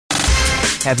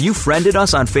Have you friended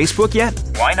us on Facebook yet?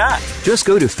 Why not? Just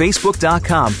go to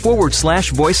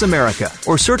facebook.com/Voice America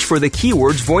or search for the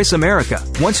keywords Voice America.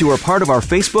 Once you are part of our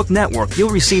Facebook network,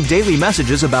 you'll receive daily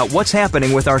messages about what's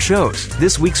happening with our shows,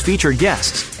 this week's featured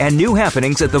guests, and new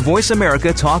happenings at the Voice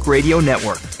America Talk Radio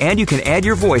Network. And you can add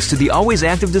your voice to the always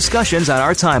active discussions on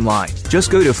our timeline. Just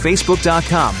go to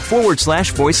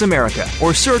facebook.com/Voice America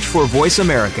or search for Voice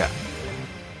America.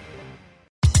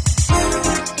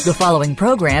 The following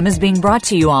program is being brought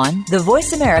to you on the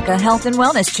Voice America Health and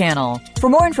Wellness Channel. For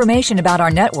more information about our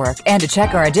network and to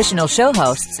check our additional show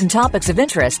hosts and topics of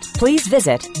interest, please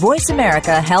visit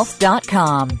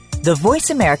voiceamericahealth.com. The Voice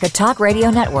America Talk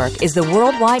Radio Network is the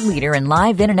worldwide leader in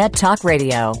live Internet talk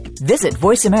radio. Visit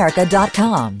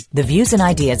voiceamerica.com. The views and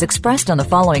ideas expressed on the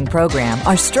following program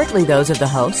are strictly those of the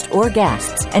host or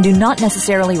guests and do not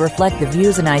necessarily reflect the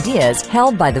views and ideas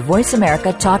held by the Voice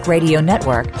America Talk Radio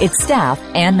Network, its staff,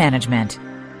 and management.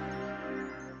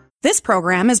 This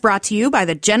program is brought to you by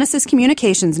the Genesis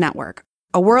Communications Network,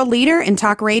 a world leader in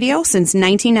talk radio since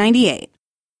 1998.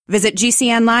 Visit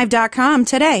GCNlive.com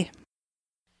today.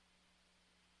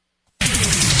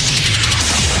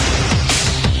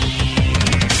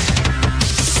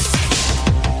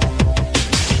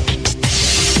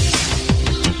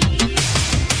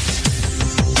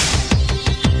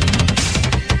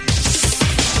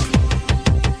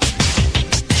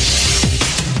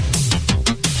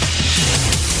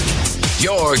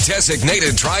 Your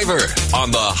designated driver on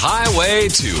the highway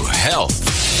to health.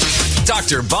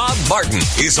 Dr. Bob Martin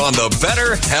is on the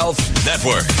Better Health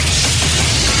Network.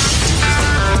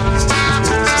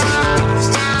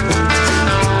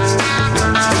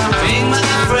 Ring my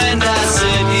friend, I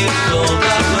said you'd call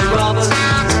Dr. Robert.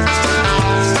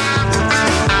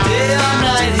 Day or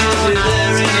night, he'll be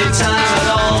there anytime at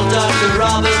all. Dr.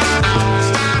 Robert.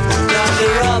 Dr.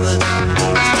 Robert.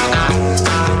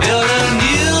 You're a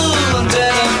new and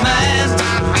better man.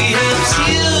 He helps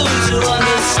you to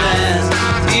understand.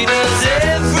 He does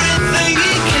everything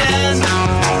he can.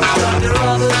 Dr.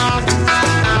 Robert.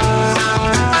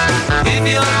 If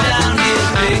you're down, he'll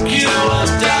pick you up.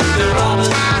 Dr.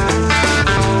 Robert.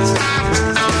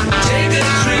 Take a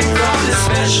drink from the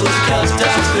special cup.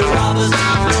 Dr. Robert.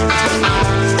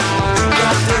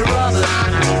 Dr. Robert.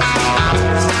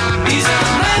 He's a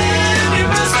man you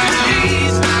must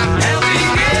believe, helping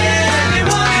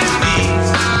anyone in need.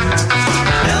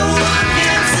 No one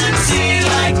can succeed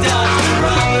like Dr.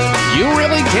 Robert. You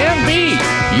really can be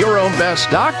your own best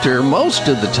doctor most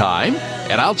of the time,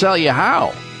 and I'll tell you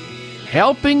how.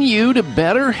 Helping you to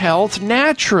better health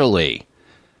naturally.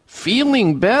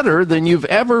 Feeling better than you've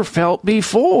ever felt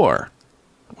before.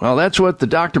 Well, that's what the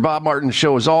Dr. Bob Martin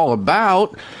Show is all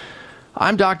about.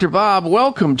 I'm Dr. Bob.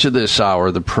 Welcome to this hour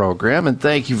of the program, and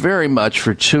thank you very much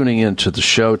for tuning into the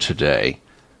show today.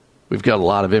 We've got a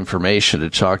lot of information to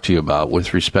talk to you about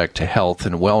with respect to health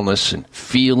and wellness and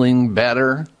feeling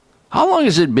better. How long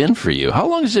has it been for you? How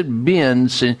long has it been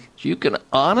since you can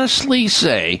honestly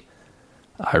say,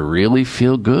 I really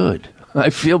feel good? I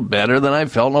feel better than I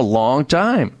felt in a long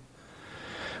time.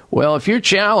 Well, if you're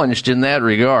challenged in that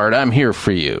regard, I'm here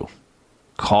for you.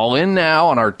 Call in now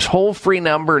on our toll-free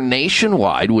number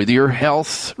nationwide with your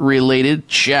health-related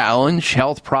challenge,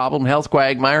 health problem, health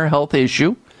quagmire, health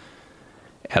issue,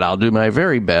 and I'll do my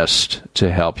very best to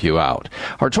help you out.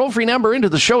 Our toll-free number into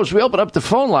the show as we open up the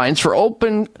phone lines for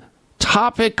open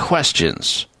topic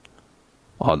questions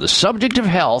on the subject of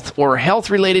health or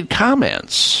health-related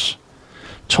comments.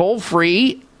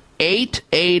 Toll-free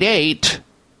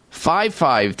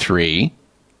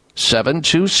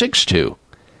 888-553-7262.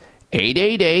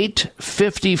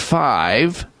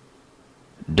 888-55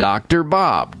 Dr.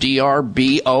 Bob,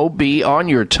 DRBOB on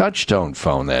your touchtone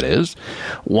phone, that is.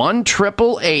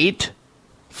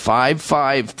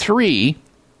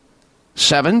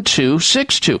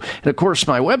 1-888-553-7262. And, of course,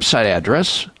 my website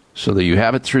address, so that you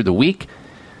have it through the week.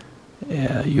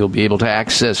 You'll be able to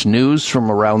access news from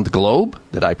around the globe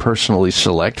that I personally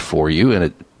select for you, and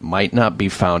it might not be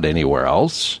found anywhere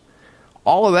else.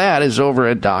 All of that is over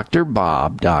at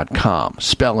drbob.com.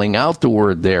 Spelling out the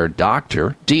word there,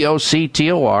 doctor,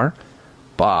 D-O-C-T-O-R,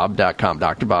 bob.com,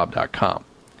 drbob.com.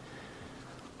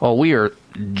 Well, we are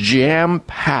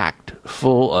jam-packed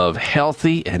full of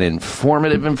healthy and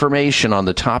informative information on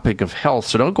the topic of health.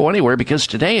 So don't go anywhere, because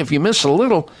today, if you miss a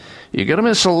little, you're going to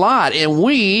miss a lot, and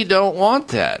we don't want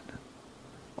that.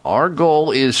 Our goal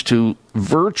is to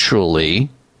virtually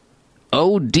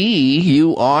OD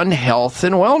you on health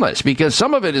and wellness, because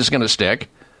some of it is going to stick,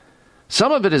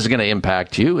 some of it is going to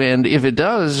impact you, and if it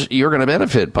does, you're going to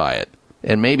benefit by it.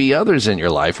 And maybe others in your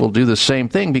life will do the same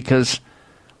thing, because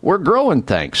we're growing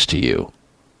thanks to you.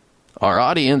 Our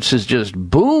audience is just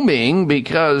booming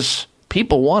because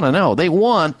people want to know. They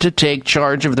want to take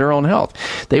charge of their own health.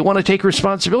 They want to take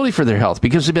responsibility for their health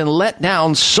because they've been let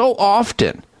down so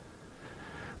often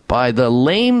by the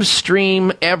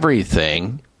lamestream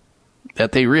everything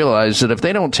that they realize that if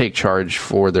they don't take charge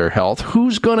for their health,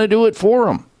 who's going to do it for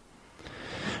them?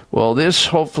 Well, this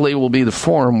hopefully will be the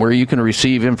forum where you can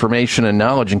receive information and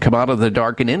knowledge and come out of the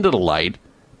dark and into the light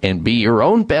and be your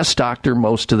own best doctor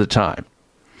most of the time.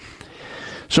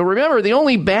 So remember, the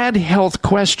only bad health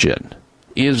question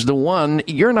is the one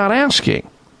you're not asking.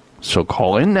 So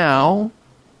call in now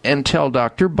and tell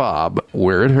Dr. Bob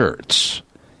where it hurts.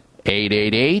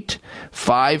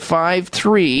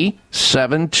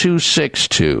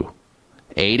 888-553-7262.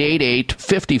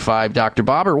 888-55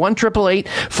 Bob or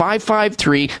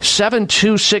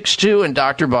 1-888-553-7262 and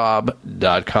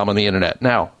drbob.com on the internet.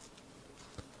 Now,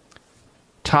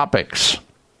 topics.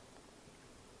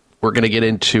 We're going to get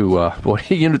into,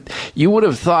 you would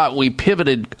have thought we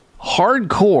pivoted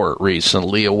hardcore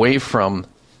recently away from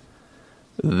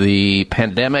the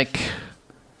pandemic,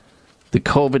 the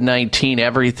COVID-19,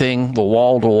 everything, the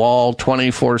wall-to-wall,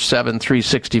 24/7,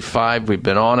 365. We've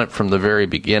been on it from the very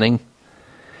beginning.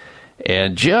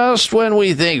 And just when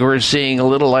we think we're seeing a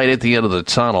little light at the end of the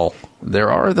tunnel, there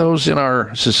are those in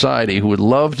our society who would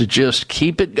love to just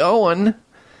keep it going,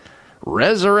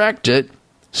 resurrect it,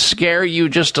 scare you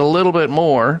just a little bit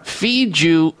more, feed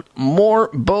you more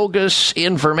bogus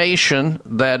information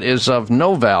that is of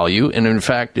no value, and in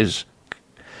fact is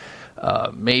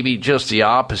maybe just the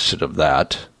opposite of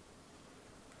that.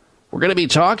 We're going to be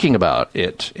talking about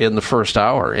it in the first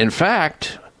hour. In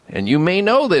fact, and you may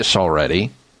know this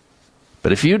already,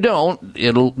 but if you don't,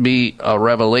 it'll be a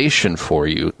revelation for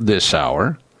you this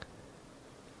hour.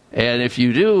 And if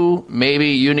you do, maybe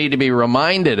you need to be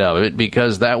reminded of it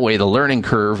because that way the learning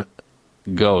curve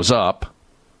goes up.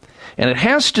 And it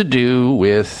has to do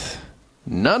with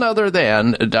none other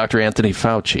than Dr. Anthony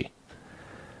Fauci.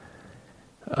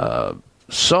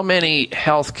 So many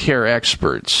healthcare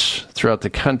experts throughout the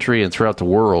country and throughout the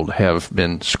world have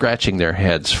been scratching their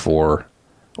heads for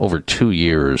over 2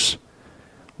 years,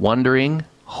 wondering,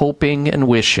 hoping, and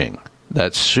wishing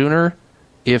that sooner,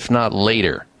 if not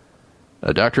later,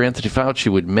 Dr. Anthony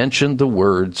Fauci would mention the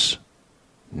words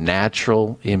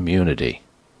natural immunity,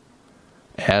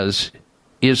 as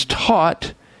is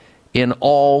taught in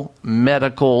all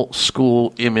medical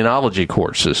school immunology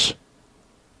courses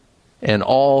and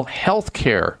all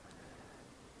healthcare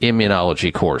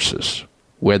immunology courses,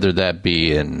 whether that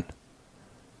be in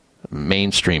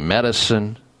mainstream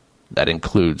medicine, that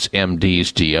includes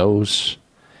MDs, DOs,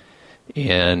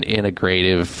 in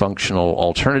integrative functional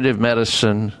alternative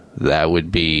medicine, that would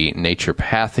be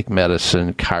naturopathic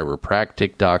medicine,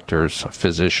 chiropractic doctors,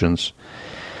 physicians.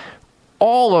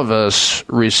 All of us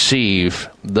receive,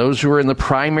 those who are in the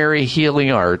primary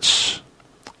healing arts,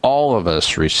 all of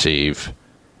us receive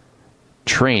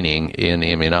training in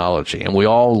immunology. And we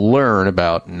all learn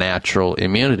about natural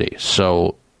immunity.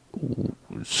 So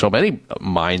many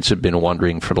minds have been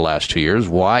wondering for the last 2 years,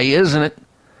 why isn't it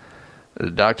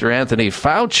Dr. Anthony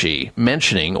Fauci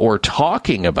mentioning or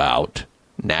talking about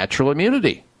natural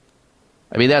immunity?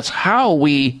 I mean, that's how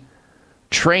we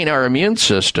train our immune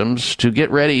systems to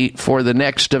get ready for the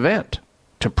next event,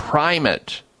 to prime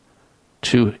it,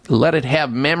 to let it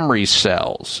have memory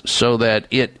cells so that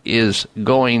it is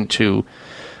going to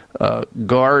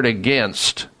guard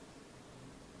against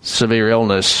severe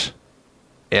illness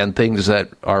and things that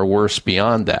are worse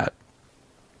beyond that.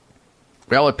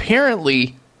 Well,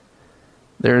 apparently,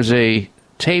 there's a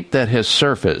tape that has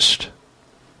surfaced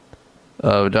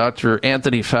of Dr.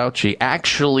 Anthony Fauci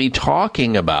actually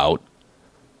talking about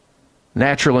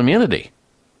natural immunity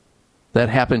that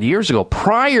happened years ago,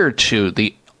 prior to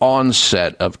the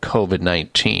onset of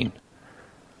COVID-19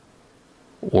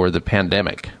 or the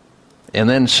pandemic. And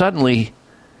then suddenly,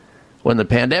 when the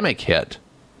pandemic hit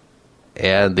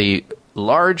and the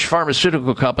large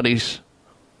pharmaceutical companies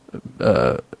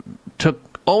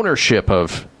took ownership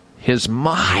of his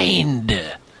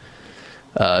mind,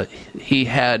 he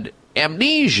had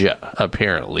amnesia,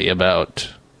 apparently,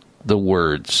 about the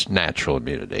words natural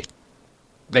immunity.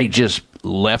 They just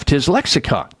left his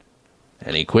lexicon,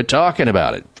 and he quit talking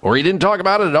about it. Or he didn't talk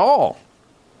about it at all.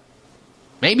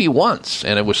 Maybe once,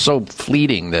 and it was so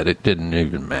fleeting that it didn't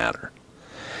even matter.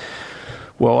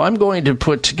 Well, I'm going to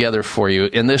put together for you,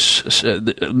 and this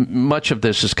much of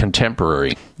this is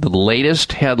contemporary, the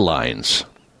latest headlines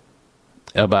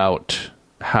about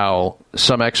how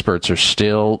some experts are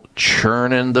still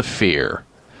churning the fear.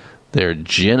 They're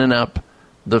ginning up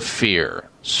the fear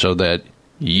so that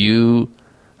you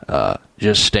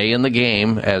Just stay in the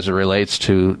game as it relates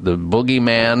to the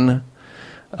boogeyman.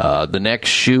 The next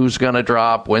shoe's going to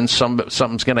drop, when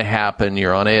something's going to happen.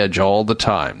 You're on edge all the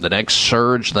time. The next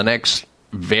surge, the next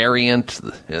variant,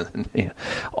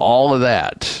 all of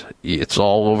that. It's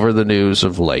all over the news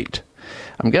of late.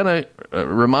 I'm going to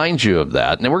remind you of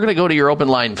that. And then we're going to go to your open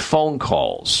line phone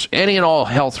calls. Any and all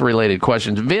health-related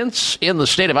questions. Vince, in the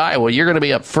state of Iowa, you're going to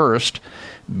be up first.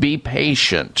 Be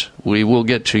patient. We will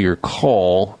get to your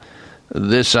call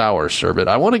this hour, sir. But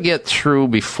I want to get through,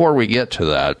 before we get to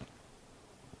that,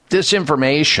 this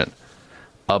information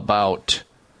about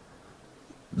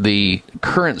the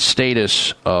current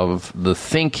status of the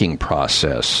thinking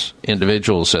process.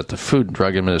 Individuals at the Food and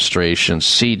Drug Administration,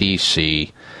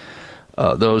 CDC,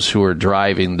 those who are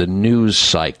driving the news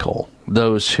cycle,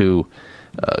 those who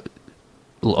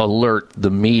alert the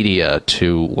media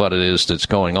to what it is that's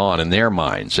going on in their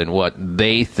minds and what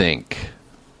they think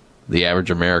the average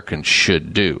American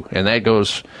should do. And that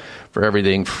goes for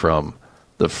everything from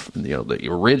the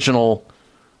original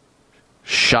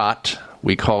shot,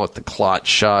 we call it the clot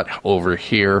shot over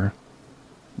here,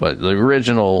 but the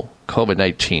original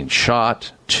COVID-19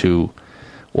 shot, to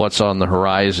what's on the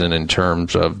horizon in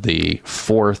terms of the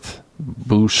fourth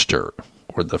booster,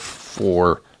 or the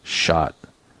 4-shot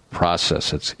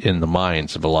process. It's in the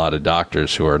minds of a lot of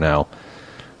doctors who are now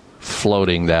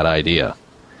floating that idea.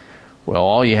 Well,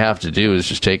 all you have to do is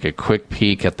just take a quick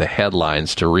peek at the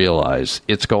headlines to realize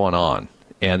it's going on,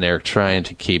 and they're trying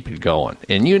to keep it going.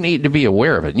 And you need to be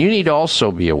aware of it. You need to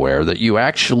also be aware that you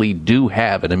actually do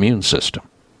have an immune system.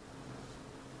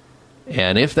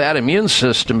 And if that immune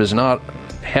system is not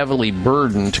heavily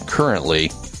burdened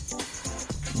currently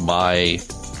by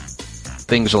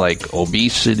things like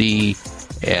obesity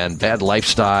and bad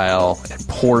lifestyle and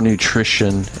poor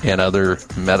nutrition and other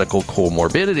medical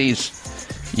comorbidities,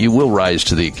 you will rise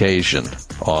to the occasion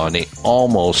on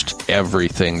almost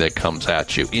everything that comes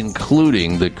at you,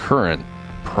 including the current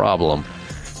problem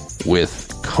with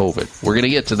COVID. We're going to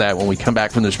get to that when we come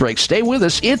back from this break. Stay with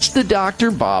us. It's the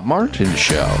Dr. Bob Martin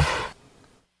Show.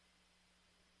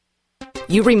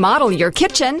 You remodel your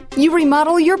kitchen, you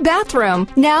remodel your bathroom.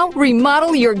 Now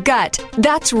remodel your gut.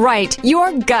 That's right,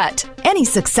 your gut. Any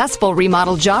successful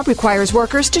remodel job requires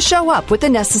workers to show up with the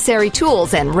necessary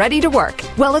tools and ready to work.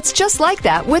 Well, it's just like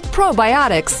that with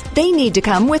probiotics. They need to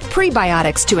come with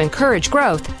prebiotics to encourage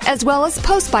growth, as well as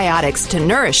postbiotics to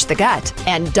nourish the gut.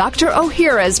 And Dr.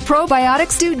 Ohhira's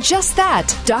probiotics do just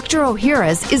that. Dr.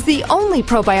 Ohhira's is the only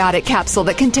probiotic capsule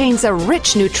that contains a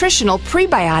rich nutritional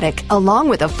prebiotic, along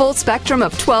with a full spectrum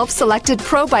of 12 selected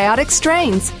probiotic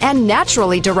strains and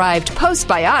naturally derived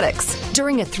postbiotics.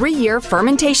 During a 3-year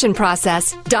fermentation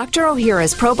process, Dr.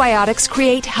 Ohhira's probiotics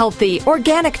create healthy,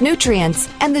 organic nutrients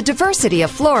and the diversity of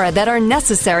flora that are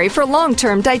necessary for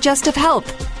long-term digestive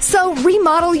health. So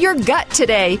remodel your gut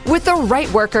today with the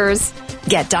right workers.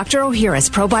 Get Dr. Ohhira's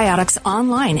probiotics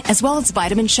online, as well as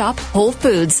Vitamin Shop, Whole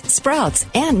Foods, Sprouts,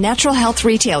 and natural health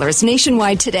retailers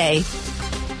nationwide today.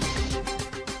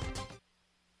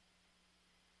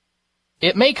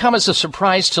 It may come as a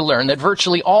surprise to learn that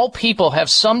virtually all people have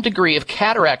some degree of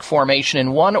cataract formation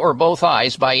in one or both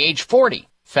eyes by age 40.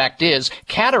 Fact is,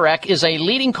 cataract is a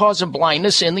leading cause of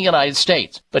blindness in the United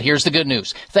States. But here's the good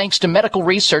news. Thanks to medical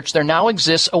research, there now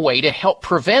exists a way to help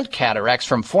prevent cataracts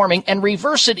from forming and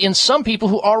reverse it in some people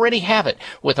who already have it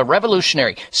with a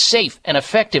revolutionary, safe, and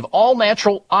effective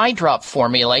all-natural eye drop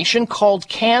formulation called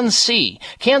Can-C.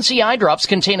 Can-C eye drops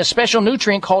contain a special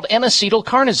nutrient called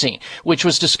N-acetylcarnosine, which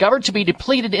was discovered to be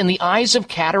depleted in the eyes of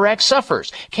cataract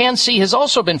sufferers. Can-C has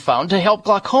also been found to help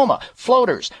glaucoma,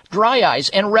 floaters, dry eyes,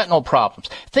 and retinal problems.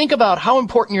 Think about how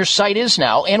important your sight is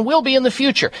now and will be in the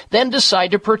future. Then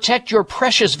decide to protect your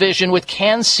precious vision with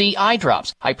Can-C eye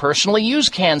drops. I personally use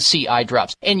Can-C eye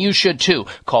drops, and you should too.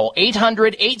 Call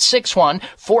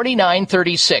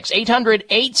 800-861-4936.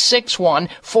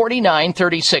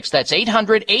 800-861-4936. That's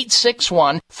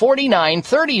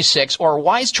 800-861-4936 or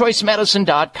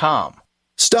wisechoicemedicine.com.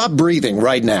 Stop breathing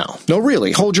right now. No,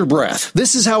 really, hold your breath.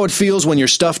 This is how it feels when you're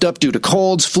stuffed up due to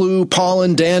colds, flu,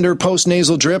 pollen, dander,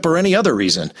 postnasal drip, or any other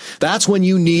reason. That's when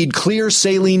you need Clear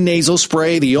Saline Nasal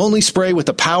Spray, the only spray with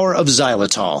the power of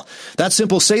xylitol. That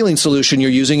simple saline solution you're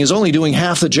using is only doing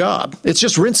half the job. It's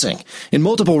just rinsing. In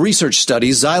multiple research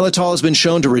studies, xylitol has been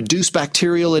shown to reduce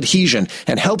bacterial adhesion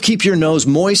and help keep your nose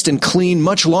moist and clean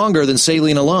much longer than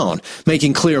saline alone,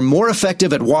 making Clear more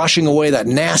effective at washing away that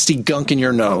nasty gunk in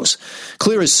your nose.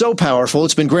 Clear is so powerful,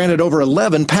 it's been granted over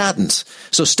 11 patents.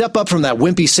 So step up from that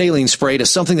wimpy saline spray to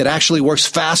something that actually works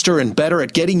faster and better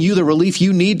at getting you the relief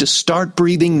you need to start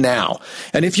breathing now.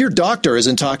 And if your doctor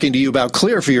isn't talking to you about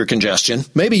Clear for your congestion,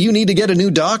 maybe you need to get a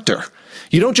new doctor.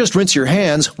 You don't just rinse your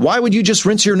hands. Why would you just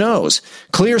rinse your nose?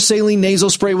 Clear Saline Nasal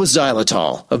Spray with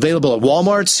Xylitol. Available at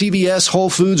Walmart, CVS, Whole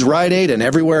Foods, Rite Aid, and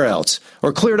everywhere else.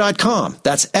 Or Xlear.com.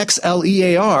 That's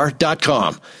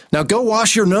XLEAR.com. Now go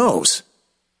wash your nose.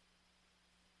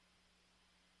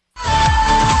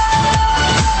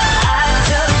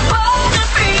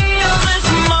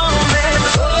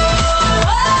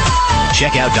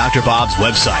 Check out Dr. Bob's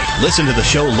website. Listen to the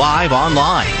show live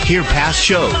online. Hear past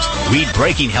shows. Read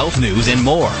breaking health news and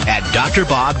more at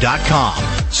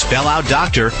drbob.com. Spell out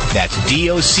doctor. That's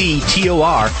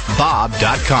DOCTOR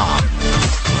Bob.com.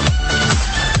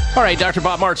 All right, Dr.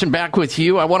 Bob Martin back with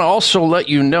you. I want to also let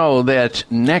you know that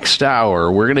next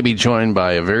hour we're going to be joined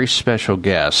by a very special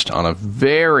guest on a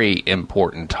very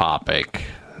important topic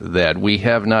that we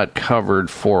have not covered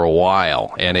for a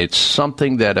while, and it's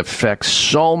something that affects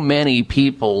so many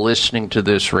people listening to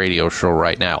this radio show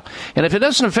right now. And if it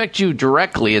doesn't affect you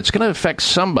directly, it's going to affect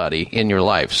somebody in your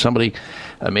life, somebody,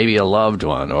 maybe a loved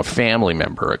one, or a family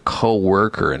member, a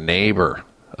co-worker, a neighbor,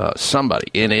 somebody.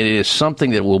 And it is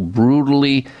something that will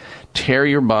brutally tear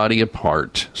your body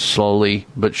apart slowly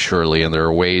but surely, and there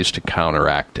are ways to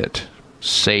counteract it.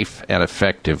 Safe and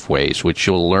effective ways, which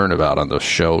you'll learn about on the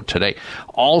show today.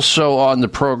 Also on the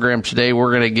program today, we're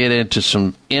going to get into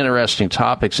some interesting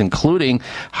topics, including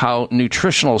how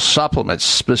nutritional supplements,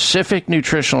 specific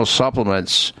nutritional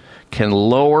supplements, can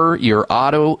lower your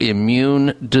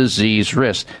autoimmune disease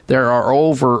risk. There are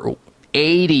over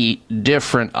 80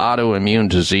 different autoimmune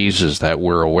diseases that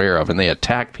we're aware of, and they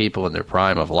attack people in their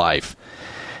prime of life.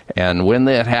 And when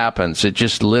that happens, it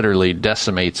just literally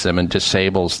decimates them and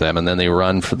disables them, and then they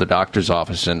run for the doctor's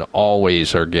office and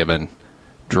always are given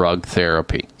drug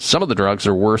therapy. Some of the drugs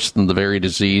are worse than the very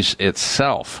disease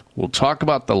itself. We'll talk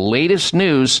about the latest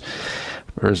news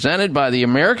presented by the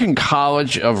American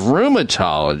College of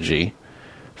Rheumatology,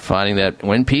 finding that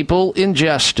when people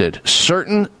ingested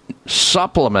certain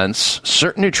supplements,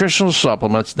 certain nutritional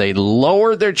supplements, they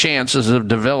lowered their chances of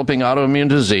developing autoimmune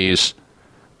disease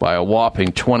by a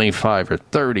whopping 25 or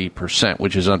 30%,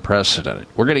 which is unprecedented.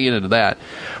 We're going to get into that.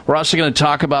 We're also going to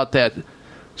talk about that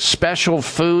special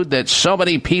food that so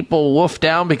many people wolf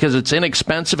down because it's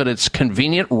inexpensive and it's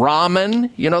convenient,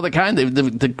 ramen. You know, the kind,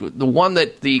 the one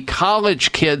that the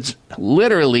college kids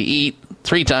literally eat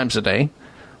 3 times a day.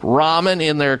 Ramen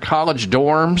in their college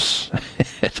dorms.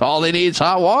 It's all they need is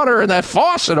hot water and that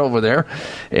faucet over there,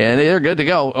 and they're good to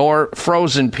go. Or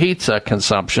frozen pizza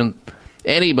consumption.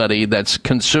 Anybody that's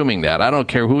consuming that, I don't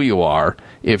care who you are,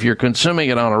 if you're consuming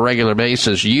it on a regular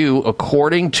basis, you,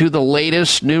 according to the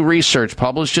latest new research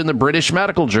published in the British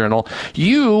Medical Journal,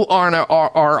 you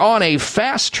are on a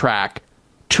fast track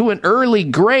to an early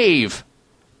grave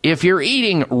if you're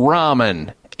eating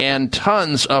ramen and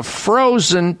tons of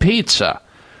frozen pizza.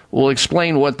 We'll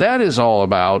explain what that is all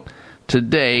about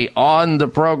today on the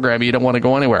program. You don't want to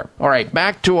go anywhere. All right,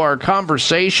 back to our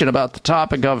conversation about the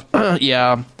topic of,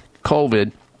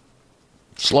 COVID.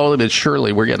 Slowly but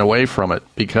surely, we're getting away from it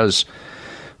because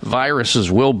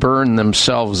viruses will burn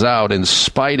themselves out in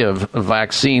spite of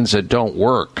vaccines that don't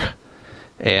work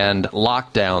and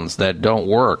lockdowns that don't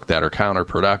work, that are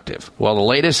counterproductive. Well, the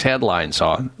latest headlines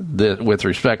with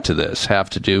respect to this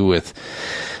have to do with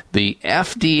the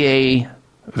FDA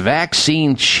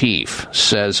vaccine chief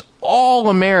says all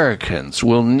Americans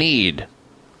will need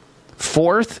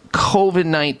 4th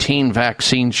COVID-19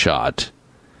 vaccine shot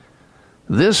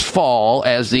this fall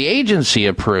as the agency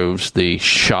approves the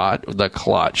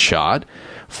clot shot,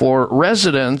 for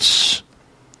residents,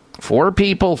 for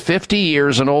people 50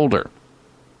 years and older.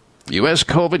 U.S.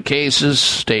 COVID cases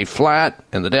stay flat,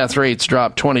 and the death rates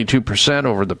dropped 22%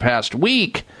 over the past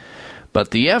week.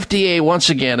 But the FDA, once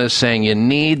again, is saying you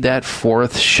need that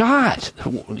 4th shot.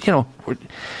 You know,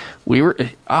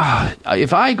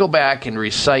 if I go back and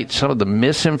recite some of the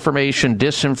misinformation,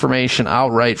 disinformation,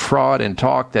 outright fraud and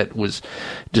talk that was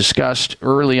discussed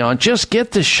early on, just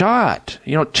get the shot.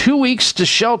 2 weeks to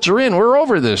shelter in. We're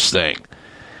over this thing.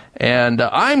 And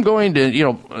I'm going to,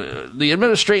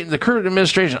 the current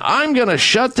administration, I'm going to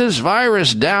shut this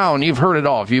virus down. You've heard it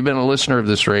all if you've been a listener of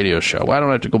this radio show. I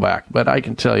don't have to go back, but I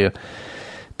can tell you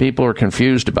people are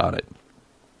confused about it.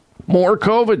 More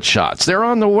COVID shots. They're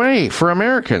on the way for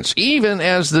Americans, even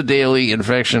as the daily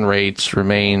infection rates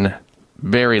remain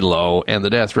very low and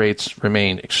the death rates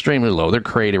remain extremely low. They're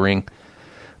cratering.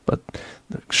 But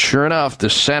sure enough, the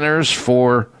Centers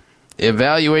for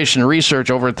Evaluation and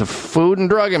Research over at the Food and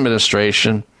Drug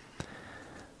Administration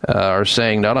are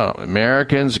saying, no,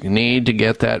 Americans need to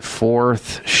get that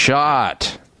 4th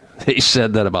shot. They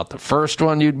said that about the first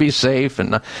one you'd be safe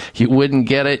and you wouldn't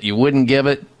get it, you wouldn't give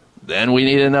it. Then we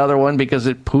need another one because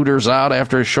it pooters out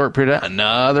after a short period of time.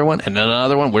 Another one and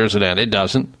another one. Where's it end? It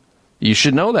doesn't. You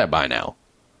should know that by now.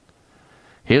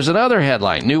 Here's another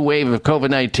headline. New wave of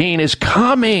COVID-19 is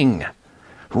coming.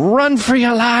 Run for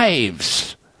your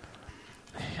lives.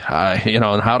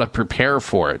 And how to prepare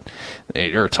for it.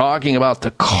 They're talking about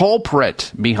the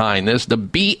culprit behind this, the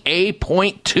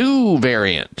BA.2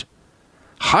 variant.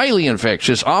 Highly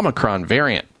infectious Omicron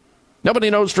variant. Nobody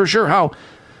knows for sure how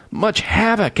much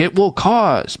havoc it will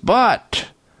cause, but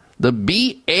the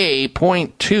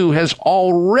BA.2 has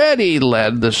already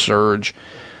led the surge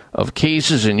of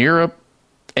cases in Europe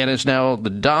and is now the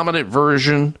dominant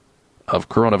version of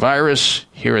coronavirus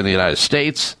here in the United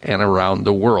States and around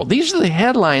the world. These are the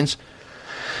headlines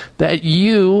that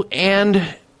you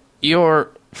and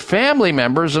your family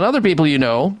members and other people you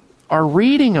know are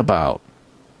reading about.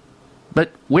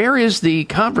 But where is the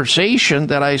conversation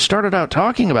that I started out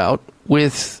talking about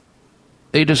with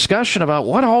a discussion about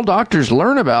what all doctors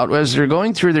learn about as they're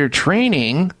going through their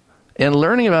training and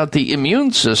learning about the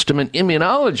immune system and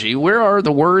immunology? Where are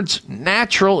the words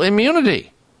natural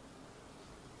immunity?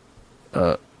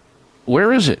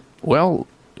 Where is it? Well,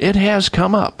 it has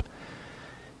come up.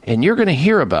 And you're going to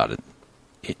hear about it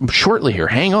shortly here.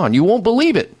 Hang on. You won't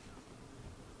believe it.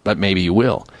 But maybe you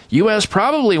will. U.S.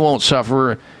 probably won't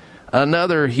suffer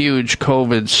another huge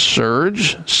COVID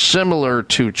surge similar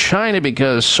to China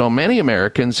because so many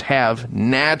Americans have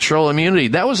natural immunity.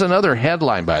 That was another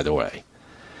headline, by the way.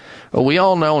 We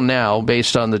all know now,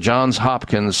 based on the Johns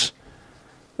Hopkins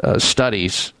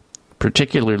studies,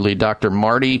 particularly Dr.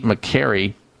 Marty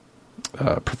Makary,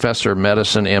 professor of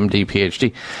medicine, MD,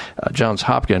 PhD, Johns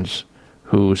Hopkins,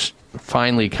 who's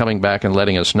finally coming back and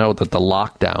letting us know that the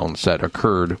lockdowns that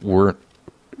occurred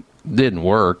didn't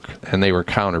work and they were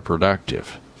counterproductive.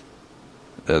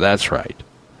 That's right.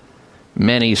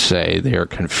 Many say they're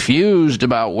confused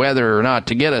about whether or not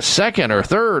to get a second or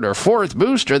third or fourth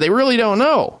booster. They really don't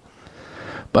know.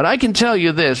 But I can tell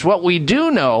you this. What we do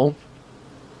know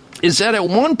is that at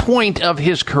one point of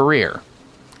his career,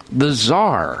 the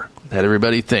czar that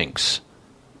everybody thinks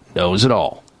knows it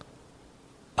all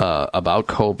about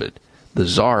COVID, the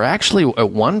czar actually at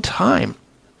one time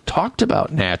talked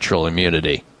about natural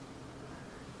immunity.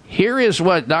 Here is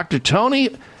what Dr. Tony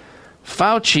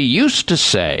Fauci used to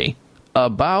say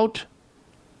about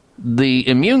the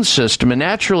immune system and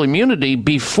natural immunity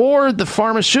before the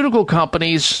pharmaceutical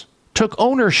companies took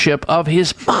ownership of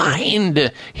his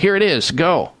mind. Here it is.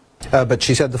 Go. But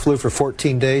she's had the flu for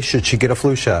 14 days. Should she get a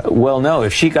flu shot? Well, no.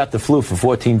 If she got the flu for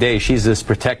 14 days, she's as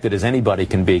protected as anybody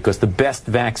can be, because the best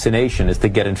vaccination is to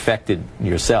get infected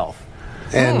yourself.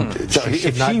 And so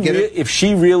if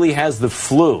she really has the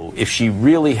flu,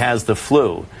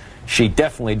 she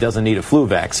definitely doesn't need a flu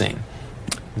vaccine.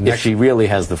 If she really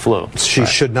has the flu, she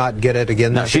should not get it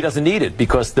again. No, she doesn't need it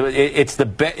because it's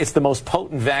the most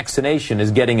potent vaccination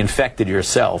is getting infected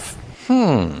yourself.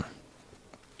 It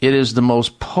is the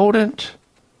most potent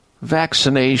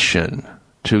vaccination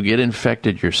to get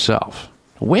infected yourself.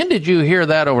 When did you hear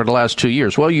that over the last 2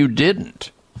 years? Well, you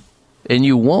didn't, and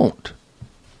you won't.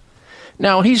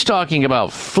 Now, he's talking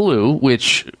about flu,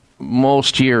 which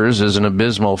most years is an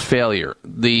abysmal failure.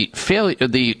 The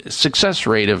success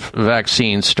rate of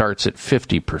vaccines starts at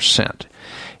 50%.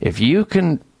 If you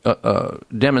can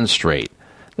demonstrate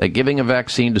that giving a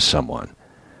vaccine to someone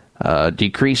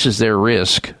decreases their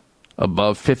risk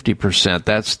above 50%,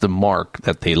 that's the mark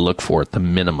that they look for at the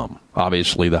minimum.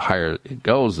 Obviously, the higher it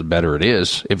goes, the better it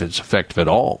is, if it's effective at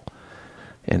all.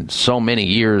 And so many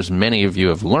years, many of you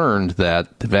have learned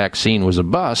that the vaccine was a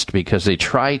bust because they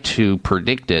try to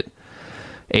predict it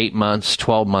 8 months,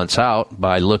 12 months out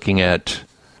by looking at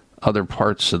other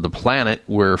parts of the planet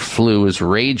where flu is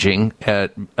raging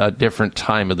at a different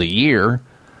time of the year,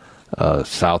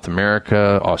 South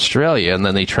America, Australia, and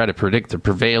then they try to predict the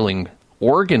prevailing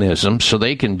organism so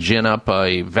they can gin up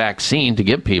a vaccine to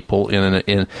give people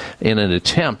in an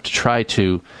attempt to try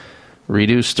to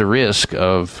reduce the risk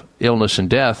of illness and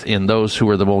death in those who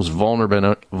are the most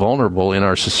vulnerable in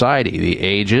our society, the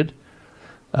aged,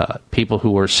 people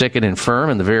who are sick and infirm,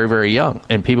 and the very, very young,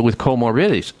 and people with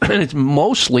comorbidities. And it's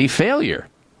mostly failure.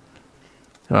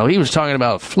 Well, he was talking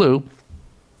about flu,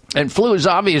 and flu is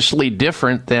obviously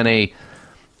different than a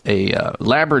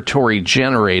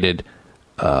laboratory-generated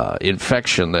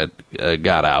infection that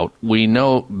got out. We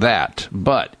know that,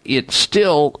 but it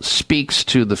still speaks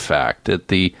to the fact that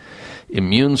the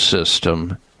immune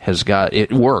system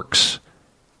it works,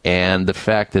 and the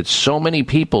fact that so many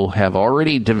people have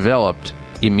already developed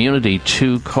immunity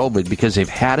to COVID because they've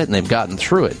had it and they've gotten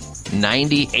through it.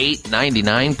 98,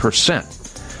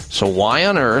 99%. So why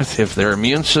on earth, if their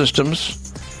immune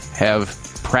systems have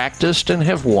practiced and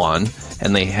have won,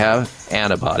 and they have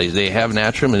antibodies, they have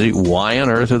natural immunity. Why on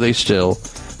earth are they still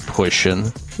pushing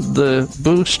the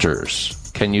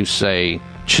boosters? Can you say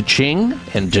cha-ching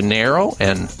and dinero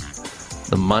and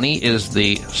the money is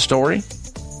the story?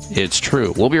 It's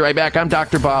true. We'll be right back. I'm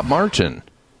Dr. Bob Martin.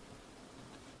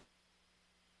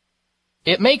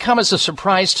 It may come as a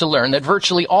surprise to learn that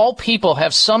virtually all people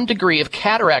have some degree of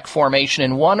cataract formation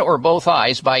in one or both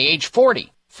eyes by age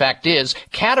 40. Fact is,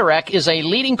 cataract is a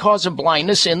leading cause of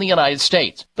blindness in the United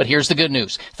States. But here's the good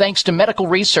news. Thanks to medical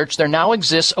research, there now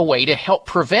exists a way to help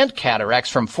prevent cataracts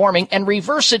from forming and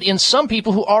reverse it in some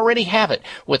people who already have it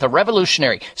with a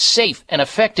revolutionary, safe, and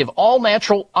effective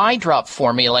all-natural eye drop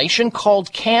formulation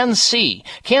called Can-C.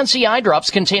 Can-C eye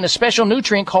drops contain a special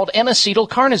nutrient called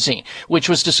N-acetylcarnosine, which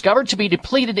was discovered to be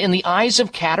depleted in the eyes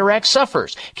of cataract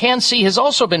sufferers. Can-C has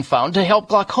also been found to help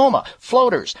glaucoma,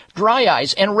 floaters, dry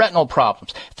eyes, and retinal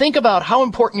problems. Think about how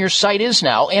important your sight is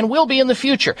now and will be in the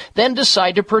future. Then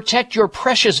decide to protect your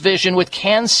precious vision with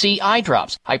Can-C eye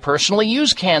drops. I personally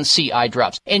use Can-C eye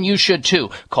drops, and you should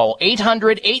too. Call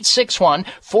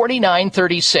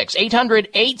 800-861-4936.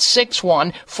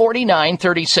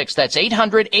 800-861-4936. That's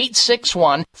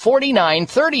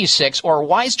 800-861-4936 or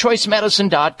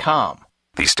wisechoicemedicine.com.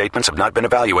 These statements have not been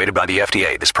evaluated by the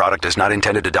FDA. This product is not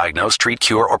intended to diagnose, treat,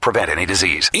 cure, or prevent any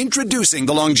disease. Introducing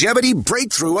the longevity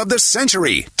breakthrough of the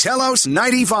century, Telos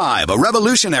 95, a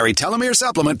revolutionary telomere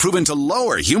supplement proven to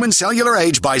lower human cellular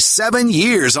age by 7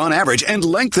 years on average and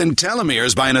lengthen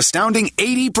telomeres by an astounding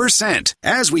 80%.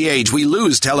 As we age, we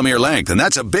lose telomere length, and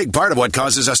that's a big part of what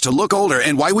causes us to look older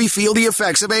and why we feel the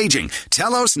effects of aging.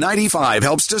 Telos 95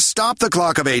 helps to stop the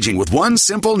clock of aging with one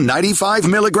simple 95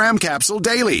 milligram capsule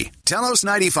daily. Telos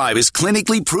 95 is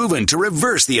clinically proven to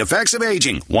reverse the effects of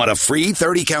aging. Want a free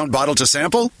 30-count bottle to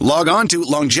sample? Log on to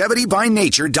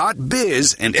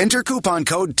longevitybynature.biz and enter coupon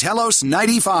code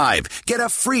TELOS95. Get a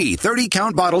free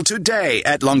 30-count bottle today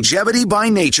at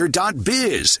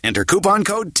longevitybynature.biz. Enter coupon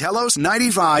code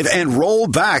TELOS95 and roll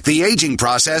back the aging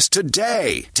process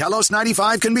today. Telos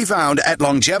 95 can be found at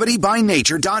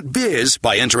longevitybynature.biz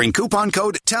by entering coupon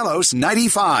code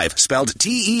TELOS95, spelled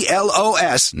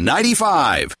TELOS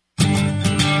 95.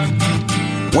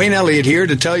 Wayne Elliott here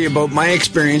to tell you about my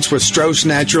experience with Strauss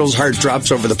Naturals Heart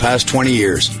Drops over the past 20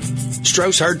 years.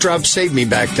 Strauss Heart Drops saved me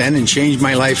back then and changed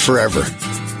my life forever.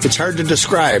 It's hard to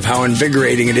describe how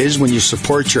invigorating it is when you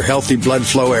support your healthy blood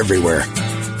flow everywhere.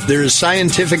 There is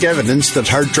scientific evidence that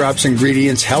Heart Drops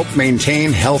ingredients help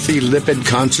maintain healthy lipid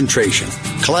concentration.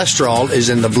 Cholesterol is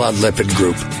in the blood lipid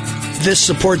group. This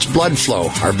supports blood flow,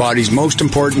 our body's most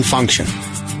important function.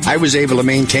 I was able to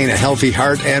maintain a healthy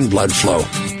heart and blood flow.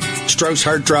 Strauss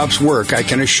Heart Drops work, I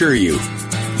can assure you.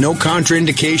 No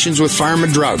contraindications with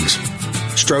pharma drugs.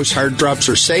 Strauss Heart Drops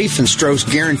are safe, and Strauss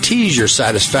guarantees your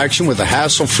satisfaction with a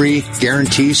hassle-free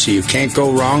guarantee so you can't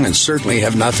go wrong and certainly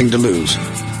have nothing to lose.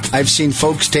 I've seen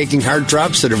folks taking Heart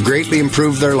Drops that have greatly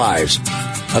improved their lives.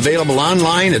 Available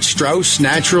online at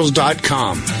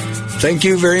StraussNaturals.com. Thank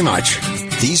you very much.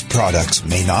 These products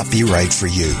may not be right for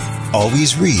you.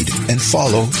 Always read and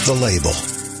follow the label.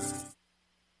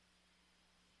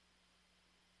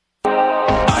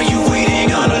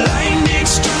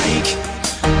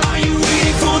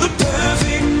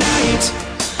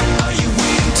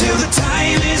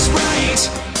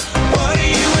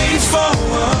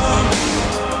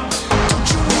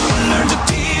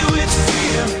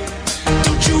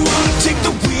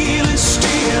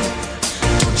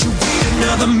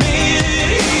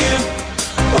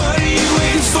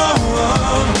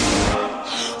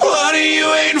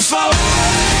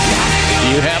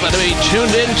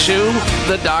 Tuned into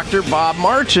the Dr. Bob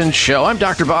Martin Show. I'm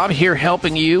Dr. Bob here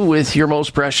helping you with your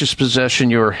most precious possession,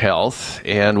 your health.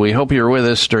 And we hope you're with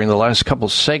us during the last couple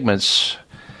segments.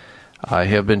 I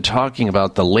have been talking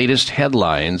about the latest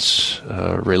headlines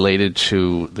related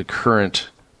to the current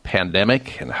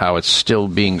pandemic and how it's still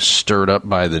being stirred up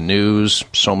by the news.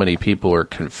 So many people are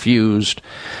confused.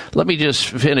 Let me just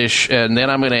finish, and then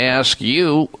I'm going to ask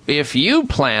you if you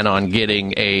plan on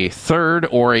getting a third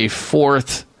or a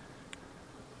fourth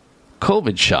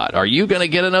COVID shot. Are you going to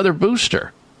get another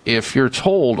booster if you're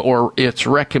told or it's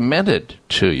recommended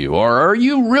to you? Or are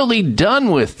you really done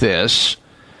with this?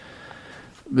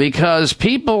 Because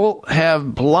people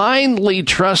have blindly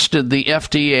trusted the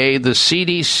FDA, the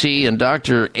CDC, and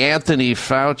Dr. Anthony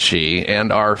Fauci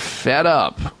and are fed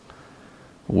up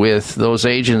with those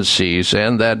agencies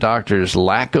and that doctor's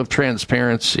lack of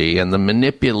transparency and the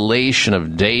manipulation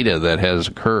of data that has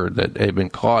occurred, that they've been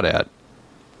caught at.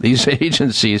 These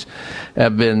agencies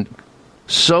have been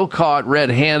so caught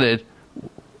red-handed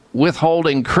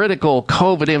withholding critical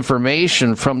COVID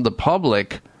information from the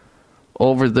public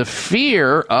over the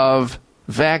fear of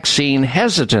vaccine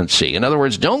hesitancy. In other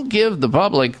words, don't give the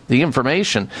public the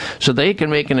information so they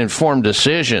can make an informed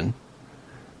decision.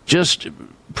 Just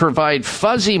provide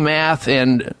fuzzy math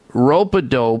and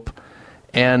rope-a-dope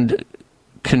and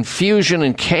confusion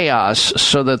and chaos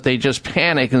so that they just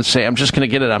panic and say, I'm just going to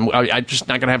get it. I'm just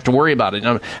not going to have to worry about it.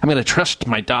 I'm going to trust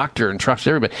my doctor and trust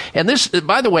everybody. And this,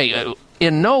 by the way,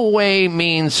 in no way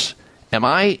means am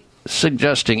I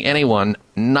suggesting anyone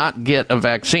not get a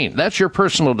vaccine. That's your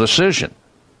personal decision.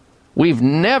 We've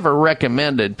never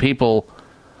recommended people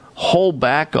hold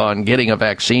back on getting a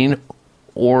vaccine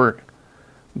or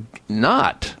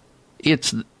not.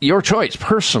 It's your choice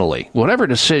personally. Whatever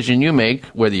decision you make,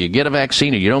 whether you get a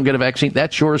vaccine or you don't get a vaccine,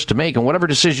 that's yours to make. And whatever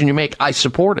decision you make, I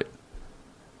support it.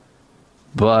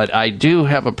 But I do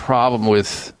have a problem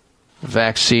with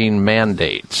vaccine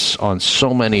mandates on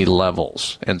so many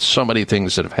levels and so many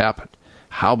things that have happened.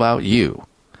 How about you?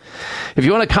 If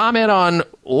you want to comment on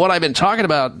what I've been talking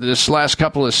about this last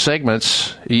couple of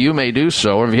segments, you may do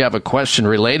so. Or if you have a question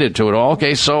related to it all.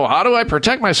 Okay, so how do I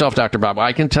protect myself, Dr. Bob?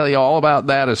 I can tell you all about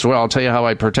that as well. I'll tell you how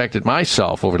I protected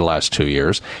myself over the last 2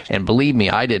 years. And believe me,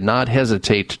 I did not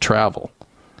hesitate to travel.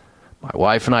 My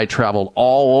wife and I traveled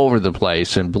all over the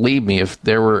place. And believe me, if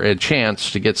there were a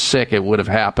chance to get sick, it would have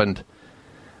happened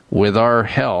with our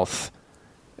health.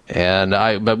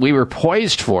 But we were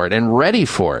poised for it and ready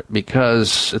for it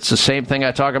because it's the same thing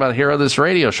I talk about here on this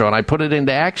radio show, and I put it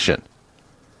into action.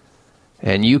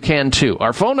 And you can too.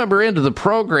 Our phone number into the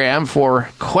program for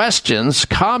questions,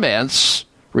 comments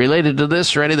related to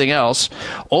this or anything else,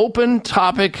 open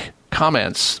topic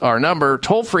comments. Our number,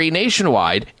 toll-free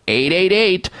nationwide,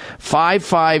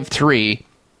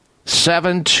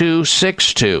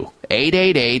 888-553-7262.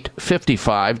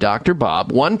 888-55-Dr.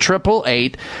 Bob,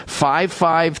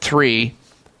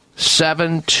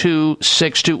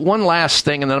 1-888-553-7262. One last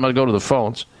thing, and then I'm going to go to the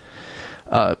phones.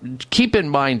 Keep in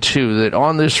mind, too, that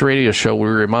on this radio show, we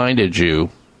reminded you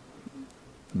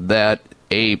that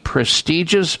a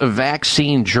prestigious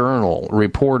vaccine journal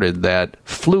reported that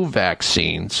flu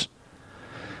vaccines,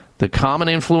 the common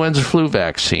influenza flu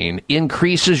vaccine,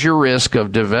 increases your risk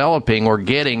of developing or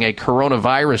getting a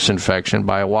coronavirus infection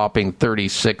by a whopping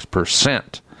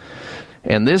 36%.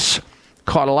 And this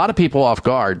caught a lot of people off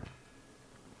guard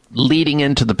leading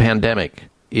into the pandemic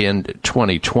in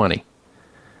 2020.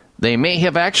 They may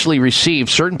have actually received,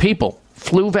 certain people,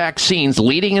 flu vaccines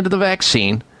leading into the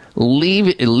vaccine,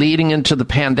 leading into the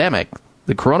pandemic,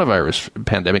 the coronavirus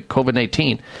pandemic,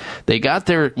 COVID-19. They got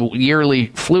their yearly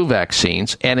flu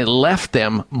vaccines, and it left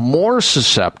them more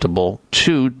susceptible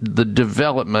to the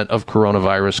development of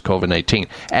coronavirus COVID-19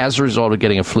 as a result of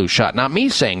getting a flu shot. Not me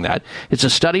saying that. It's a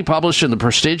study published in the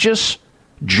prestigious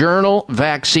journal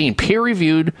Vaccine,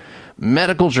 peer-reviewed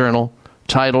medical journal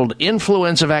titled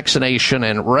Influenza Vaccination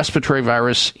and Respiratory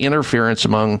Virus Interference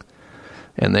Among.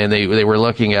 And then they were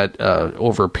looking at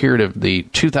over a period of the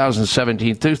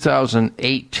 2017,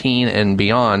 2018, and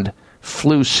beyond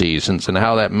flu seasons and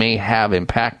how that may have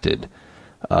impacted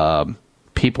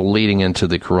people leading into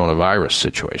the coronavirus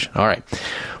situation. All right.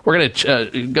 We're going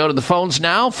to go to the phones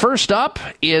now. First up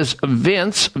is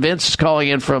Vince. Vince is calling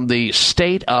in from the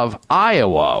state of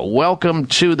Iowa. Welcome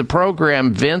to the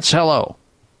program, Vince. Hello.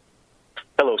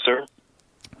 Hello, sir.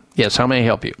 Yes, how may I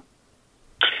help you?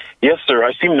 Yes, sir.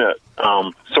 I seem to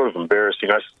sort of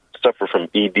embarrassing. I suffer from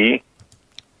ED.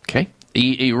 Okay.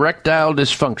 Erectile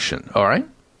dysfunction. All right.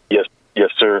 Yes,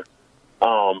 sir.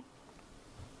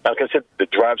 Like I said, the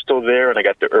drive's still there, and I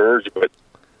got the urge, but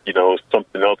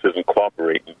something else isn't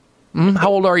cooperating. How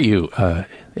old are you,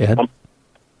 Ed? I'm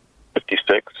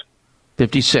 56.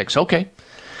 56. Okay.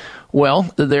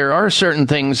 Well, there are certain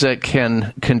things that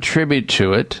can contribute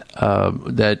to it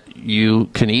that you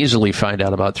can easily find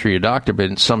out about through your doctor.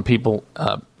 But some people,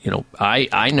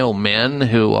 I know men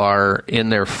who are in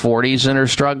their 40s and are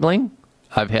struggling.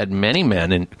 I've had many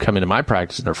men come into my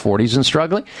practice in their 40s and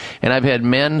struggling. And I've had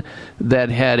men that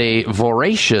had a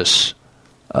voracious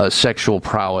sexual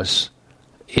prowess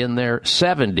in their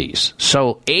 70s.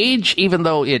 So age, even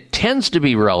though it tends to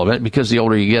be relevant, because the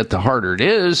older you get, the harder it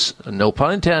is, no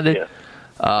pun intended,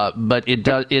 but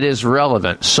it is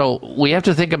relevant. So we have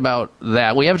to think about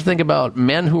that. We have to think about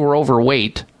men who are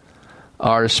overweight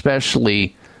are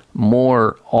especially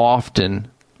more often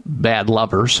bad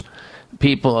lovers.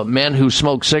 Men who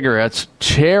smoke cigarettes,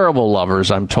 terrible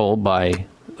lovers, I'm told by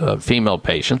female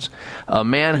patients. A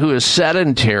man who is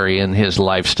sedentary in his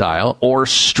lifestyle or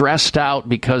stressed out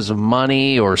because of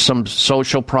money or some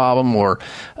social problem or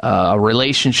a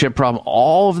relationship problem,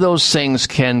 all of those things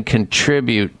can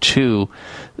contribute to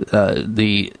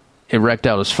the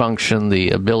erectile dysfunction,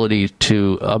 the ability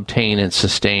to obtain and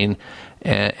sustain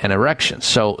and erections.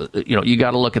 So, you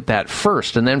got to look at that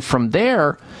first. And then from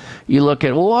there, you look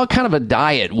at, well, what kind of a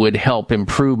diet would help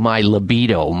improve my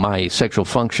libido, my sexual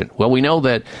function? Well, we know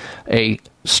that a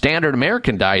standard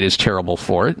American diet is terrible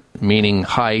for it, meaning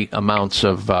high amounts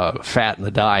of fat in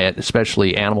the diet,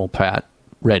 especially animal fat,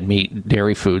 red meat,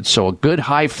 dairy foods. So a good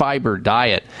high-fiber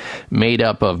diet made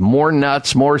up of more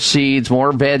nuts, more seeds,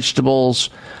 more vegetables,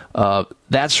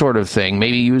 that sort of thing,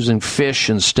 maybe using fish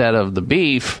instead of the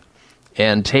beef,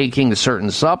 and taking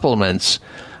certain supplements.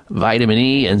 Vitamin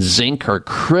E and zinc are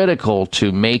critical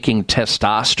to making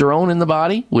testosterone in the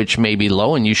body, which may be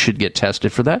low, and you should get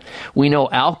tested for that. We know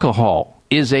alcohol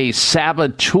is a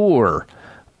saboteur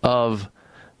of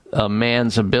a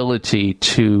man's ability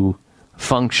to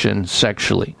function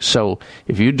sexually. So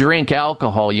if you drink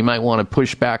alcohol, you might want to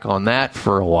push back on that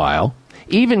for a while.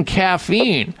 Even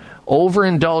caffeine,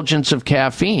 overindulgence of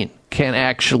caffeine can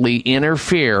actually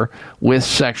interfere with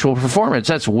sexual performance.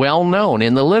 That's well known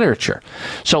in the literature.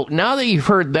 So now that you've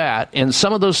heard that, and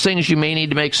some of those things you may need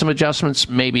to make some adjustments,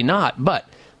 maybe not, but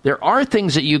there are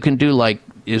things that you can do like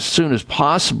as soon as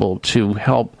possible to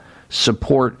help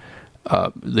support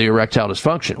the erectile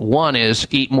dysfunction. One is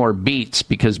eat more beets,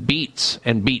 because beets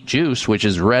and beet juice, which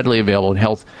is readily available in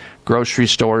health grocery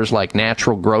stores like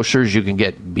Natural Grocers, you can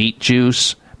get beet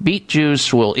juice. Beet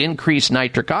juice will increase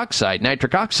nitric oxide.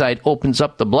 Nitric oxide opens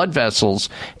up the blood vessels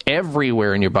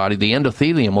everywhere in your body. The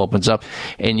endothelium opens up,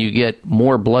 and you get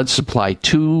more blood supply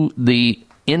to the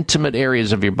intimate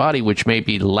areas of your body, which may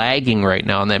be lagging right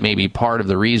now, and that may be part of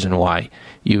the reason why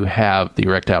you have the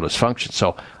erectile dysfunction.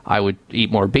 So I would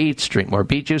eat more beets, drink more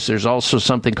beet juice. There's also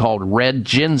something called red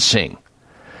ginseng.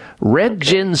 Red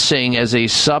ginseng as a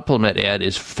supplement, Ed,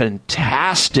 is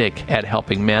fantastic at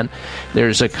helping men.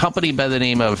 There's a company by the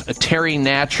name of Terry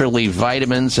Naturally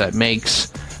Vitamins that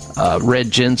makes red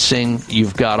ginseng.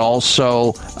 You've got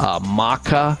also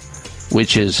maca,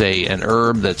 which is an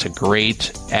herb that's a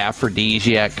great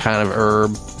aphrodisiac kind of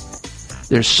herb.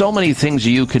 There's so many things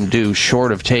you can do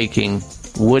short of taking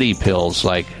woody pills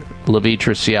like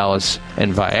Levitra, Cialis,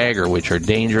 and Viagra, which are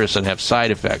dangerous and have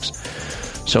side effects.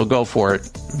 So go for it.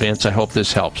 Vince, I hope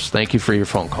this helps. Thank you for your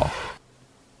phone call.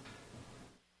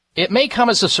 It may come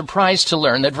as a surprise to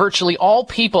learn that virtually all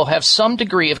people have some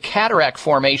degree of cataract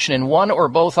formation in one or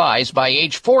both eyes by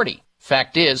age 40.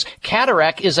 Fact is,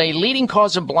 cataract is a leading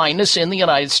cause of blindness in the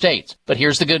United States. But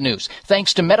here's the good news.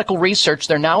 Thanks to medical research,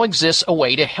 there now exists a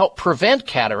way to help prevent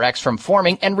cataracts from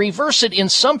forming and reverse it in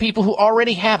some people who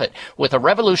already have it with a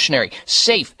revolutionary,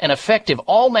 safe, and effective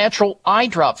all-natural eye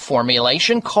drop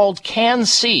formulation called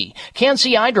Can-C.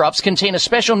 Can-C eye drops contain a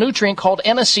special nutrient called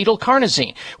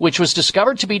N-acetylcarnosine, which was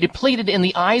discovered to be depleted in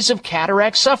the eyes of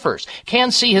cataract sufferers.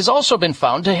 Can-C has also been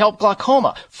found to help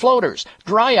glaucoma, floaters,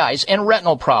 dry eyes, and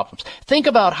retinal problems. Think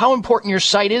about how important your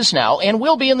sight is now and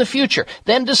will be in the future.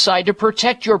 Then decide to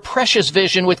protect your precious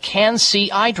vision with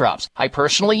Can-C eye drops. I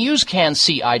personally use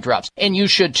Can-C eye drops, and you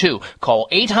should too. Call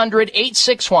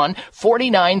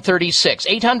 800-861-4936.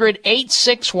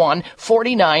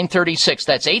 800-861-4936.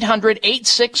 That's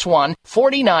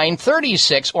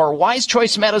 800-861-4936 or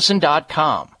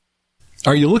wisechoicemedicine.com.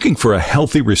 Are you looking for a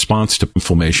healthy response to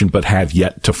inflammation but have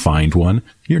yet to find one?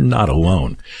 You're not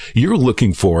alone. You're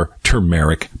looking for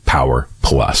Turmeric Power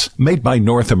Plus, made by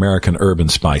North American Herb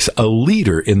 & Spice, a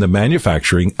leader in the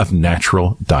manufacturing of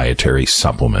natural dietary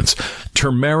supplements.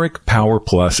 Turmeric Power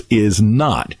Plus is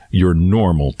not your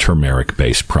normal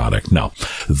turmeric-based product. No,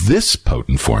 this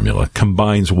potent formula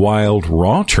combines wild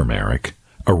raw turmeric,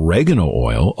 oregano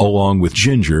oil, along with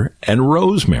ginger and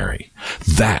rosemary.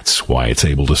 That's why it's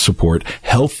able to support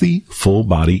healthy,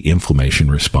 full-body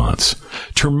inflammation response.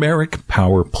 Turmeric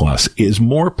Power Plus is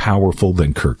more powerful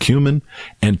than curcumin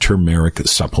and turmeric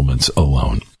supplements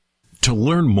alone. To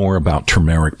learn more about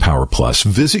Turmeric Power Plus,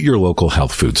 visit your local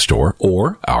health food store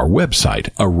or our website,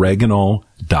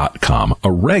 oreganol.com.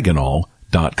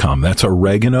 Oreganol.com. That's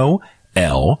oregano.com.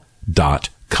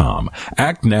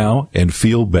 Act now and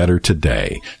feel better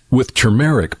today with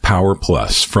Turmeric Power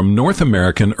Plus from North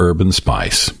American Herb &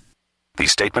 Spice.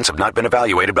 These statements have not been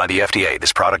evaluated by the FDA.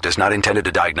 This product is not intended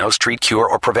to diagnose, treat, cure,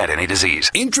 or prevent any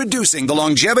disease. Introducing the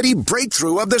longevity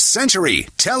breakthrough of the century,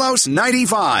 Telos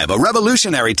 95, a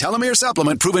revolutionary telomere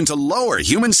supplement proven to lower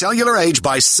human cellular age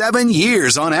by 7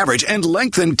 years on average and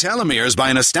lengthen telomeres by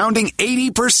an astounding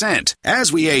 80%.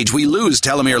 As we age, we lose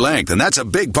telomere length, and that's a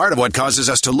big part of what causes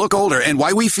us to look older and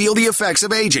why we feel the effects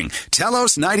of aging.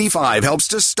 Telos 95 helps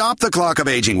to stop the clock of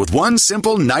aging with one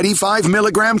simple 95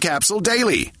 milligram capsule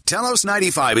daily. Telos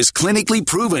 95 is clinically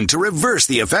proven to reverse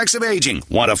the effects of aging.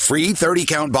 Want a free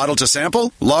 30-count bottle to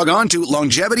sample? Log on to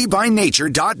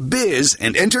longevitybynature.biz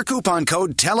and enter coupon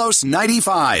code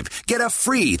TELOS95. Get a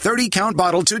free 30-count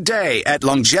bottle today at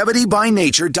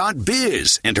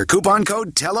longevitybynature.biz. Enter coupon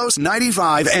code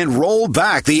TELOS95 and roll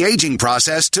back the aging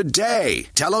process today.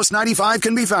 Telos 95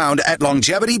 can be found at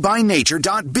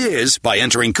longevitybynature.biz by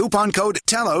entering coupon code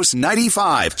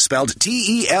TELOS95, spelled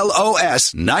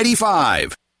TELOS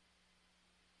 95.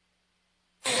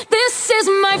 This is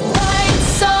my fight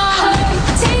song.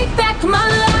 Take back my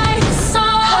life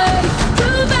song.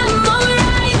 Prove I'm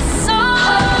alright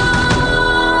song.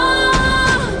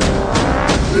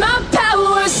 My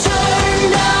power's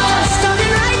turned on.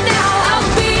 Starting right now, I'll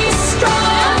be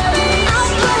strong.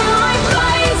 I'll play my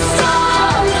fight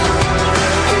song.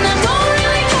 And I don't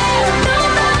really care if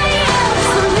nobody else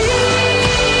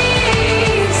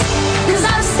believes. 'Cause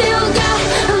I've still got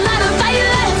a lot of fight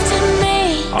left in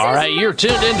me. All right, you're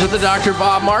tuned into the Dr.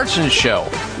 Bob Martin Show.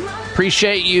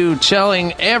 Appreciate you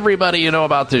telling everybody you know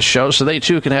about this show so they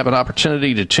too can have an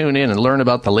opportunity to tune in and learn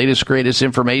about the latest, greatest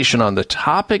information on the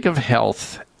topic of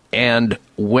health and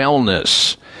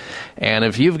wellness. And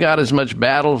if you've got as much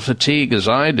battle fatigue as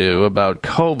I do about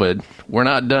COVID, we're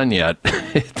not done yet.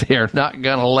 They're not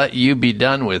going to let you be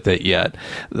done with it yet.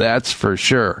 That's for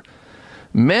sure.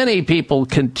 Many people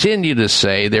continue to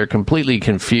say they're completely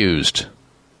confused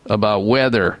about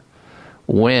whether,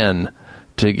 when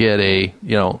to get a,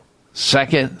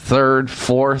 second, third,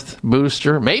 fourth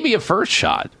booster, maybe a first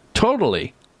shot.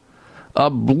 Totally. A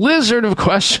blizzard of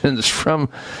questions from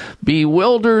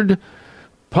bewildered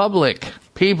public,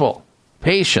 people,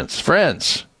 patients,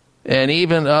 friends, and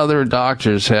even other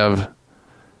doctors have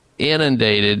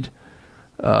inundated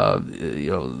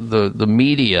the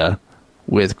media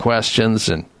with questions,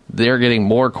 and they're getting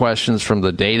more questions from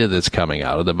the data that's coming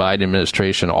out of the Biden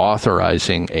administration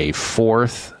authorizing a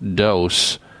fourth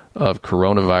dose of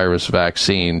coronavirus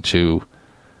vaccine to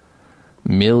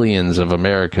millions of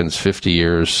Americans 50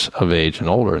 years of age and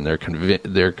older, and they're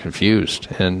confused.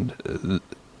 And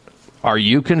are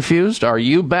you confused? Are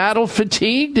you battle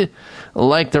fatigued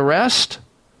like the rest,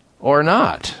 or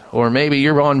not? Or maybe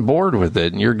you're on board with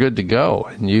it and you're good to go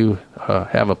and you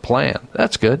have a plan.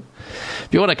 That's good.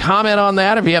 If you want to comment on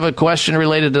that, if you have a question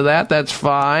related to that, that's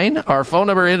fine. Our phone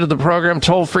number into the program,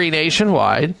 toll-free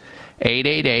nationwide,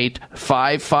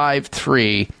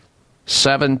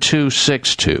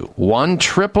 888-553-7262.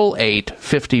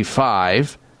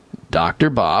 1-888-55 Dr.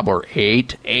 Bob, or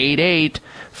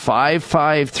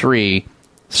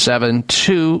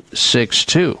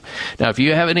 888-553-7262. Now, if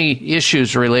you have any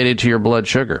issues related to your blood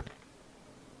sugar,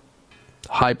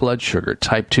 high blood sugar,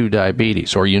 type 2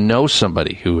 diabetes, or you know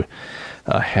somebody who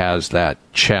has that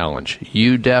challenge,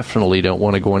 you definitely don't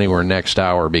want to go anywhere next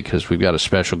hour because we've got a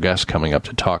special guest coming up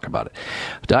to talk about it.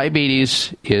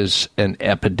 Diabetes is an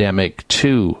epidemic,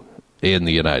 too, in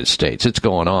the United States. It's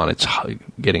going on. It's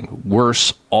getting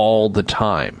worse all the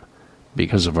time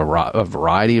because of a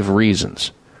variety of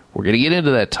reasons. We're going to get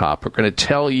into that topic. We're going to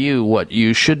tell you what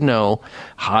you should know,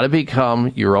 how to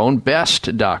become your own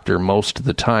best doctor most of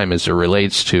the time as it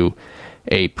relates to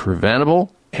a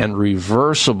preventable and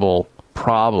reversible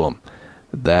problem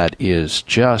that is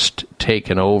just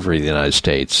taken over the United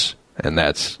States, and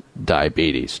that's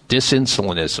diabetes,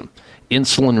 disinsulinism,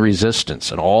 insulin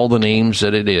resistance, and all the names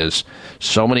that it is.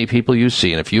 So many people you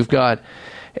see, and if you've got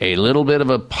a little bit of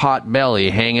a pot belly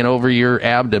hanging over your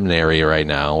abdomen area right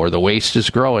now, or the waist is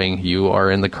growing, you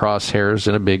are in the crosshairs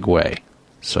in a big way.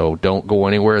 So don't go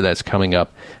anywhere. That's coming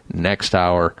up next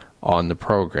hour on the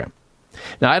program.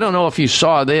 Now, I don't know if you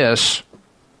saw this,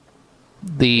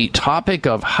 the topic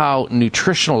of how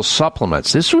nutritional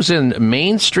supplements, this was in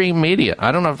mainstream media.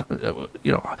 I don't know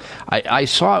if, I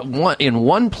saw it in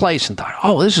one place and thought,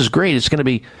 oh, this is great. It's going to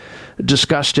be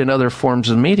discussed in other forms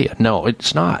of media. No,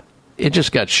 it's not. It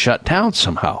just got shut down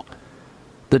somehow.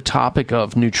 The topic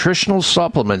of nutritional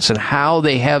supplements and how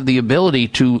they have the ability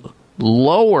to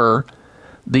lower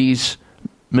these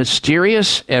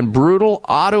mysterious and brutal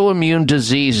autoimmune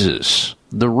diseases,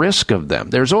 the risk of them.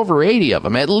 There's over 80 of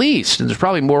them, at least, and there's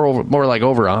probably more like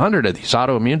over 100 of these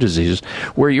autoimmune diseases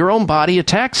where your own body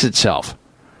attacks itself.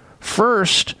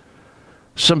 First,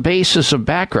 some basis of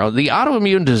background. The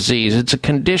autoimmune disease, it's a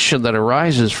condition that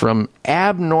arises from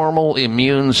abnormal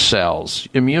immune cells,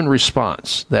 immune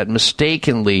response that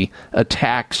mistakenly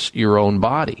attacks your own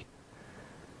body.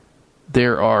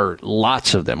 There are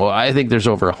lots of them. Well, I think there's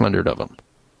over 100 of them.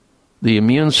 The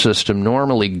immune system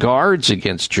normally guards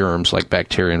against germs like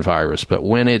bacteria and virus, but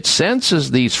when it senses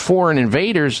these foreign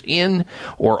invaders in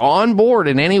or on board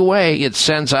in any way, it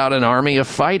sends out an army of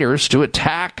fighters to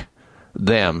attack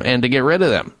them and to get rid of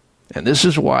them. And this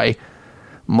is why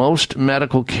most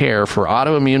medical care for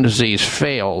autoimmune disease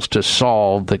fails to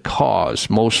solve the cause,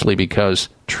 mostly because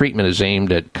treatment is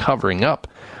aimed at covering up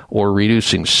or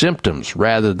reducing symptoms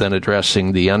rather than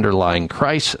addressing the underlying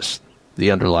crisis,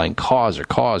 the underlying cause or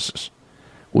causes,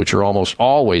 which are almost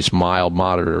always mild,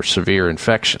 moderate, or severe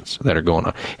infections that are going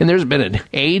on. And there's been an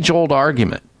age-old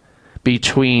argument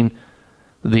between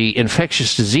the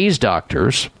infectious disease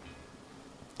doctors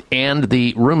and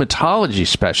the rheumatology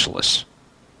specialists.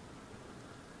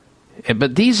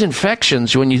 But these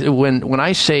infections, when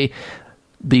I say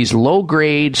these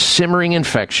low-grade simmering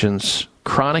infections,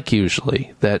 chronic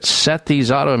usually, that set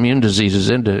these autoimmune diseases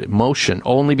into motion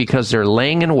only because they're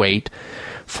laying in wait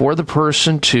for the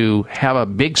person to have a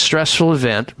big stressful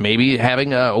event, maybe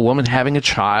having a woman having a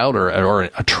child or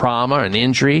a trauma, an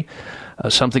injury,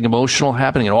 something emotional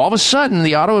happening, and all of a sudden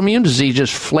the autoimmune disease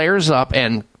just flares up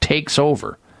and takes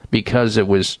over because it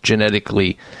was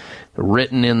genetically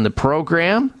written in the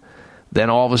program. Then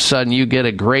all of a sudden you get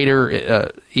a greater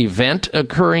event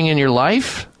occurring in your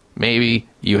life. Maybe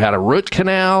you had a root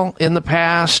canal in the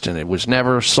past and it was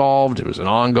never solved. It was an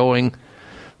ongoing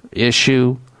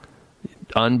issue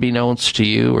unbeknownst to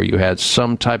you, or you had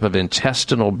some type of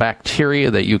intestinal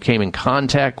bacteria that you came in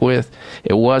contact with.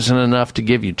 It wasn't enough to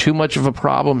give you too much of a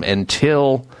problem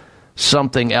until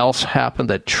something else happened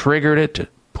that triggered it to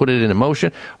put it into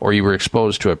motion, or you were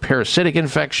exposed to a parasitic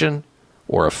infection,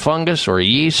 or a fungus, or a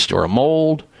yeast, or a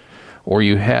mold, or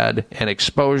you had an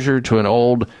exposure to an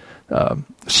old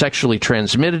sexually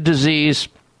transmitted disease.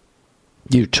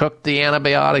 You took the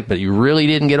antibiotic, but you really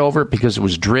didn't get over it because it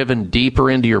was driven deeper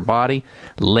into your body,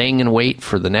 laying in wait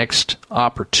for the next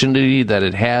opportunity that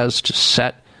it has to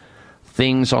set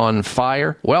things on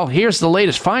fire. Well, here's the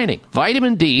latest finding.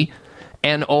 Vitamin D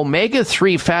and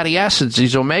omega-3 fatty acids,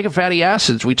 these omega fatty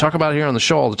acids we talk about here on the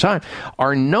show all the time,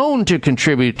 are known to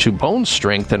contribute to bone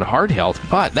strength and heart health,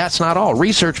 but that's not all.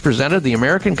 Research presented at the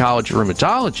American College of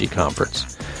Rheumatology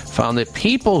Conference found that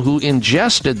people who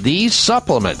ingested these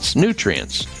supplements,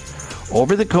 nutrients,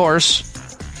 over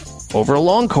a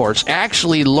long course,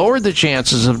 actually lowered the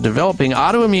chances of developing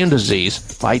autoimmune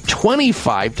disease by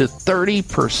 25 to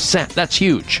 30%. That's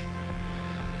huge.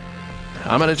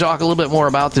 I'm going to talk a little bit more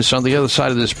about this on the other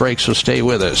side of this break, so stay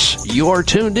with us. You're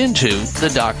tuned into the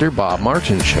Dr. Bob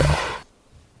Martin Show.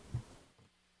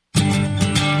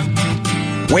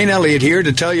 Wayne Elliott here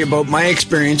to tell you about my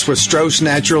experience with Strauss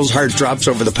Naturals Heart Drops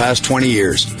over the past 20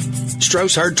 years.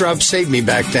 Strauss Heart Drops saved me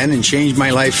back then and changed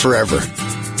my life forever.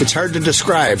 It's hard to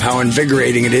describe how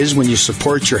invigorating it is when you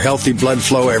support your healthy blood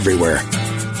flow everywhere.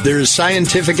 There is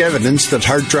scientific evidence that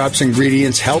Heart Drops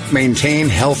ingredients help maintain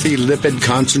healthy lipid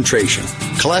concentration.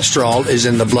 Cholesterol is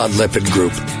in the blood lipid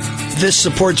group. This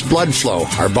supports blood flow,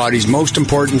 our body's most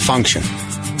important function.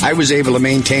 I was able to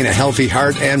maintain a healthy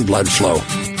heart and blood flow.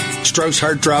 Strauss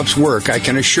Heart Drops work, I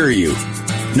can assure you.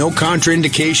 No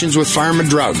contraindications with pharma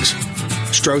drugs.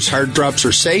 Strauss Heart Drops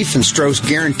are safe, and Strauss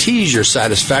guarantees your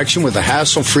satisfaction with a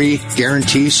hassle-free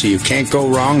guarantee, so you can't go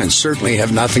wrong and certainly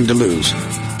have nothing to lose.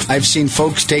 I've seen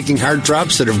folks taking Heart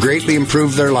Drops that have greatly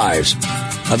improved their lives.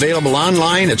 Available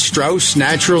online at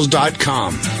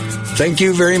StraussNaturals.com. Thank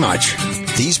you very much.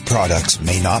 These products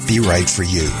may not be right for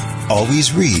you.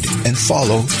 Always read and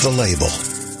follow the label.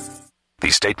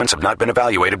 These statements have not been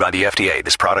evaluated by the FDA.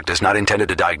 This product is not intended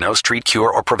to diagnose, treat,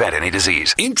 cure, or prevent any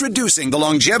disease. Introducing the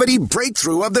longevity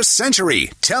breakthrough of the century,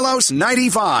 Telos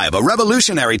 95, a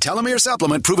revolutionary telomere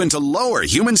supplement proven to lower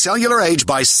human cellular age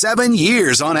by 7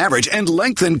 years on average and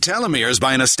lengthen telomeres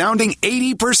by an astounding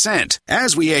 80%.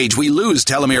 As we age, we lose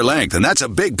telomere length, and that's a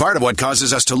big part of what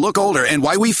causes us to look older and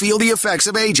why we feel the effects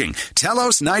of aging.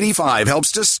 Telos 95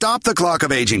 helps to stop the clock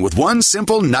of aging with one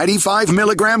simple 95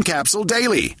 milligram capsule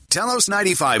daily. Telos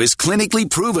 95 is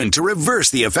clinically proven to reverse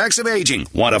the effects of aging.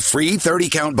 Want a free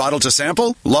 30-count bottle to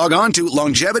sample? Log on to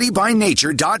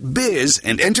longevitybynature.biz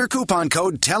and enter coupon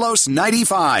code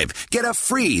TELOS95. Get a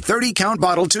free 30-count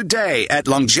bottle today at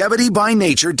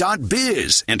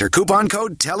longevitybynature.biz. Enter coupon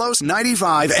code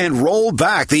TELOS95 and roll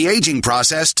back the aging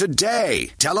process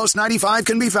today. Telos 95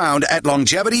 can be found at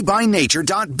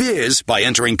longevitybynature.biz by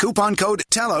entering coupon code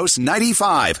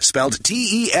TELOS95, spelled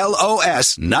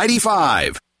TELOS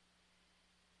 95.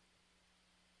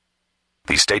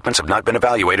 These statements have not been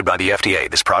evaluated by the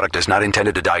FDA. This product is not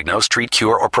intended to diagnose, treat,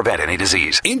 cure, or prevent any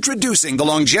disease. Introducing the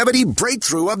longevity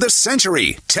breakthrough of the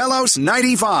century, Telos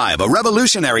 95, a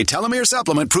revolutionary telomere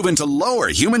supplement proven to lower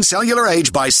human cellular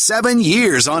age by 7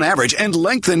 years on average and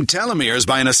lengthen telomeres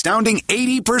by an astounding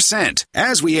 80%.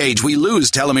 As we age, we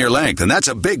lose telomere length, and that's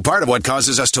a big part of what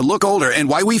causes us to look older and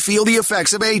why we feel the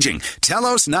effects of aging.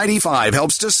 Telos 95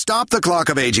 helps to stop the clock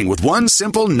of aging with one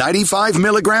simple 95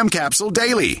 milligram capsule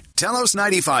daily. Telos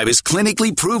 95 is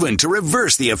clinically proven to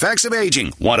reverse the effects of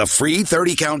aging. Want a free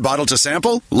 30-count bottle to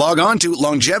sample? Log on to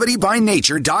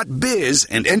longevitybynature.biz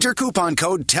and enter coupon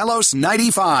code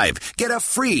TELOS95. Get a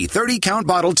free 30-count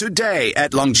bottle today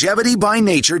at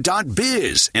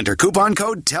longevitybynature.biz. Enter coupon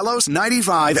code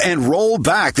TELOS95 and roll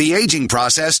back the aging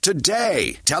process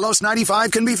today. Telos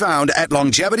 95 can be found at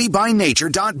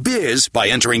longevitybynature.biz by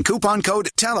entering coupon code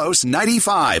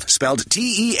TELOS95, spelled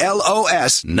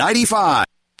TELOS 95.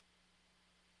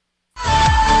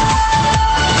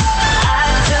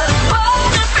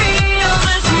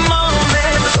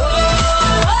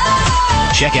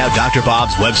 Check out Dr.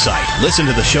 Bob's website. Listen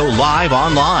to the show live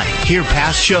online. Hear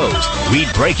past shows.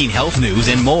 Read breaking health news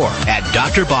and more at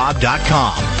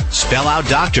drbob.com. Spell out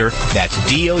doctor, that's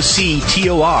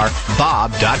DOCTOR,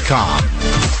 Bob.com.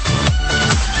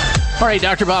 All right,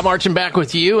 Dr. Bob Martin back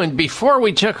with you. And before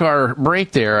we took our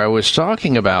break there, I was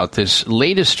talking about this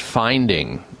latest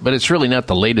finding, but it's really not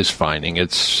the latest finding.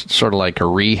 It's sort of like a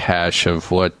rehash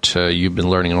of what you've been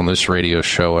learning on this radio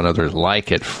show and others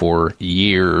like it for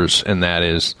years, and that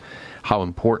is how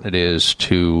important it is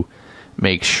to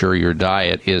make sure your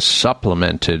diet is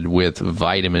supplemented with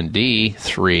vitamin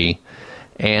D3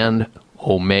 and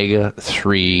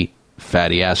omega-3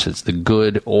 fatty acids, the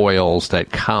good oils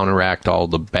that counteract all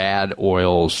the bad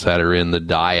oils that are in the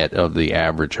diet of the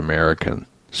average American,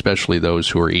 especially those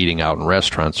who are eating out in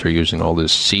restaurants are using all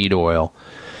this seed oil,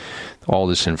 all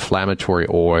this inflammatory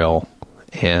oil,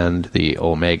 and the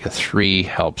omega-3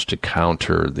 helps to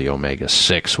counter the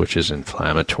omega-6, which is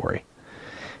inflammatory.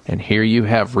 And here you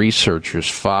have researchers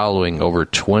following over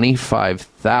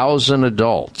 25,000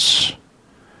 adults,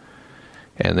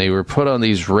 and they were put on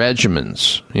these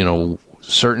regimens. You know,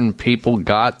 certain people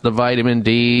got the vitamin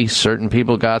D, certain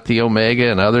people got the omega,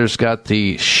 and others got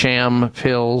the sham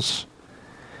pills.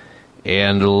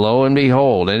 And lo and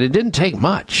behold, and it didn't take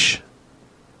much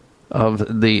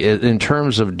in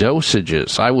terms of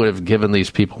dosages. I would have given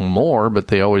these people more, but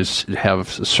they always have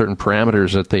certain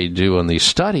parameters that they do in these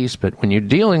studies. But when you're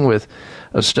dealing with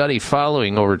a study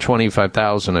following over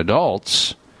 25,000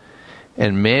 adults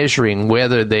and measuring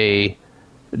whether they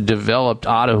developed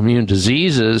autoimmune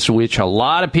diseases, which a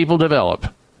lot of people develop,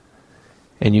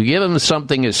 and you give them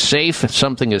something as safe,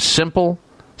 something as simple,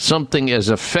 something as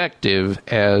effective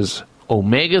as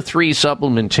omega-3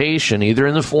 supplementation, either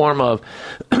in the form of,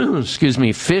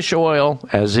 fish oil,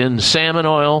 as in salmon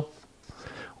oil,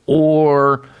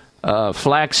 or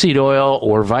flaxseed oil,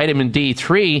 or vitamin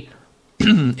D3,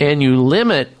 and you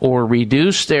limit or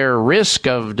reduce their risk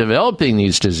of developing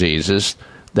these diseases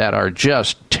that are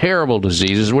just terrible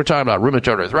diseases. We're talking about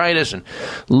rheumatoid arthritis and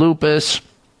lupus,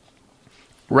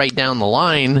 right down the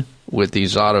line with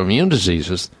these autoimmune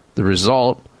diseases. The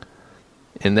result,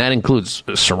 and that includes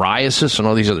psoriasis and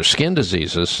all these other skin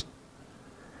diseases,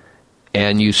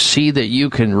 and you see that you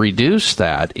can reduce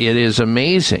that. It is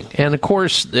amazing. And, of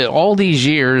course, all these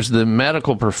years, the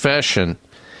medical profession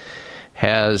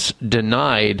has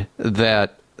denied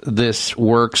that this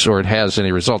works or it has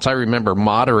any results. I remember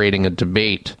moderating a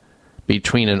debate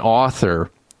between an author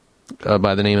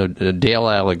by the name of Dale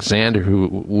Alexander, who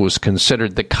was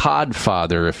considered the cod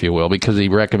father, if you will, because he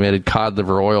recommended cod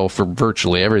liver oil for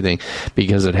virtually everything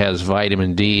because it has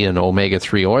vitamin D and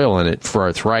omega-3 oil in it for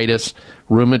arthritis,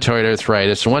 rheumatoid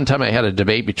arthritis. One time I had a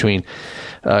debate between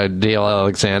Dale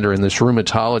Alexander and this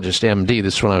rheumatologist, MD.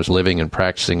 This is when I was living and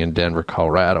practicing in Denver,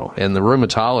 Colorado. And the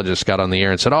rheumatologist got on the air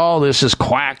and said, "Oh, this is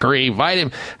quackery.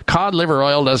 Cod liver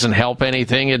oil doesn't help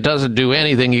anything. It doesn't do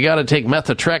anything. You got to take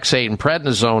methotrexate and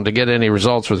prednisone to get any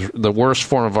results with the worst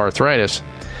form of arthritis."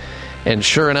 And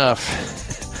sure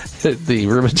enough, the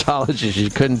rheumatologist, you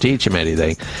couldn't teach him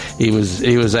anything. He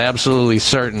was absolutely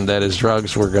certain that his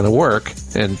drugs were going to work,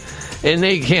 and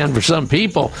they can for some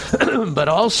people. But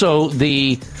also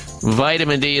the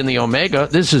vitamin D and the omega,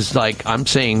 this is like, I'm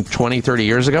saying 20, 30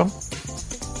 years ago.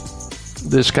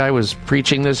 This guy was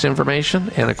preaching this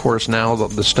information, and of course now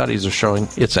the studies are showing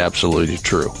it's absolutely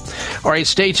true. All right,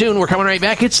 stay tuned. We're coming right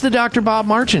back. It's the Dr. Bob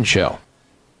Martin Show.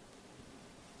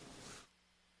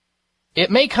 It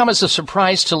may come as a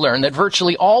surprise to learn that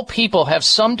virtually all people have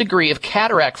some degree of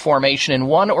cataract formation in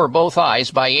one or both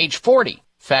eyes by age 40.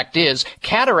 Fact is,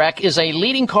 cataract is a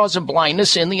leading cause of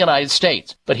blindness in the United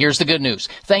States. But here's the good news.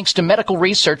 Thanks to medical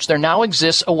research, there now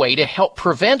exists a way to help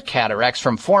prevent cataracts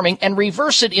from forming and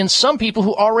reverse it in some people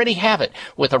who already have it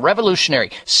with a revolutionary,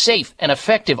 safe, and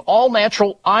effective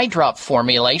all-natural eye drop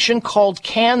formulation called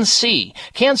Can-C.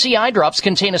 Can-C eye drops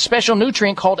contain a special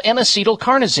nutrient called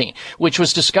N-acetylcarnosine, which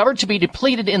was discovered to be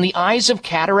depleted in the eyes of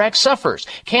cataract sufferers.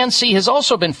 Can-C has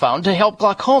also been found to help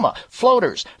glaucoma,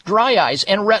 floaters, dry eyes,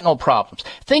 and retinal problems.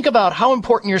 Think about how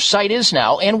important your sight is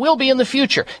now and will be in the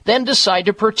future. Then decide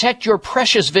to protect your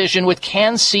precious vision with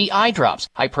Can-C eye drops.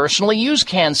 I personally use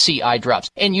Can-C eye drops,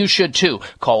 and you should too.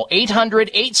 Call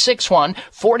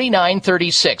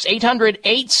 800-861-4936.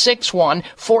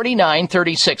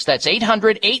 800-861-4936. That's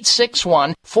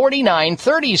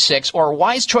 800-861-4936 or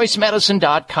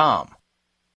wisechoicemedicine.com.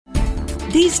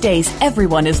 These days,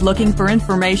 everyone is looking for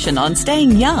information on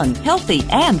staying young, healthy,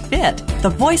 and fit. The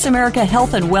Voice America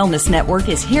Health and Wellness Network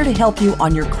is here to help you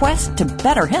on your quest to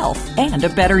better health and a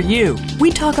better you.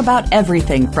 We talk about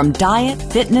everything from diet,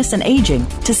 fitness, and aging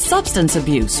to substance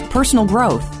abuse, personal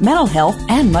growth, mental health,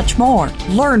 and much more.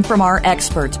 Learn from our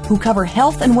experts who cover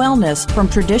health and wellness from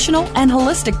traditional and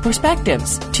holistic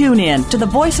perspectives. Tune in to the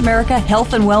Voice America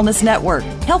Health and Wellness Network.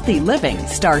 Healthy living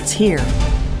starts here.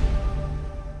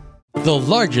 The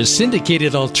largest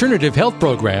syndicated alternative health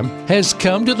program has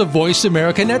come to the Voice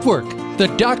America Network. The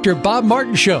Dr. Bob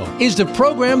Martin Show is the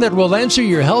program that will answer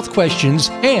your health questions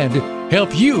and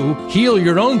help you heal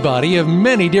your own body of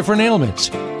many different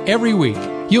ailments. Every week,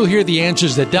 you'll hear the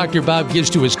answers that Dr. Bob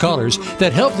gives to his callers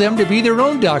that help them to be their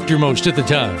own doctor most of the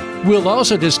time. We'll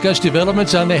also discuss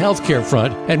developments on the healthcare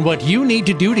front and what you need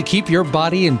to do to keep your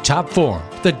body in top form.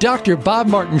 The Dr. Bob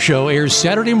Martin Show airs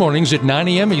Saturday mornings at 9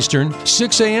 a.m. Eastern,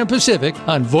 6 a.m. Pacific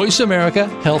on Voice America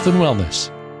Health and Wellness.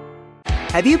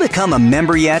 Have you become a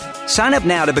member yet? Sign up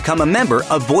now to become a member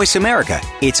of Voice America.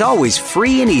 It's always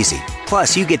free and easy.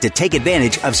 Plus, you get to take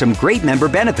advantage of some great member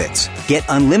benefits. Get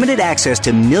unlimited access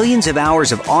to millions of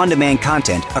hours of on-demand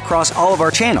content across all of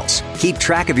our channels. Keep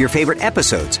track of your favorite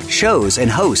episodes, shows, and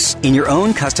hosts in your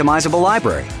own customizable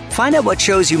library. Find out what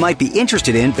shows you might be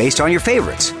interested in based on your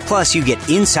favorites. Plus, you get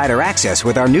insider access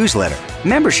with our newsletter.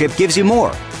 Membership gives you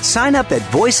more. Sign up at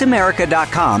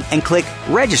voiceamerica.com and click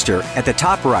register at the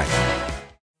top right.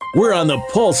 We're on the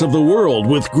pulse of the world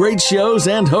with great shows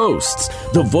and hosts.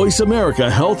 The Voice America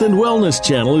Health and Wellness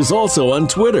channel is also on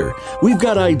Twitter. We've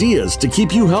got ideas to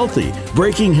keep you healthy,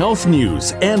 breaking health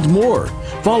news, and more.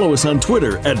 Follow us on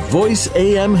Twitter at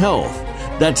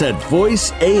VoiceAMHealth. That's at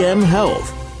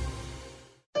VoiceAMHealth.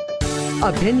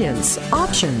 Opinions,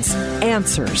 options,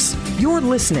 answers. You're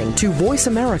listening to Voice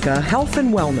America Health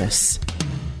and Wellness.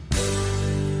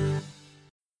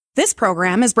 This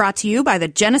program is brought to you by the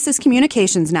Genesis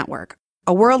Communications Network,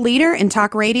 a world leader in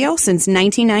talk radio since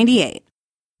 1998.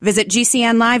 Visit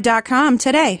GCNlive.com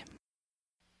today.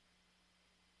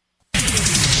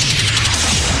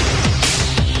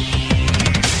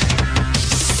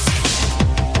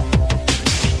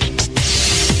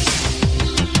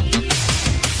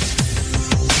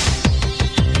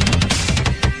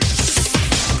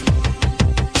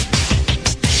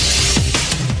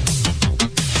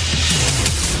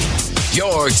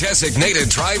 Your designated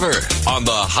driver on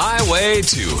the highway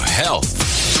to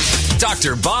health.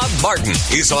 Dr. Bob Martin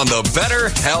is on the Better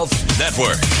Health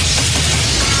Network.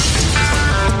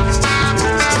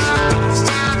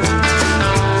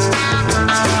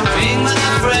 Being my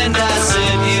friend, I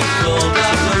said you called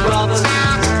Dr. Robert.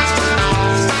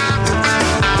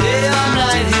 Day or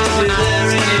night, he'll be there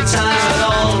anytime at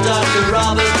all. Dr.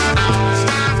 Robert,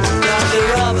 Dr.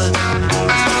 Robert.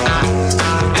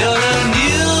 You're a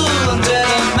new and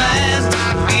better man.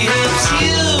 He helps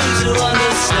you to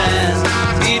understand.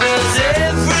 He does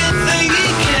everything he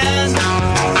can.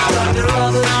 Dr.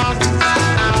 Robert.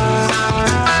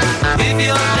 If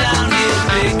you're down, he'll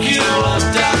pick you up.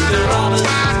 Dr. Robert.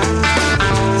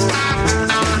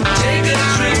 Take a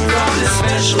drink from this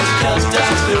special cup.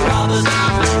 Dr. Robert.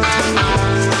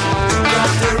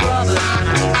 Dr. Robert.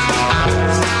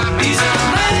 He's a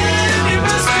man you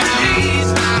must believe,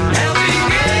 helping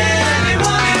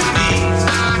anyone in need.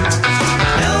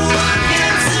 No one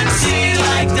can succeed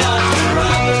like Dr.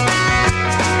 Robert.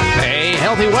 Hey,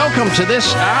 healthy welcome to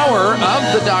this hour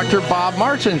of the Dr. Bob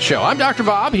Martin Show. I'm Dr.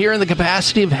 Bob here in the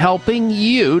capacity of helping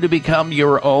you to become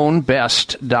your own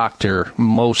best doctor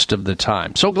most of the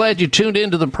time. So glad you tuned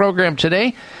into the program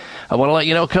today. I want to let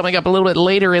you know, coming up a little bit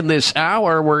later in this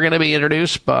hour, we're going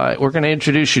to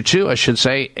introduce you to, I should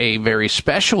say, a very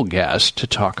special guest to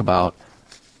talk about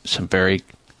some very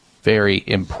very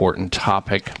important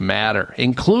topic matter,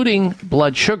 including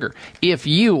blood sugar. If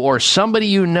you or somebody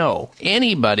you know,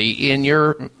 anybody in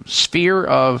your sphere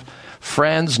of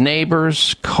friends,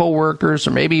 neighbors, coworkers,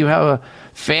 or maybe you have a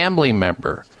family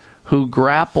member who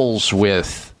grapples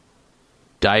with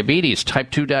diabetes,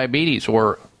 type 2 diabetes,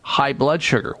 or high blood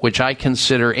sugar, which I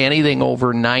consider anything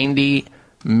over 90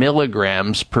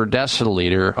 milligrams per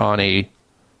deciliter on a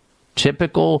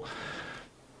typical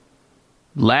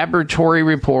laboratory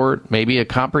report, maybe a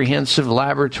comprehensive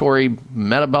laboratory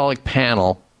metabolic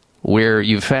panel where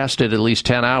you fasted at least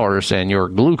 10 hours and your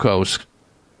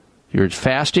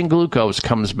fasting glucose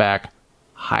comes back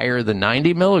higher than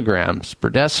 90 milligrams per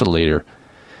deciliter,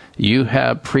 you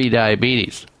have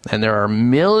prediabetes. And there are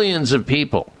millions of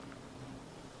people,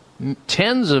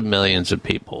 tens of millions of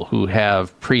people who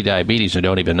have prediabetes and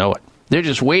don't even know it. They're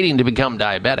just waiting to become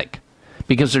diabetic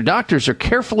because their doctors are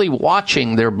carefully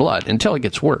watching their blood until it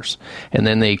gets worse. And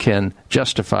then they can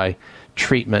justify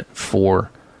treatment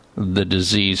for the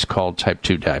disease called type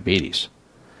 2 diabetes.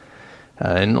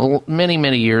 And many,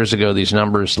 many years ago, these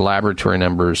numbers, laboratory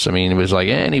numbers, I mean, it was like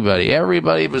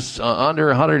everybody was under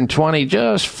 120,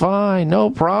 just fine, no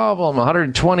problem.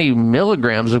 120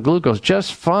 milligrams of glucose,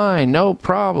 just fine, no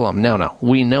problem. No,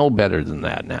 we know better than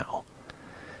that now.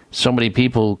 So many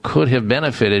people could have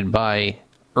benefited by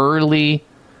early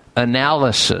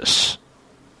analysis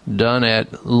done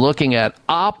at looking at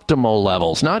optimal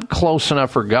levels, not close enough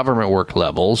for government work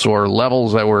levels or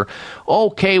levels that were,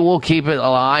 okay, we'll keep an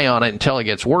eye on it until it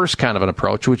gets worse kind of an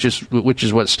approach, which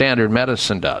is what standard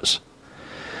medicine does.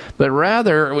 But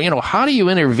rather, how do you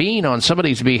intervene on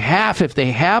somebody's behalf if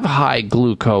they have high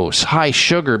glucose, high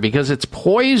sugar, because it's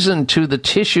poison to the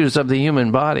tissues of the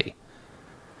human body?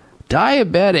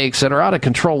 Diabetics that are out of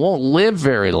control won't live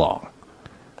very long.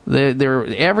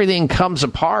 Everything comes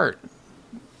apart.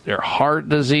 Their heart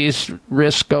disease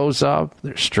risk goes up.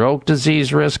 Their stroke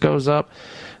disease risk goes up.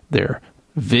 Their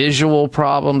visual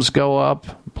problems go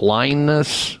up.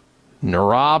 Blindness,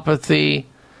 neuropathy,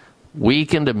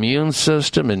 weakened immune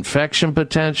system, infection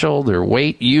potential. Their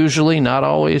weight usually, not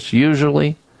always,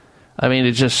 usually. I mean,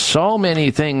 it's just so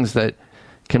many things that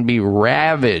can be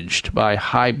ravaged by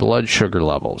high blood sugar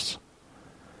levels.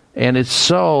 And it's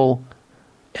so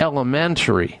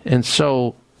elementary and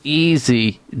so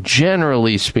easy,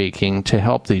 generally speaking, to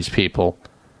help these people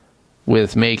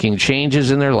with making changes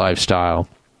in their lifestyle,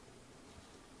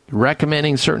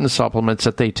 recommending certain supplements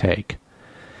that they take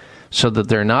so that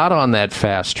they're not on that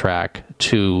fast track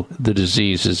to the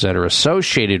diseases that are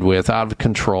associated with out of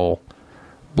control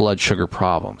blood sugar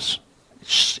problems.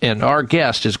 And our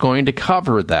guest is going to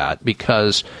cover that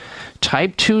because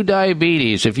type 2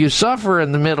 diabetes, if you suffer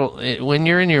in the middle, when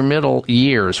you're in your middle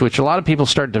years, which a lot of people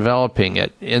start developing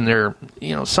it in their,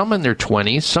 some in their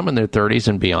 20s, some in their 30s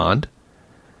and beyond.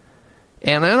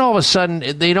 And then all of a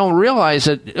sudden they don't realize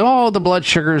that, the blood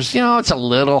sugars, it's a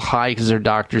little high because their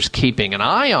doctor's keeping an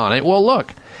eye on it. Well,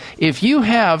 look, if you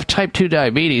have type 2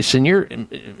 diabetes and you're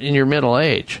in your middle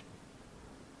age,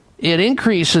 it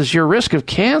increases your risk of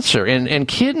cancer and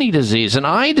kidney disease and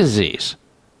eye disease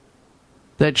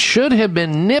that should have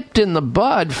been nipped in the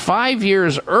bud 5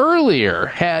 years earlier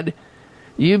had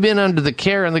you been under the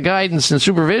care and the guidance and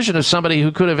supervision of somebody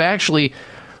who could have actually,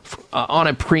 from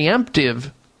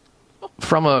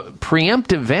a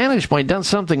preemptive vantage point, done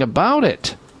something about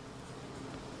it.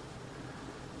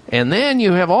 And then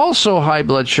you have also high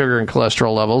blood sugar and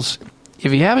cholesterol levels.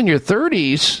 If you have in your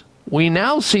 30s, we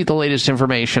now see the latest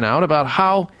information out about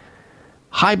how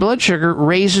high blood sugar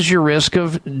raises your risk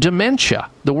of dementia,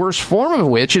 the worst form of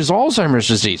which is Alzheimer's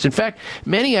disease. In fact,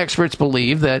 many experts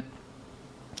believe that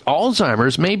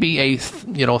Alzheimer's may be a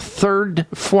third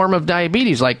form of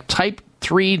diabetes, like type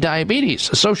 3 diabetes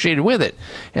associated with it,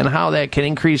 and how that can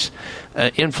increase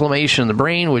inflammation in the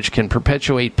brain, which can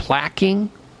perpetuate plaquing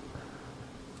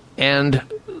and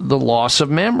the loss of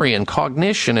memory and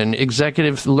cognition and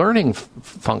executive learning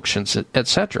functions,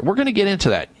 etc. We're going to get into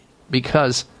that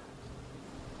because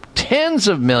tens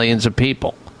of millions of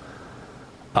people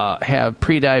have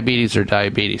prediabetes or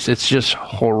diabetes. It's just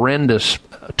horrendously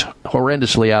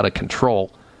out of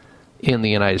control in the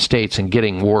United States and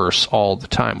getting worse all the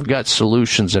time. We've got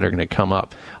solutions that are going to come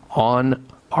up on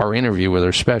our interview with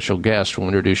our special guest we'll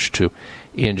introduce you to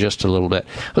in just a little bit.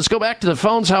 Let's go back to the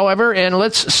phones, however, and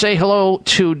let's say hello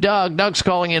to Doug. Doug's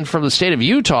calling in from the state of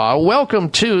Utah. Welcome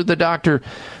to the Dr.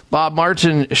 Bob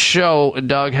Martin Show.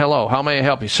 Doug, hello. How may I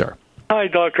help you, sir? Hi,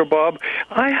 Dr. Bob.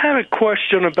 I had a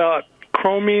question about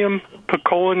chromium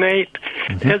picolinate.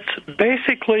 Mm-hmm. It's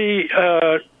basically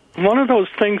one of those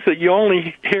things that you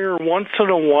only hear once in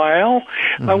a while.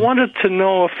 I wanted to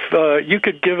know if you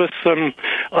could give us some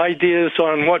ideas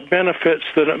on what benefits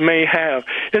that it may have.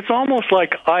 It's almost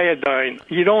like iodine.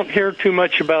 You don't hear too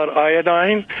much about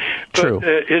iodine, but True.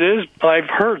 It is. I've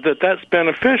heard that that's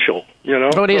beneficial.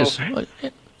 Oh, it is.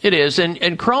 It is,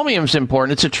 and chromium's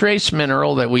important. It's a trace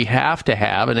mineral that we have to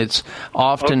have, and it's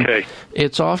often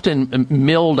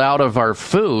milled out of our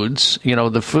foods.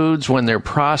 The foods when they're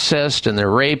processed and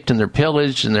they're raped and they're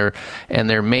pillaged and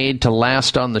they're made to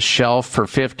last on the shelf for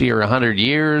 50 or 100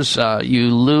 years.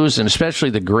 You lose, and especially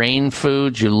the grain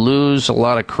foods, you lose a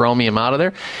lot of chromium out of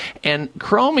there. And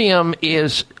chromium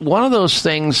is one of those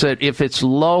things that if it's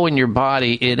low in your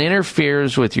body, it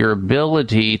interferes with your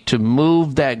ability to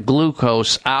move that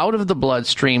glucose out of the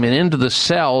bloodstream and into the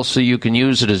cells so you can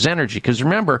use it as energy. Because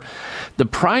remember, the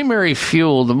primary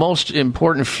fuel, the most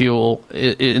important fuel,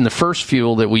 in the first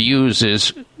fuel that we use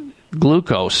is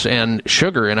glucose and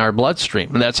sugar in our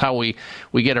bloodstream. And that's how we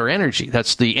get our energy.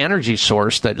 That's the energy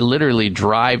source that literally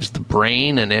drives the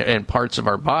brain and parts of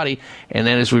our body. And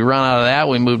then as we run out of that,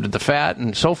 we move to the fat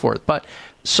and so forth. But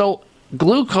so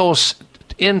glucose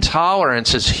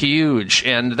intolerance is huge,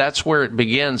 and that's where it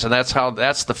begins, and that's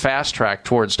the fast track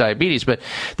towards diabetes. But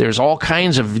there's all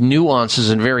kinds of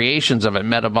nuances and variations of it.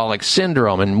 Metabolic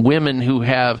syndrome, and women who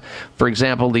have, for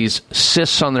example, these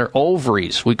cysts on their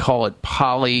ovaries, we call it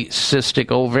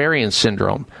polycystic ovarian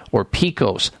syndrome, or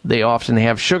PCOS. They often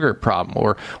have sugar problem,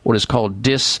 or what is called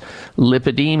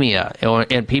dyslipidemia,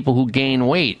 and people who gain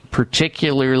weight,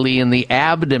 particularly in the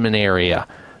abdomen area.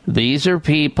 These are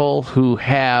people who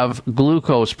have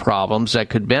glucose problems that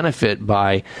could benefit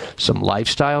by some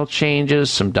lifestyle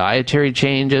changes, some dietary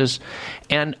changes.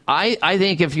 And I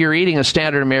think if you're eating a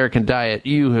standard American diet,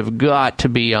 you have got to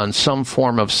be on some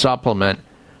form of supplement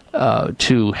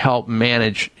to help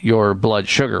manage your blood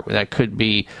sugar. That could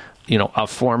be, a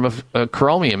form of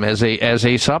chromium as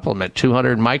a supplement,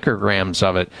 200 micrograms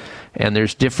of it. And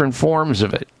there's different forms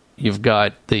of it. You've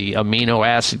got the amino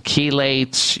acid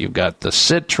chelates, you've got the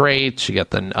citrates, you got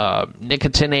the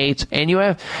nicotinates, and you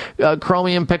have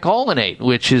chromium picolinate,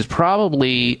 which is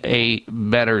probably a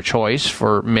better choice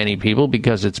for many people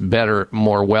because it's better,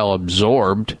 more well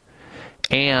absorbed,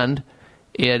 and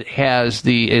it has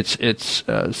it's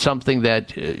something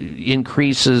that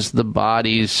increases the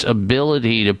body's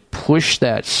ability to push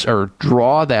that or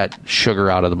draw that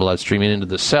sugar out of the bloodstream and into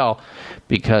the cell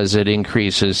because it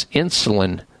increases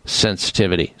insulin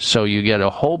sensitivity. So you get a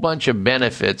whole bunch of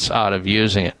benefits out of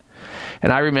using it.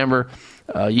 And I remember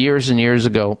years and years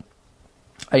ago,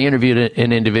 I interviewed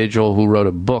an individual who wrote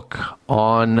a book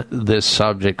on this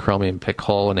subject, chromium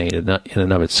picolinate, in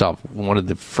and of itself. One of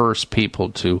the first people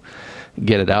to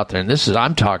get it out there. And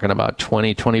I'm talking about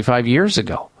 20, 25 years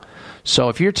ago. So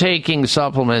if you're taking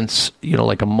supplements,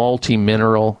 like a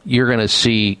multi-mineral, you're going to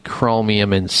see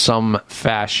chromium in some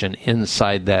fashion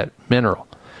inside that mineral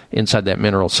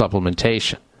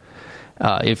supplementation.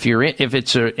 If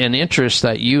it's an interest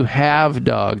that you have,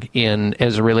 Doug, in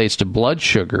as it relates to blood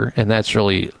sugar, and that's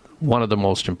really one of the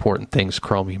most important things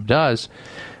chromium does,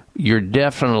 you're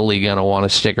definitely going to want to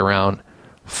stick around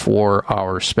for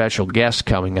our special guest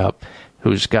coming up,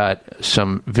 who's got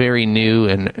some very new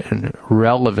and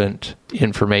relevant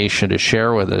information to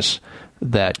share with us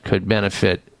that could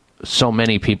benefit so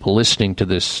many people listening to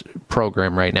this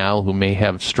program right now who may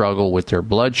have struggle with their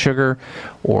blood sugar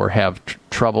or have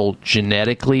trouble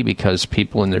genetically because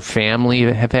people in their family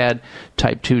have had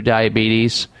type 2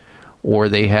 diabetes, or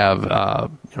they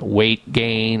have weight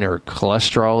gain or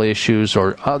cholesterol issues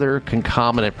or other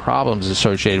concomitant problems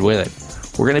associated with it.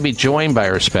 We're going to be joined by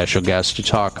our special guest to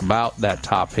talk about that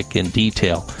topic in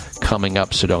detail coming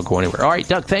up, so don't go anywhere. All right,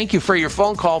 Doug, thank you for your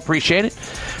phone call. Appreciate it.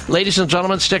 Ladies and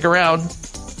gentlemen, stick around.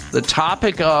 The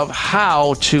topic of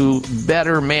how to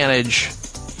better manage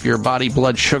your body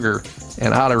blood sugar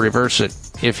and how to reverse it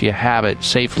if you have it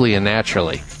safely and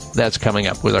naturally. That's coming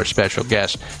up with our special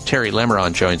guest. Terry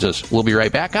Lemeron joins us. We'll be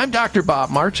right back. I'm Dr. Bob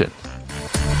Martin.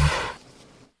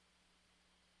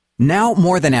 Now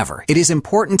more than ever, it is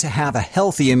important to have a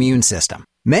healthy immune system.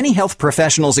 Many health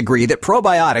professionals agree that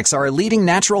probiotics are a leading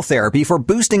natural therapy for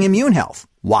boosting immune health.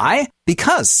 Why?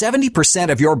 Because 70%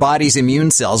 of your body's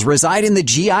immune cells reside in the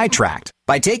GI tract.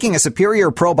 By taking a superior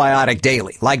probiotic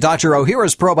daily, like Dr.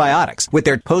 Ohhira's probiotics, with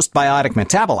their postbiotic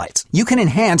metabolites, you can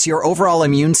enhance your overall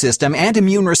immune system and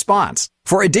immune response.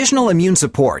 For additional immune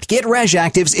support, get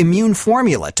RegActive's Immune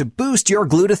Formula to boost your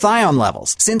glutathione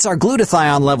levels, since our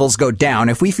glutathione levels go down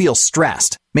if we feel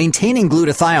stressed. Maintaining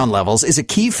glutathione levels is a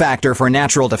key factor for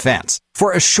natural defense.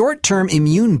 For a short-term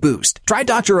immune boost, try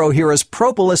Dr. Ohhira's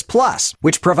Propolis Plus,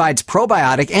 which provides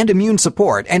probiotic and immune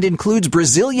support and includes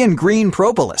Brazilian green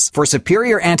propolis for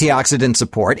superior antioxidant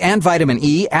support and vitamin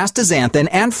E, astaxanthin,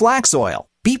 and flax oil.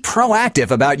 Be proactive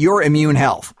about your immune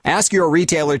health. Ask your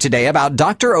retailer today about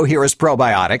Dr. Ohhira's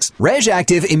probiotics,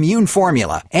 RegActive Immune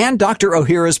Formula, and Dr.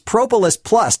 Ohhira's Propolis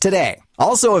Plus today.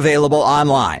 Also available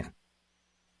online.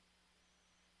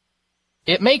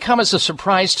 It may come as a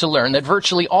surprise to learn that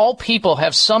virtually all people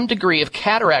have some degree of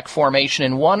cataract formation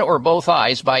in one or both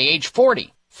eyes by age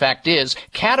 40. Fact is,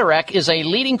 cataract is a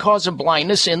leading cause of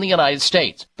blindness in the United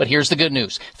States. But here's the good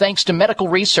news. Thanks to medical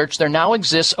research, there now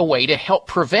exists a way to help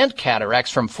prevent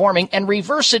cataracts from forming and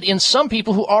reverse it in some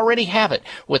people who already have it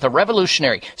with a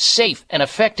revolutionary, safe, and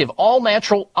effective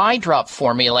all-natural eye drop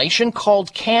formulation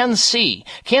called Can-C.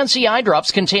 Can-C eye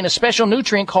drops contain a special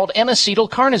nutrient called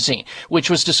N-acetylcarnosine, which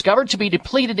was discovered to be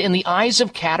depleted in the eyes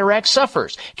of cataract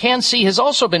sufferers. Can-C has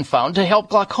also been found to help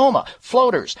glaucoma,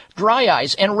 floaters, dry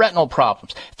eyes, and retinal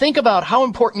problems. Think about how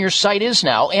important your sight is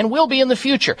now and will be in the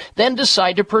future. Then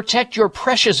decide to protect your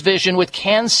precious vision with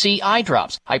Can-C eye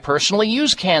drops. I personally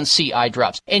use Can-C eye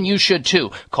drops, and you should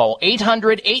too. Call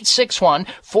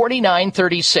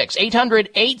 800-861-4936.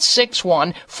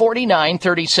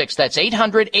 800-861-4936. That's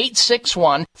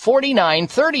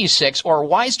 800-861-4936 or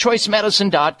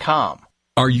wisechoicemedicine.com.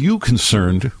 Are you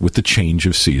concerned with the change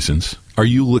of seasons? Are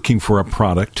you looking for a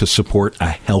product to support a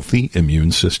healthy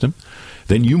immune system?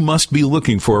 Then you must be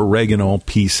looking for Oreganol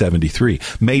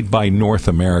P73, made by North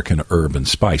American Herb &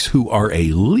 Spice, who are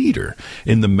a leader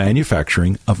in the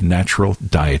manufacturing of natural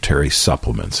dietary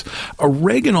supplements.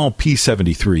 Oreganol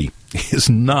P73 is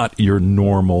not your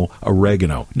normal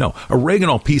oregano. No,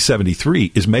 Oreganol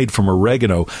P73 is made from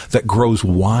oregano that grows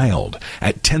wild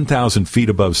at 10,000 feet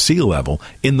above sea level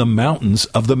in the mountains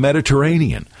of the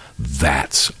Mediterranean.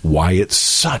 That's why it's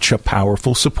such a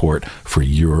powerful support for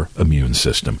your immune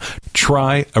system.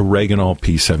 Try Oreganol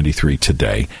P73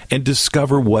 today and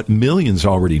discover what millions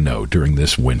already know during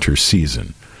this winter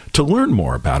season. To learn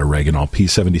more about Oreganol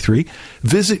P73,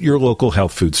 visit your local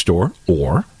health food store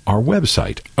or our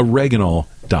website,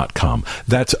 oreganol.com.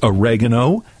 That's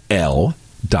oregano.com.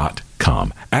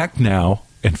 Act now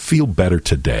and feel better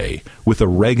today with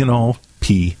Oreganol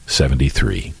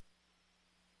P73.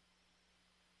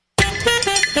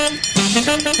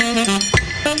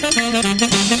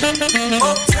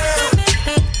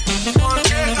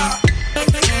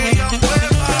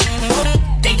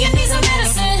 Think you need some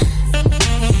medicine?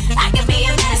 I can be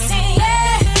your medicine,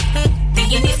 yeah.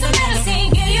 Think you need some medicine?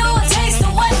 Give you a taste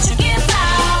of what you give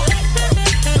out.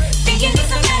 Think you need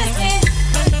some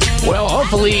medicine? Well,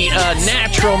 hopefully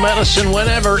natural medicine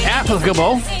whenever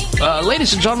applicable.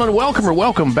 Ladies and gentlemen,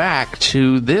 welcome back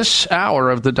to this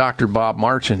hour of the Dr. Bob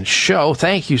Martin Show.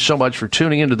 Thank you so much for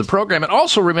tuning into the program. And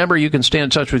also remember, you can stay in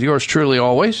touch with yours truly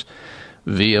always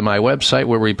via my website,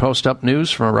 where we post up news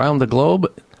from around the globe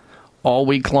all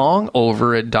week long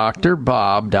over at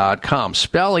drbob.com.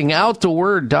 Spelling out the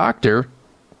word doctor,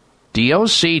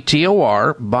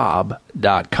 D-O-C-T-O-R,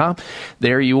 bob.com.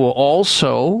 There you will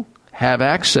also have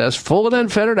access, full and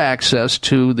unfettered access,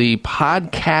 to the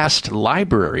podcast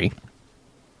library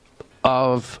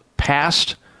of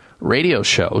past radio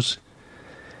shows,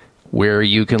 where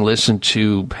you can listen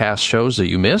to past shows that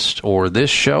you missed, or this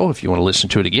show, if you want to listen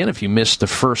to it again, if you missed the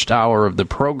first hour of the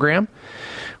program,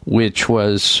 which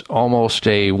was almost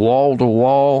a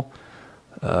wall-to-wall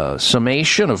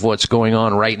summation of what's going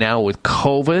on right now with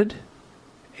COVID,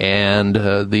 and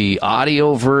the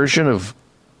audio version of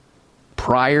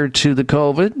prior to the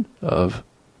COVID of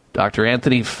Dr.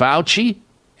 Anthony Fauci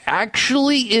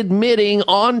actually admitting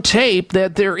on tape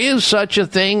that there is such a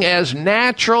thing as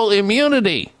natural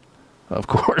immunity. Of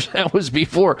course, that was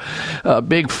before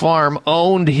Big Pharma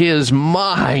owned his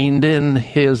mind and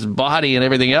his body and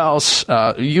everything else.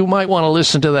 You might want to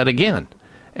listen to that again.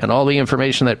 And all the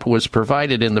information that was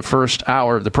provided in the first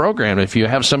hour of the program. If you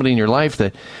have somebody in your life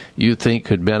that you think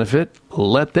could benefit,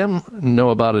 let them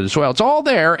know about it as well. It's all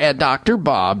there at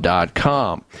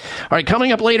drbob.com. All right,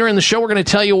 coming up later in the show, we're going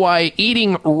to tell you why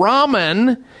eating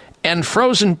ramen and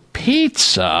frozen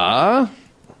pizza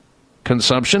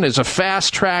consumption is a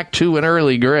fast track to an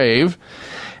early grave.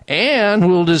 And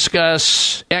we'll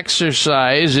discuss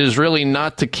exercise is really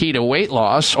not the key to weight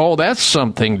loss. Oh, that's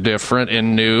something different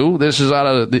and new. This is out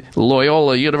of the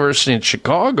Loyola University in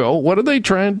Chicago. What are they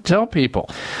trying to tell people?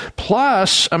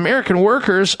 Plus, American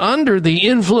workers under the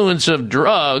influence of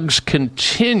drugs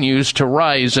continues to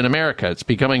rise in America. It's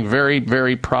becoming very,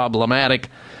 very problematic.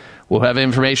 We'll have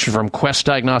information from Quest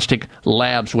Diagnostic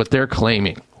Labs, what they're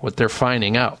claiming, what they're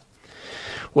finding out.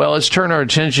 Well, let's turn our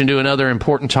attention to another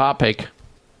important topic,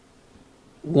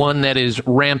 one that is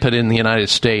rampant in the United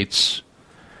States,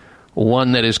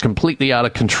 one that is completely out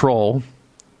of control,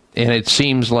 and it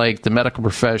seems like the medical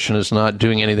profession is not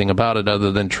doing anything about it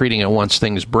other than treating it once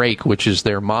things break, which is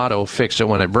their motto, fix it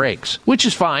when it breaks, which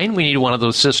is fine. We need one of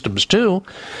those systems too,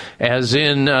 as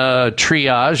in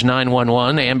triage,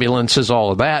 911, ambulances,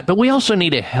 all of that. But we also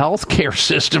need a healthcare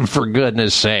system, for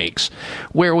goodness sakes,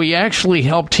 where we actually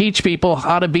help teach people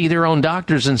how to be their own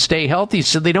doctors and stay healthy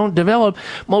so they don't develop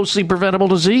mostly preventable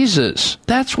diseases.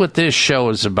 That's what this show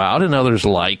is about, and others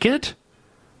like it.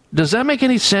 Does that make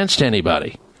any sense to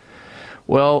anybody?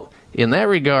 Well, in that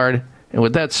regard, and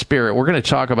with that spirit, we're going to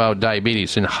talk about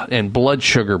diabetes and blood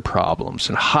sugar problems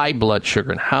and high blood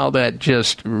sugar and how that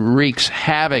just wreaks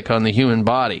havoc on the human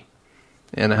body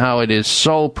and how it is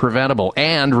so preventable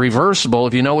and reversible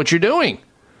if you know what you're doing.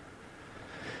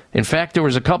 In fact, there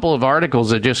was a couple of articles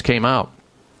that just came out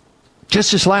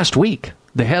just this last week.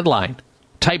 The headline,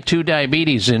 Type 2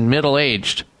 Diabetes in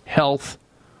Middle-Aged Health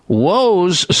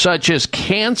Woes Such as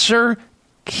Cancer,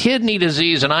 Kidney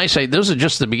Disease, and eyesight. Those are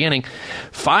just the beginning.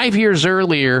 5 years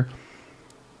earlier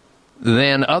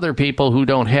than other people who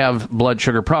don't have blood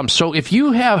sugar problems. So if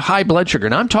you have high blood sugar,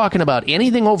 and I'm talking about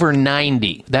anything over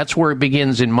 90, that's where it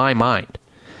begins in my mind.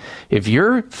 If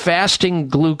your fasting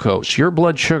glucose, your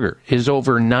blood sugar, is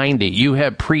over 90, you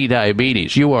have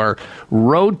pre-diabetes. You are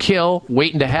roadkill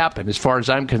waiting to happen, as far as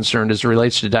I'm concerned, as it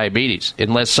relates to diabetes,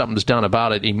 unless something's done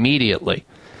about it immediately.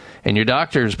 And your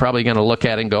doctor is probably going to look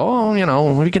at it and go, oh, you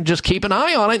know, we can just keep an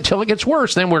eye on it until it gets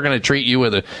worse. Then we're going to treat you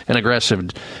with an aggressive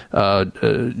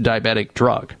diabetic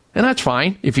drug. And that's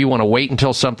fine. If you want to wait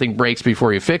until something breaks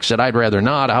before you fix it, I'd rather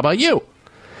not. How about you?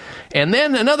 And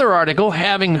then another article,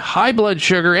 having high blood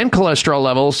sugar and cholesterol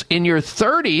levels in your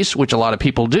 30s, which a lot of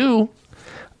people do,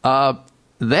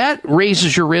 that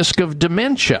raises your risk of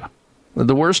dementia.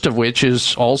 The worst of which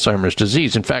is Alzheimer's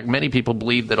disease. In fact, many people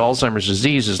believe that Alzheimer's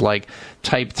disease is like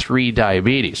type 3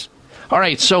 diabetes. All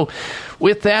right, so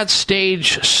with that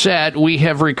stage set, we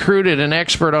have recruited an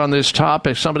expert on this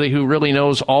topic, somebody who really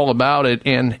knows all about it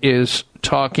and is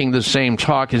talking the same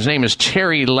talk. His name is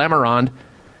Terry Lemerond.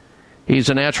 He's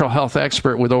a natural health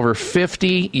expert with over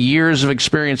 50 years of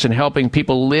experience in helping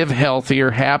people live healthier,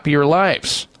 happier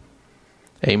lives.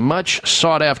 A much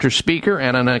sought-after speaker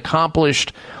and an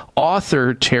accomplished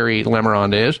author, Terry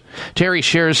Lemerond is. Terry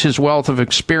shares his wealth of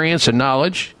experience and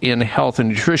knowledge in health and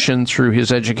nutrition through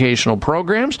his educational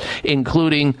programs,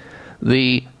 including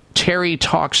the Terry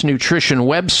Talks Nutrition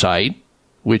website,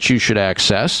 which you should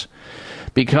access.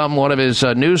 Become one of his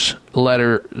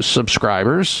newsletter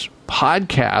subscribers,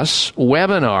 podcasts,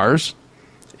 webinars,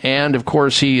 and, of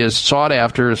course, he is sought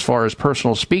after as far as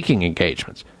personal speaking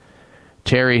engagements.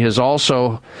 Terry has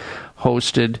also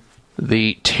hosted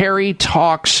the Terry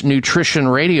Talks Nutrition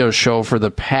radio show for the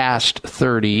past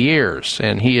 30 years.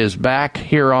 And he is back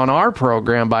here on our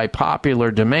program by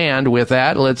popular demand. With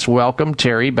that, let's welcome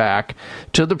Terry back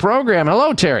to the program.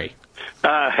 Hello, Terry.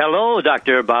 Hello,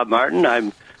 Dr. Bob Martin.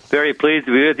 I'm very pleased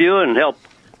to be with you and help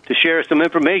to share some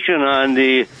information on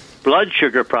the blood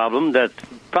sugar problem that's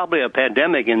probably a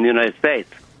pandemic in the United States.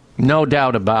 No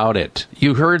doubt about it.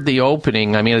 You heard the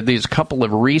opening. I mean, these couple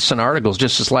of recent articles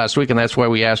just this last week, and that's why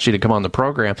we asked you to come on the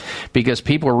program, because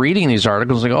people are reading these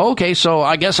articles and go, okay, so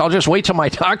I guess I'll just wait till my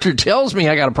doctor tells me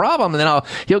I got a problem, and then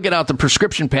he'll get out the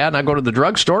prescription pad, and I go to the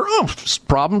drugstore. Oh,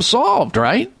 problem solved,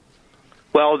 right?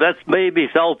 Well, that's maybe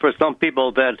solved for some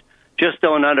people that just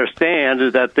don't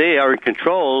understand that they are in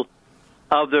control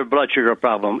of their blood sugar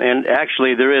problem. And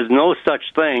actually, there is no such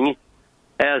thing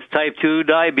as type 2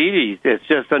 diabetes. It's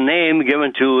just a name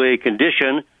given to a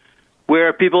condition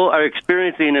where people are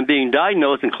experiencing and being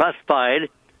diagnosed and classified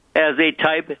as a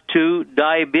type 2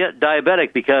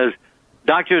 diabetic because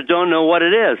doctors don't know what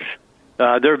it is.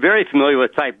 They're very familiar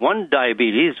with type 1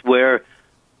 diabetes, where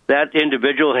that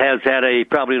individual has had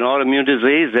probably an autoimmune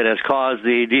disease that has caused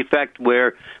the defect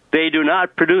where they do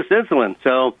not produce insulin.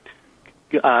 So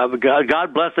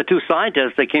God bless the two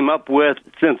scientists that came up with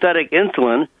synthetic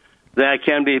insulin that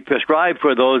can be prescribed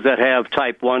for those that have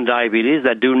type 1 diabetes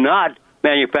that do not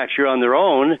manufacture on their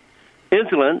own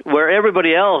insulin, where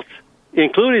everybody else,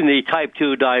 including the type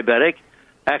 2 diabetic,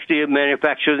 actually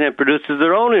manufactures and produces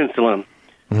their own insulin.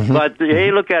 But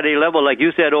they look at a level, like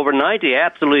you said, over 90.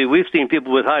 Absolutely. We've seen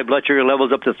people with high blood sugar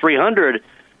levels up to 300,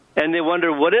 and they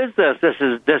wonder, what is this?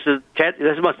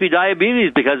 This must be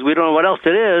diabetes, because we don't know what else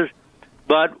it is.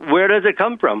 But where does it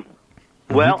come from?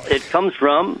 Well, it comes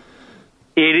from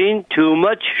eating too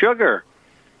much sugar,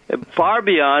 far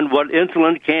beyond what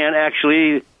insulin can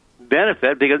actually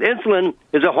benefit, because insulin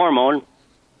is a hormone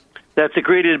that's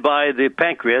secreted by the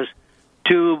pancreas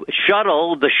to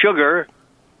shuttle the sugar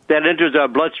that enters our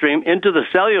bloodstream into the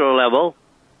cellular level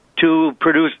to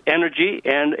produce energy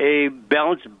and a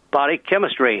balanced body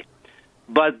chemistry.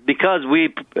 But because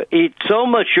we eat so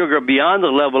much sugar beyond the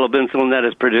level of insulin that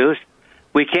is produced,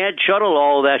 we can't shuttle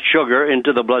all that sugar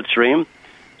into the bloodstream.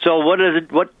 So what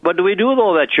do we do with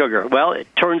all that sugar? Well, it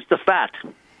turns to fat.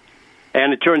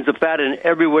 And it turns to fat in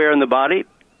everywhere in the body.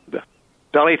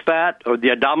 Belly fat or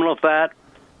the abdominal fat.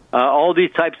 All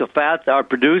these types of fats are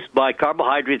produced by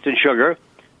carbohydrates and sugar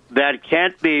that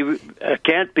can't be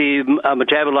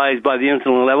metabolized by the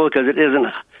insulin level because it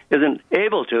isn't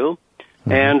able to.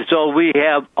 And so we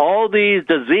have all these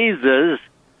diseases,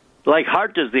 like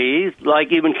heart disease,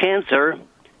 like even cancer,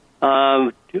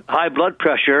 high blood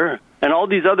pressure, and all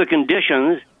these other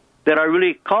conditions that are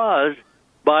really caused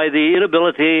by the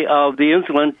inability of the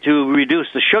insulin to reduce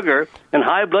the sugar. And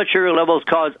high blood sugar levels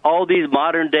cause all these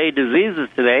modern-day diseases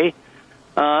today.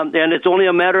 And it's only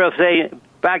a matter of saying, in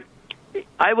fact,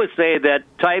 I would say that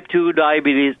type 2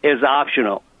 diabetes is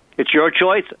optional. It's your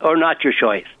choice or not your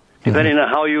choice, depending on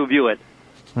how you view it.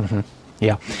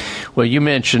 Yeah. Well, you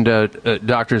mentioned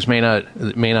doctors may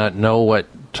not know what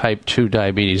type 2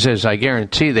 diabetes is. I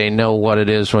guarantee they know what it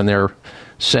is when they're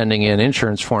sending in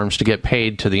insurance forms to get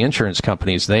paid to the insurance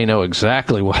companies. They know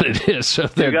exactly what it is, so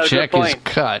their check is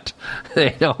cut.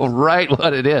 They know right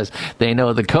what it is. They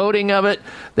know the coding of it.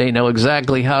 They know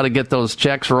exactly how to get those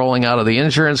checks rolling out of the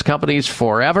insurance companies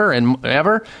forever and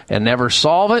ever and never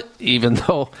solve it, even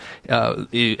though,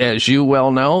 as you well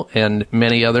know, and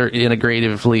many other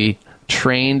integratively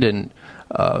trained and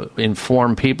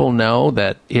informed people know,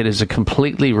 that it is a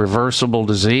completely reversible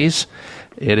disease.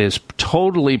 It is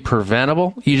totally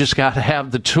preventable. You just got to have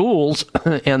the tools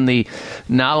and the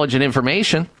knowledge and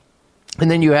information. And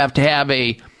then you have to have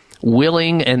a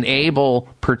willing and able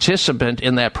participant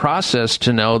in that process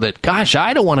to know that, gosh,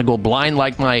 I don't want to go blind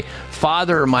like my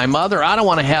father or my mother. I don't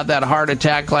want to have that heart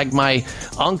attack like my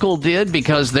uncle did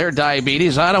because they're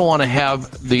diabetes. I don't want to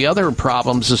have the other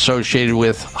problems associated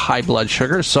with high blood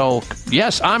sugar. So,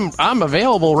 yes, I'm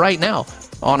available right now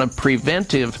on a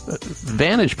preventive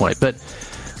vantage point. But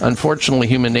unfortunately,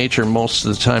 human nature most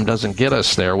of the time doesn't get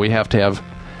us there. We have to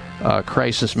have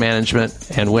crisis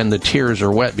management and when the tears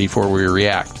are wet before we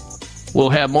react. We'll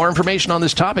have more information on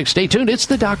this topic. Stay tuned. It's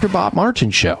the Dr. Bob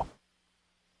Martin Show.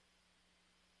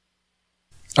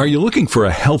 Are you looking for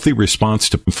a healthy response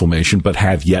to inflammation but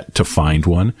have yet to find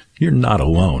one? You're not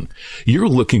alone. You're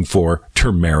looking for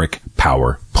Turmeric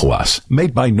Power Plus,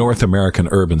 made by North American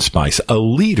Herb & Spice, a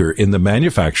leader in the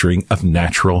manufacturing of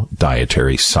natural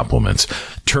dietary supplements.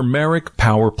 Turmeric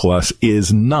Power Plus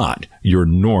is not your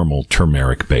normal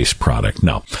turmeric-based product.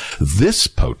 No, this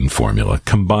potent formula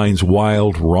combines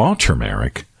wild raw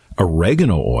turmeric,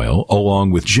 oregano oil,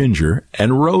 along with ginger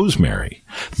and rosemary.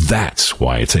 That's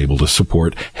why it's able to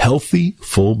support healthy,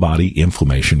 full-body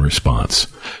inflammation response.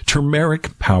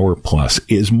 Turmeric Power Plus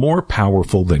is more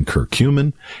powerful than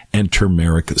curcumin and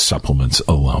turmeric supplements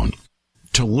alone.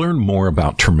 To learn more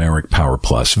about Turmeric Power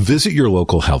Plus, visit your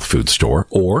local health food store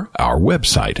or our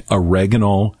website,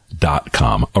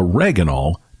 oreganol.com.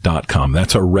 Oreganol.com.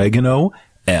 That's oregano.com.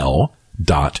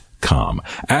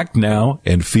 Act now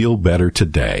and feel better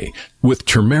today with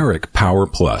Turmeric Power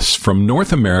Plus from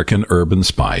North American Herb &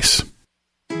 Spice.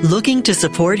 Looking to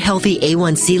support healthy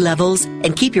A1C levels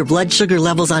and keep your blood sugar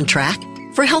levels on track?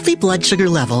 For healthy blood sugar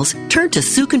levels, turn to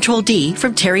Su Control D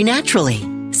from Terry Naturally.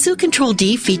 Su Control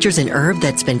D features an herb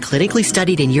that's been clinically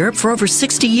studied in Europe for over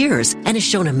 60 years and has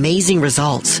shown amazing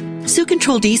results. Su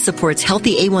Control D supports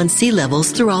healthy A1C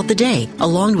levels throughout the day,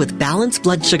 along with balanced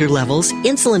blood sugar levels,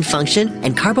 insulin function,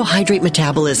 and carbohydrate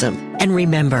metabolism. And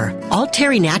remember, all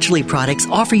Terry Naturally products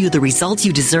offer you the results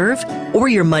you deserve or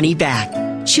your money back.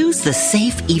 Choose the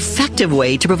safe, effective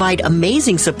way to provide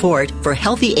amazing support for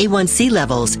healthy A1C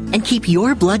levels and keep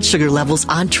your blood sugar levels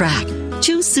on track.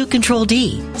 Choose Su Control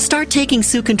D. Start taking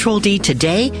Su Control D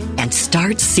today and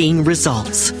start seeing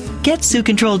results. Get Su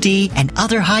Control D and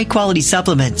other high-quality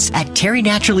supplements at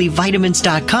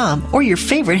terrynaturallyvitamins.com or your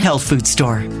favorite health food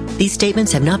store. These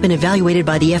statements have not been evaluated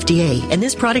by the FDA, and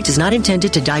this product is not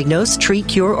intended to diagnose, treat,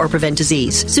 cure, or prevent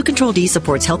disease. Su Control D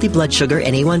supports healthy blood sugar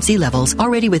and A1C levels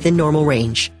already within normal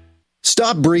range.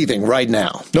 Stop breathing right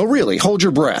now. No, really, hold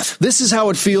your breath. This is how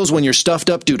it feels when you're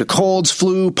stuffed up due to colds,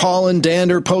 flu, pollen,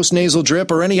 dander, postnasal drip,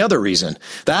 or any other reason.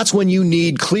 That's when you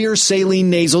need Clear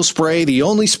Saline Nasal Spray, the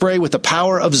only spray with the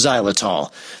power of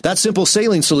xylitol. That simple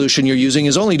saline solution you're using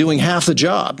is only doing half the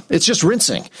job. It's just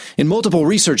rinsing. In multiple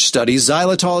research studies,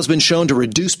 xylitol has been shown to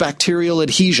reduce bacterial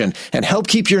adhesion and help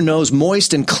keep your nose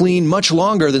moist and clean much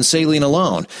longer than saline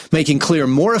alone, making Clear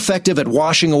more effective at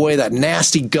washing away that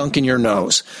nasty gunk in your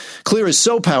nose. Clear is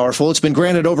so powerful, it's been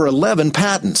granted over 11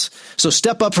 patents. So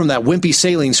step up from that wimpy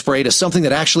saline spray to something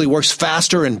that actually works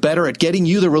faster and better at getting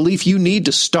you the relief you need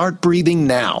to start breathing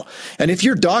now. And if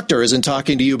your doctor isn't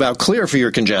talking to you about Clear for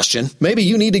your congestion, maybe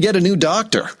you need to get a new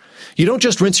doctor. You don't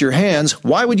just rinse your hands.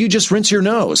 Why would you just rinse your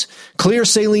nose? Clear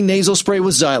Saline Nasal Spray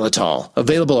with xylitol.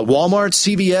 Available at Walmart,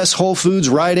 CVS, Whole Foods,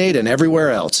 Rite Aid, and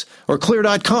everywhere else. Or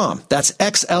Clear.com. That's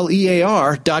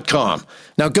XLEAR.com.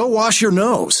 Now go wash your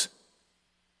nose.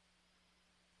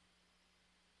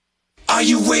 Are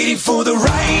you waiting for the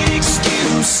right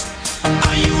excuse?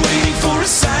 Are you waiting for a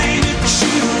sign to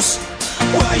choose?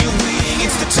 While you're waiting,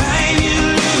 it's the time you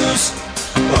lose.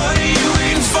 What are you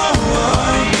waiting for? Don't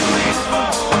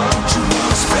you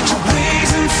want to spread your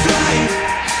wings and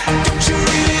fly? Don't you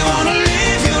really want to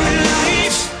live your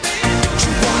life? Don't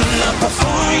you want to love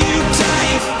before you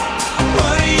die?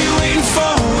 What are you waiting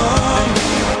for?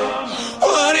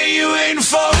 What are you waiting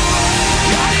for?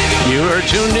 You are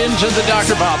tuned in to the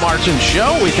Dr. Bob Martin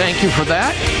Show. We thank you for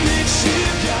that.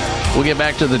 We'll get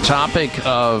back to the topic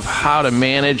of how to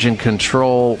manage and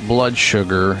control blood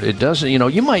sugar. It doesn't,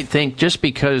 you might think just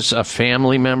because a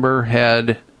family member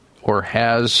had or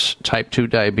has type 2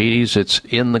 diabetes, it's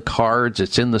in the cards,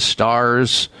 it's in the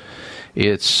stars,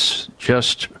 it's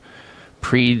just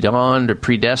pre-dawned or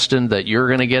predestined that you're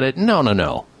going to get it.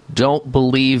 No. Don't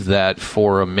believe that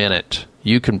for a minute.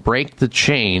 You can break the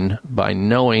chain by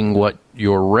knowing what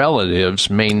your relatives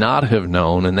may not have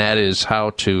known, and that is how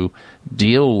to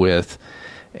deal with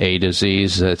a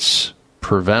disease that's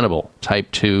preventable,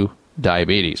 type 2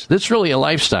 diabetes. This is really a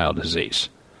lifestyle disease,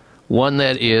 one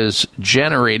that is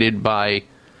generated by,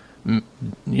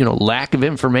 lack of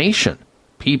information,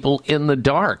 people in the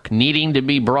dark needing to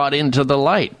be brought into the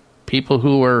light, people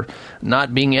who are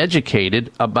not being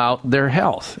educated about their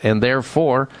health, and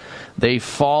therefore they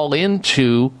fall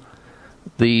into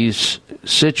these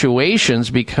situations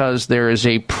because there is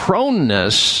a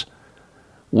proneness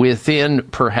within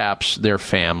perhaps their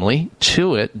family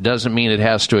to it. Doesn't mean it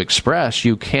has to express.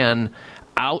 You can,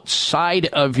 outside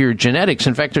of your genetics.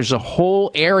 In fact, there's a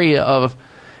whole area of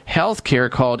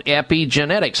healthcare called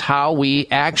epigenetics, how we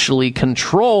actually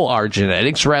control our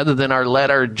genetics rather than let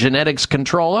our genetics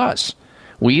control us.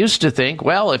 We used to think,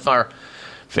 well, if our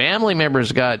family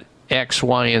members got X,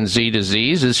 Y, and Z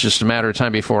disease, it's just a matter of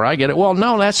time before I get it. Well,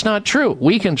 no, that's not true.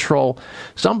 We control,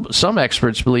 some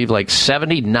experts believe, like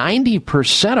 70,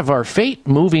 90% of our fate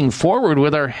moving forward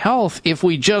with our health if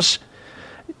we just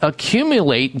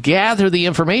gather the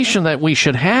information that we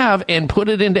should have and put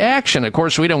it into action. Of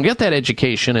course, we don't get that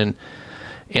education in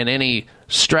any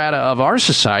strata of our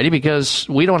society because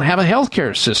we don't have a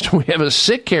healthcare system. We have a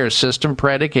sick care system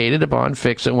predicated upon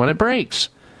fix it when it breaks.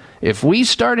 If we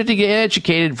started to get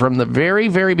educated from the very,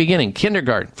 very beginning,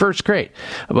 kindergarten, first grade,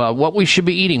 about what we should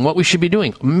be eating, what we should be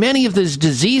doing, many of these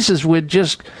diseases would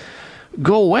just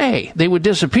go away. They would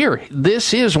disappear.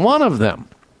 This is one of them.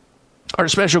 Our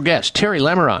special guest, Terry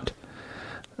Lemerand,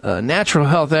 a natural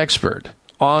health expert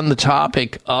on the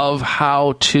topic of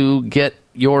how to get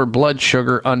your blood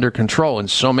sugar under control. And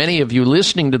so many of you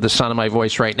listening to the sound of my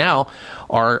voice right now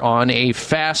are on a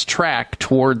fast track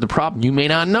toward the problem. You may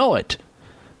not know it.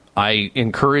 I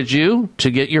encourage you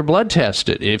to get your blood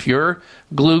tested. If your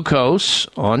glucose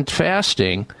on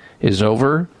fasting is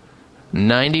over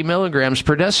 90 milligrams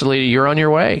per deciliter, you're on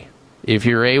your way. If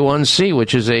your A1C,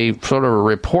 which is a sort of a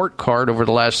report card over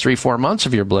the last 3-4 months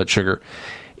of your blood sugar,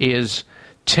 is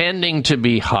tending to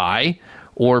be high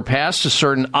or past a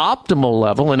certain optimal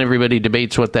level, and everybody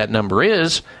debates what that number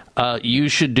is, you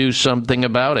should do something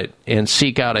about it and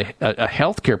seek out a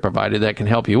healthcare provider that can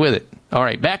help you with it. All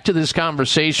right, back to this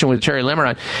conversation with Terry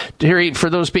Lemerand. Terry, for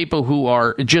those people who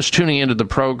are just tuning into the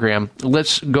program,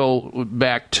 let's go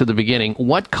back to the beginning.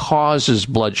 What causes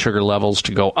blood sugar levels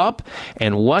to go up,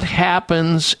 and what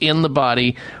happens in the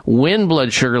body when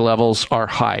blood sugar levels are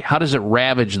high? How does it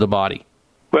ravage the body?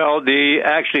 Well,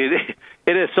 it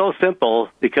is so simple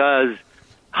because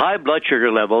high blood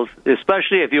sugar levels,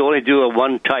 especially if you only do a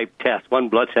one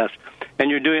blood test, and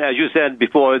you're doing, as you said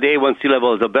before, the A1C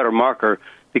level is a better marker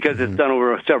because it's done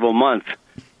over several months,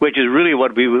 which is really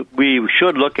what we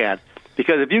should look at.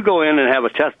 Because if you go in and have a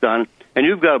test done and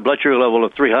you've got a blood sugar level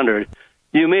of 300,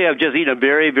 you may have just eaten a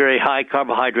very, very high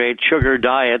carbohydrate, sugar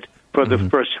diet for the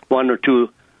first 1 or 2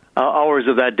 hours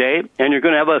of that day, and you're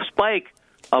going to have a spike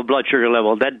of blood sugar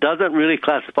level. That doesn't really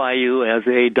classify you as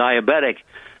a diabetic.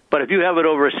 But if you have it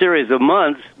over a series of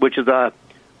months, which is a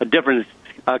different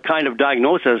kind of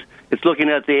diagnosis, it's looking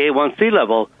at the A1C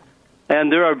level.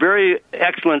 And there are very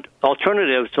excellent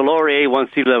alternatives to lower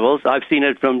A1C levels. I've seen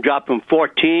it drop from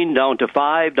 14 down to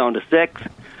 5, down to 6,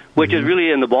 which is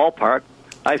really in the ballpark.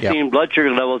 I've seen blood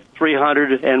sugar levels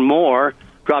 300 and more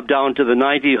drop down to the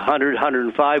 90, 100,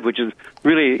 105, which is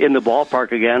really in the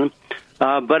ballpark again.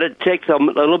 But it takes a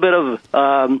little bit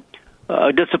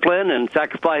of discipline and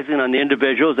sacrificing on the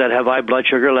individuals that have high blood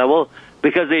sugar level,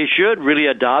 because they should really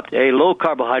adopt a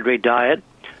low-carbohydrate diet,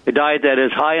 a diet that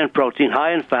is high in protein,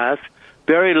 high in fats,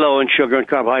 very low in sugar and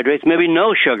carbohydrates, maybe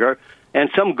no sugar, and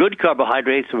some good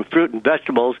carbohydrates from fruit and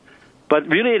vegetables. But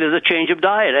really it is a change of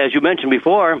diet. As you mentioned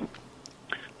before,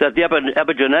 that the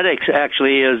epigenetics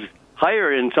actually is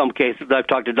higher in some cases. I've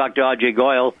talked to Dr. Ajay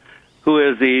Goyal, who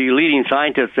is the leading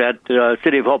scientist at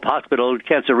City of Hope Hospital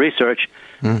Cancer Research,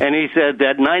 and he said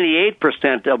that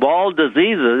 98% of all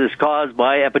diseases is caused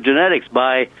by epigenetics,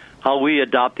 by how we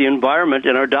adopt the environment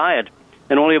in our diet,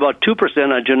 and only about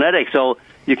 2% on genetics. So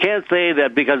you can't say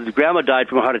that because grandma died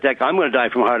from a heart attack, I'm going to die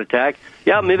from a heart attack.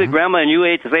 Yeah, maybe grandma and you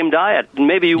ate the same diet, and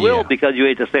maybe you will because you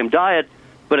ate the same diet,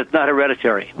 but it's not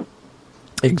hereditary.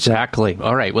 Exactly.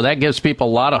 All right. Well, that gives people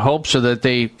a lot of hope so that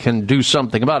they can do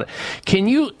something about it. Can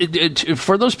you,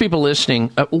 for those people listening,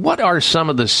 what are some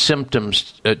of the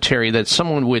symptoms, Terry, that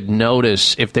someone would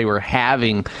notice if they were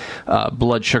having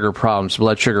blood sugar problems,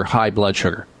 high blood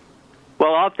sugar?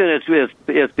 Well, often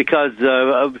it's because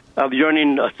of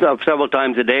urinating several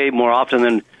times a day, more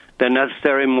often than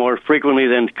necessary, more frequently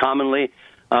than commonly.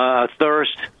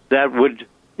 Thirst that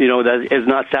is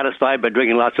not satisfied by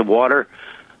drinking lots of water.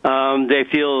 They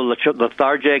feel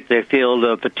lethargic, they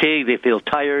feel fatigued, they feel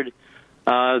tired.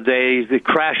 They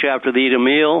crash after they eat a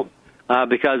meal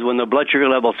because when the blood sugar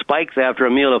level spikes after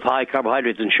a meal of high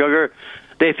carbohydrates and sugar,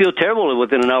 they feel terrible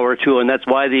within an hour or two, and that's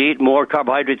why they eat more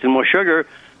carbohydrates and more sugar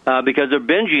because they're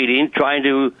binge eating, trying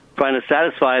to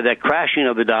satisfy that crashing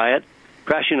of the diet,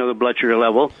 crashing of the blood sugar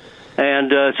level,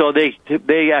 and so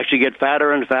they actually get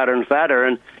fatter and fatter and fatter,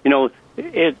 and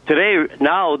today,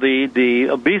 now, the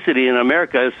obesity in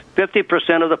America is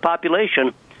 50% of the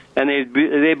population, and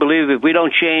they believe if we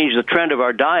don't change the trend of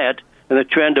our diet and the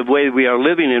trend of way we are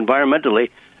living environmentally,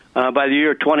 by the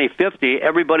year 2050,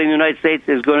 everybody in the United States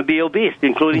is going to be obese,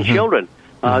 including children.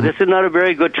 This is not a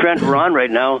very good trend we're on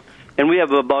right now, and we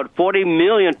have about 40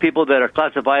 million people that are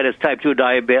classified as type 2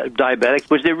 diabetics,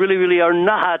 which they really, really are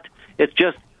not. It's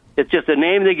just a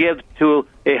name they give to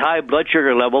a high blood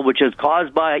sugar level, which is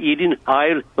caused by eating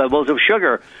high levels of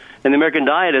sugar. And the American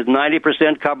diet is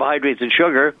 90% carbohydrates and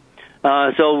sugar.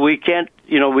 So we can't,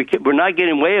 we're not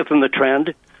getting away from the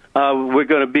trend. We're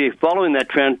going to be following that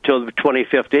trend till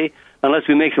 2050 unless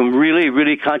we make some really,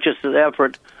 really conscious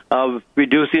effort of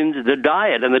reducing the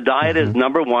diet. And the diet is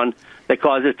number one that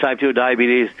causes type 2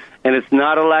 diabetes. And it's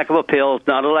not a lack of a pill. It's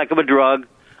not a lack of a drug.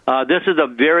 This is a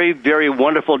very, very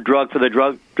wonderful drug for the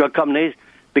drug companies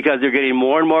because they're getting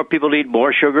more and more people to eat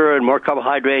more sugar and more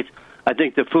carbohydrates. I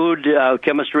think the food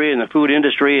chemistry and the food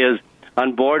industry is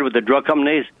on board with the drug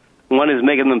companies. One is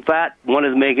making them fat. One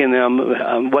is making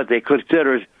them what they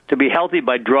consider to be healthy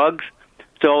by drugs.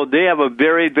 So they have a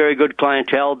very, very good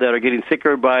clientele that are getting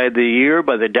sicker by the year,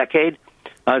 by the decade.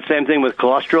 Same thing with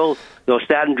cholesterol. Those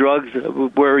statin drugs,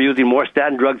 we're using more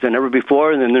statin drugs than ever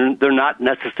before, and they're not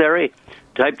necessary.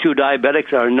 Type 2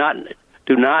 diabetics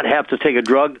do not have to take a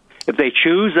drug. If they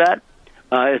choose that,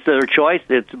 it's their choice.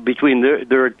 It's between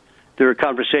their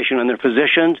conversation and their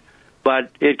physicians.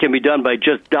 But it can be done by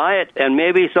just diet and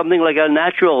maybe something like a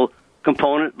natural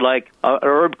component like an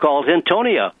herb called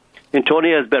Hintonia.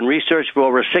 Hintonia has been researched for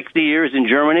over 60 years in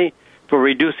Germany for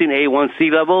reducing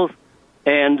A1C levels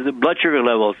and the blood sugar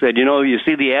levels. And, you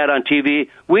see the ad on TV.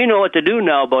 We know what to do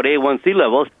now about A1C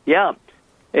levels. Yeah.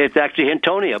 It's actually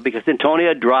Hintonia because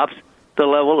Hintonia drops the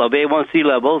level of A1C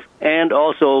levels and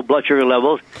also blood sugar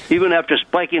levels, even after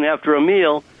spiking after a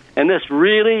meal. And this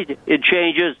really, it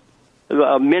changes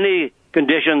many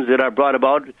conditions that are brought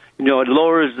about. It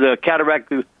lowers the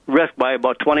cataract risk by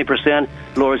about 20%,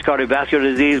 lowers cardiovascular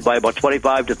disease by about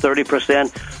 25 to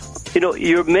 30%.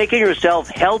 You're making yourself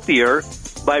healthier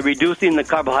by reducing the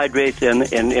carbohydrates and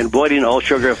avoiding all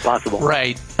sugar if possible.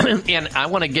 Right. And I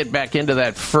want to get back into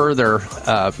that further.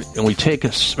 And we take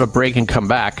a break and come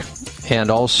back. And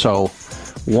also,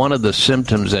 one of the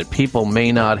symptoms that people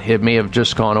may have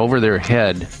just gone over their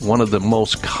head, one of the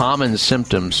most common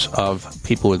symptoms of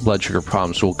people with blood sugar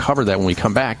problems. We'll cover that when we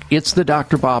come back. It's the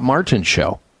Dr. Bob Martin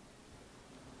Show.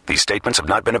 These statements have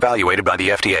not been evaluated by the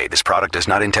FDA. This product is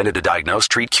not intended to diagnose,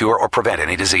 treat, cure, or prevent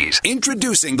any disease.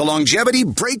 Introducing the longevity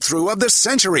breakthrough of the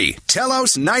century,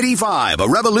 Telos 95, a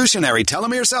revolutionary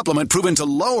telomere supplement proven to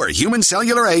lower human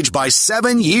cellular age by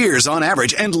 7 years on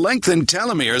average and lengthen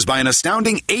telomeres by an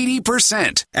astounding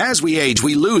 80%. As we age,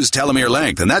 we lose telomere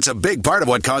length, and that's a big part of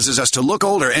what causes us to look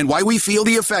older and why we feel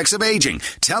the effects of aging.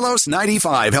 Telos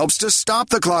 95 helps to stop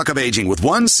the clock of aging with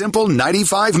one simple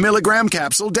 95 milligram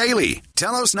capsule daily.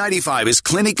 Telos 95 is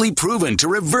clinically proven to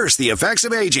reverse the effects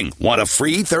of aging. Want a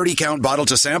free 30-count bottle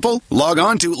to sample? Log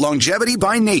on to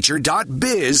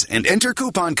longevitybynature.biz and enter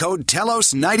coupon code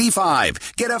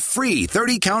TELOS95. Get a free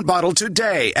 30-count bottle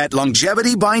today at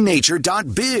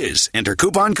longevitybynature.biz. Enter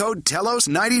coupon code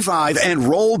TELOS95 and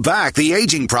roll back the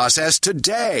aging process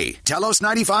today. Telos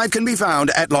 95 can be found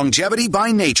at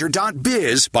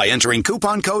longevitybynature.biz by entering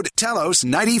coupon code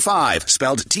TELOS95,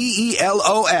 spelled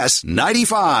TELOS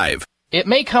 95. It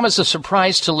may come as a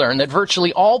surprise to learn that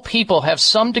virtually all people have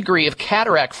some degree of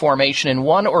cataract formation in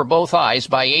one or both eyes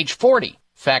by age 40.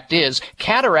 Fact is,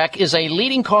 cataract is a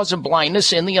leading cause of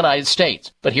blindness in the United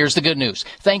States. But here's the good news.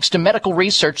 Thanks to medical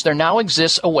research, there now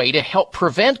exists a way to help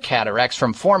prevent cataracts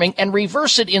from forming and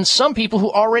reverse it in some people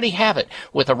who already have it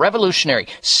with a revolutionary,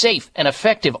 safe, and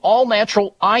effective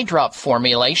all-natural eye drop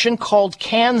formulation called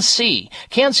Can-C.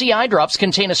 Can-C eye drops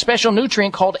contain a special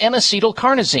nutrient called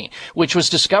N-acetylcarnosine, which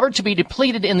was discovered to be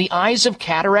depleted in the eyes of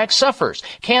cataract sufferers.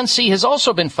 Can-C has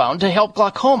also been found to help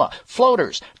glaucoma,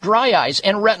 floaters, dry eyes,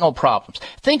 and retinal problems.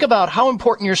 Think about how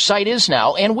important your sight is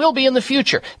now and will be in the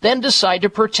future. Then decide to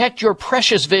protect your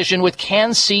precious vision with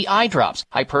Can-C eye drops.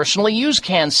 I personally use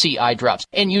Can-C eye drops,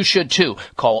 and you should too.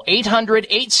 Call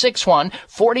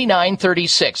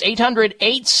 800-861-4936.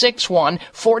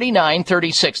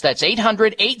 800-861-4936. That's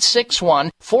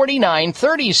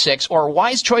 800-861-4936 or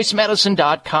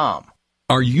wisechoicemedicine.com.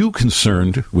 Are you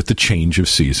concerned with the change of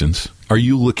seasons? Are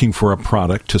you looking for a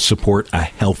product to support a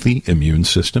healthy immune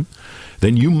system?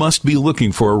 Then you must be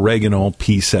looking for Oreganol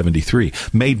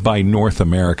P73, made by North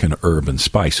American Herb &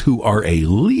 Spice, who are a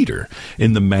leader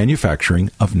in the manufacturing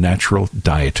of natural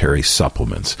dietary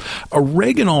supplements.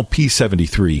 Oreganol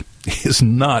P73 is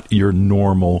not your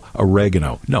normal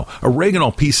oregano. No,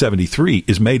 Oreganol P73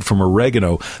 is made from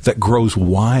oregano that grows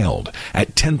wild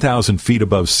at 10,000 feet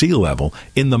above sea level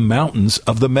in the mountains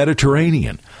of the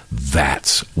Mediterranean.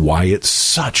 That's why it's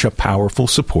such a powerful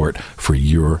support for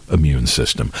your immune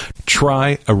system.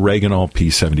 Try Oreganol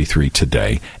P73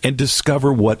 today and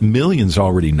discover what millions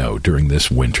already know during this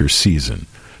winter season.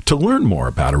 To learn more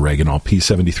about Oreganol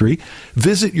P73,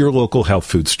 visit your local health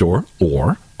food store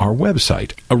or our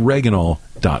website,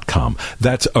 oreganol.com.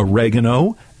 That's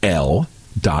oregano.com.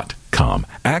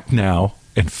 Act now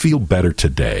and feel better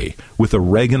today with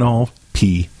Oreganol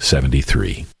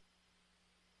P73.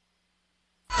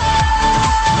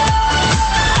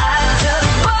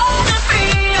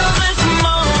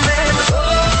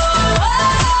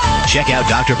 Check out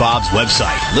Dr. Bob's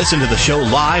website. Listen to the show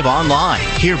live online.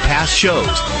 Hear past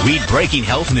shows. Read breaking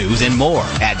health news and more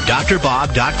at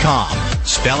drbob.com.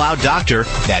 Spell out doctor.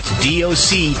 That's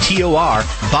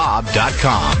DOCTOR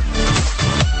Bob.com.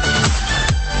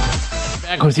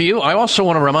 Back with you. I also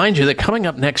want to remind you that coming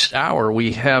up next hour,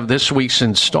 we have this week's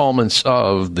installments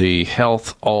of the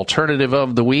Health Alternative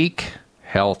of the Week,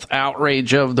 Health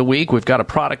Outrage of the Week. We've got a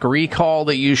product recall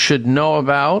that you should know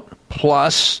about,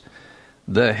 plus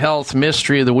the Health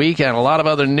Mystery of the Week, and a lot of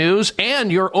other news,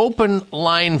 and your open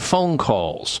line phone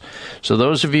calls. So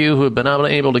those of you who have been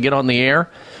unable to get on the air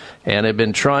and have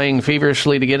been trying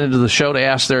feverishly to get into the show to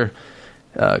ask their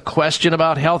question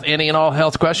about health, any and all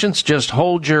health questions, just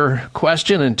hold your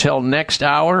question until next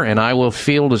hour, and I will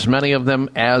field as many of them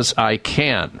as I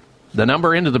can. The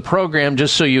number into the program,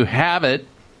 just so you have it,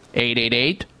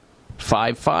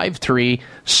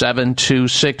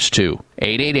 888-553-7262.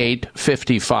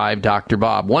 888-55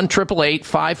 Bob.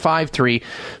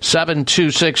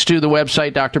 1-888-553-7262. The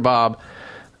website,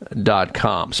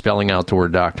 drbob.com. Spelling out the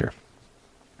word doctor.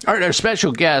 All right, our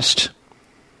special guest,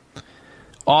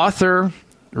 author,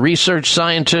 research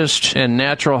scientist, and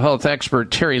natural health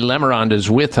expert Terry Lemerond is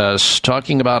with us,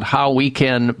 talking about how we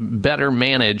can better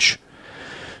manage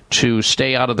to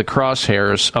stay out of the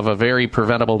crosshairs of a very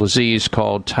preventable disease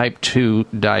called type 2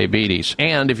 diabetes.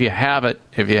 And if you have it,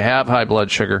 if you have high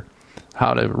blood sugar,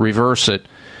 how to reverse it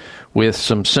with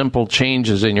some simple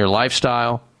changes in your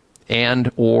lifestyle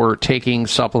and or taking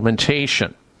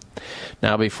supplementation.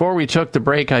 Now, before we took the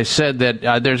break, I said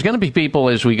that there's going to be people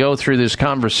as we go through this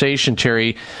conversation,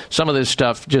 Terry, some of this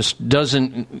stuff just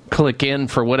doesn't click in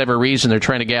for whatever reason. They're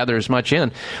trying to gather as much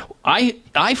in.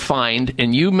 I find,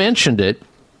 and you mentioned it,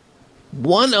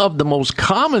 one of the most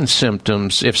common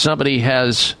symptoms if somebody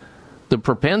has the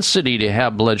propensity to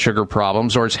have blood sugar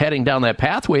problems or is heading down that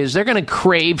pathway is they're going to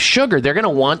crave sugar. They're going to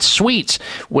want sweets,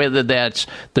 whether that's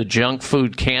the junk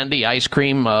food, candy, ice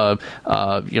cream,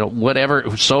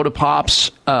 whatever, soda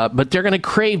pops, but they're going to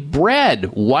crave bread,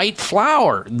 white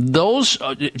flour. Those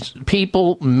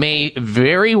people may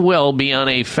very well be on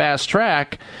a fast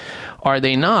track, are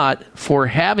they not, for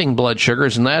having blood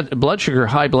sugars and that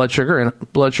high blood sugar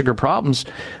and blood sugar problems.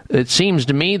 It seems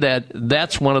to me that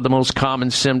that's one of the most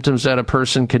common symptoms that a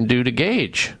person can do to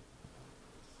gauge.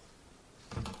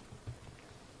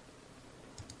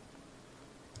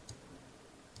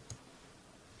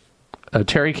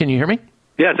 Terry, can you hear me?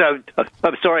 Yes,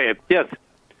 I'm sorry. Yes,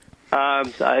 I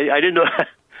didn't know.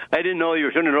 I didn't know you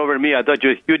were turning it over to me. I thought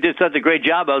you did such a great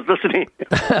job. I was listening.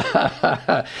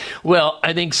 Well,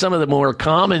 I think some of the more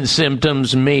common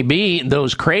symptoms may be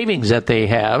those cravings that they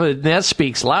have. And that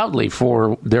speaks loudly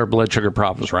for their blood sugar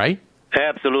problems, right?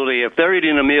 Absolutely. If they're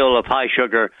eating a meal of high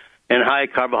sugar and high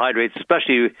carbohydrates,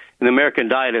 especially in the American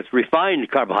diet, it's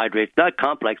refined carbohydrates, not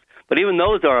complex. But even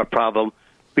those are a problem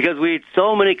because we eat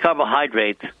so many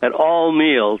carbohydrates at all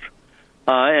meals.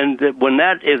 And when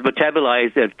that is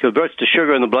metabolized, it converts to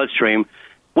sugar in the bloodstream.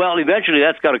 Well, eventually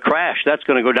that's got to crash. That's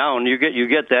going to go down. You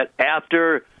get that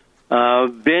after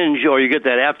binge, or you get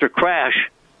that after crash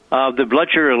of the blood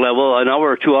sugar level an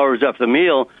hour or 2 hours after the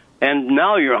meal, and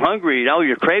now you're hungry. Now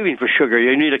you're craving for sugar.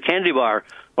 You need a candy bar,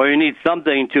 or you need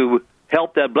something to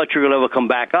help that blood sugar level come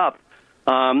back up.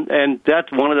 And that's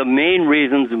one of the main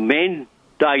reasons, the main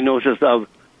diagnosis of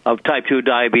type 2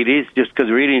 diabetes, just because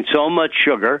we're eating so much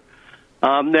sugar.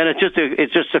 Then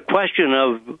it's just a question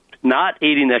of not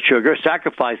eating that sugar,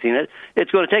 sacrificing it.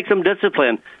 It's going to take some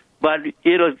discipline, but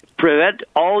it'll prevent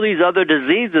all these other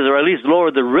diseases, or at least lower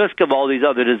the risk of all these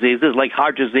other diseases like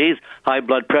heart disease, high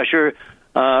blood pressure,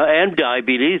 and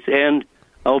diabetes, and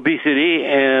obesity,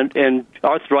 and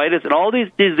arthritis, and all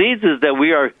these diseases that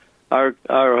we are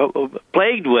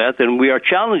plagued with, and we are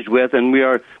challenged with, and we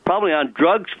are probably on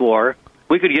drugs for.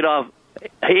 We could get off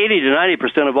 80 to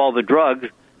 90% of all the drugs.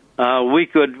 We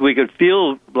could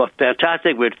feel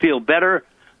fantastic. We'd feel better.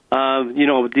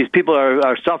 These people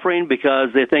are suffering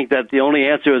because they think that the only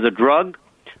answer is a drug.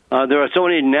 There are so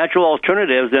many natural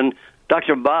alternatives. And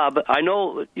Dr. Bob, I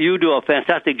know you do a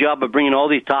fantastic job of bringing all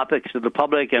these topics to the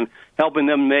public and helping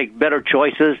them make better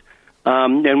choices.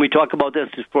 And we talk about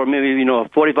this for maybe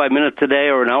 45 minutes today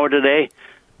or an hour today.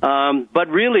 But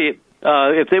really,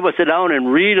 if they would sit down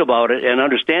and read about it and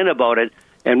understand about it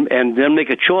and then make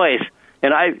a choice.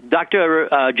 And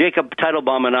Dr. Jacob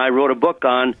Teitelbaum and I wrote a book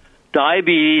on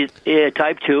diabetes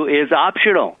type 2 is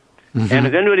optional. Mm-hmm. And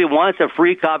if anybody wants a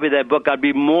free copy of that book, I'd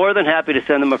be more than happy to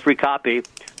send them a free copy.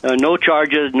 No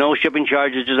charges, no shipping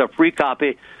charges, just a free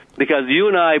copy. Because you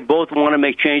and I both want to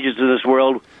make changes in this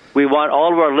world. We want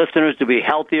all of our listeners to be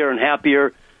healthier and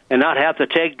happier and not have to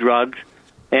take drugs.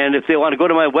 And if they want to go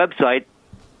to my website,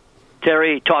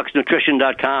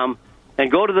 TerryTalksNutrition.com,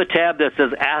 and go to the tab that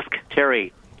says Ask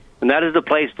Terry. And that is the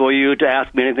place for you to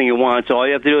ask me anything you want. So all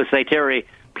you have to do is say, Terry,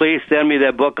 please send me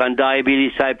that book on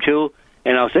diabetes type 2,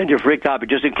 and I'll send you a free copy.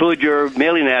 Just include your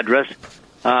mailing address,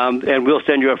 and we'll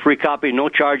send you a free copy. No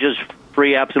charges,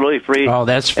 free, absolutely free. Oh,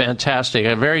 that's fantastic.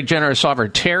 A very generous offer.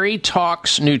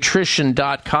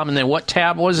 TerryTalksNutrition.com. And then what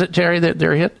tab was it, Terry, that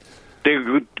they're hit?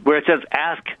 Where it says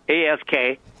Ask,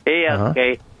 A-S-K,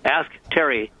 Ask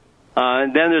Terry.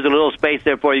 And then there's a little space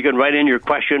there for you can write in your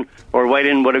question or write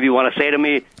in whatever you want to say to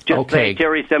me. Just say,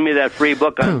 Terry, send me that free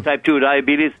book on type 2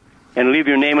 diabetes, and leave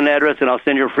your name and address, and I'll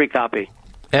send you a free copy.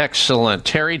 Excellent.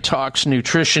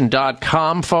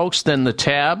 TerryTalksNutrition.com, folks. Then the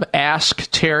tab,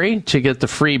 Ask Terry, to get the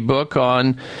free book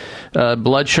on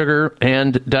blood sugar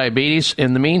and diabetes.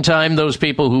 In the meantime, those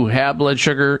people who have blood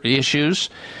sugar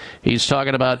issues, he's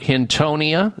talking about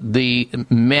Hintonia, the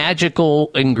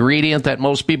magical ingredient that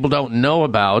most people don't know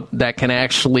about that can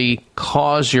actually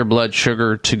cause your blood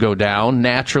sugar to go down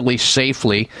naturally,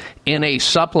 safely, in a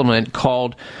supplement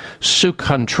called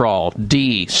Sucontrol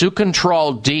D.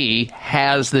 Sucontrol D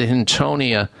has the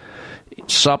Hintonia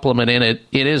supplement in it.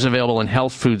 It is available in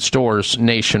health food stores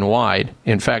nationwide.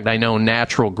 In fact, I know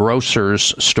natural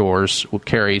grocers stores will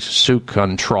carry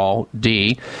Sucontrol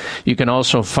D. You can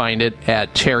also find it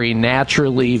at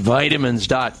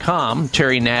TerryNaturallyVitamins.com,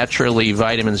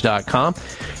 TerryNaturallyVitamins.com.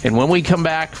 And when we come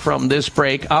back from this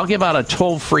break, I'll give out a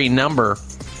toll-free number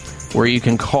where you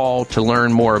can call to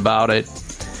learn more about it.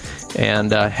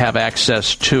 and have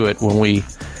access to it when we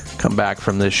come back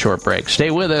from this short break.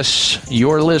 Stay with us.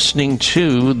 You're listening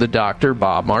to the Dr.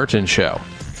 Bob Martin Show.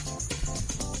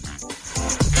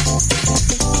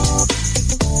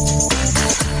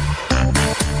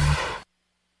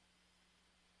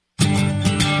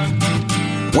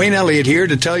 Wayne Elliott here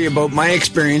to tell you about my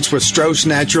experience with Strauss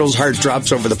Naturals Heart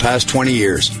Drops over the past 20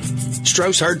 years.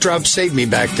 Strauss Heart Drops saved me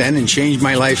back then and changed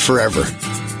my life forever.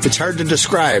 It's hard to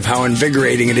describe how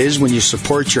invigorating it is when you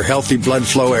support your healthy blood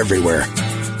flow everywhere.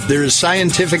 There is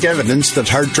scientific evidence that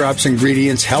Heart Drops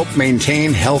ingredients help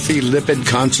maintain healthy lipid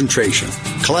concentration.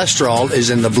 Cholesterol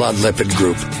is in the blood lipid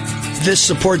group. This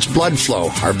supports blood flow,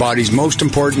 our body's most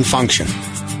important function.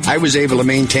 I was able to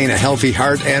maintain a healthy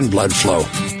heart and blood flow.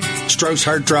 Strauss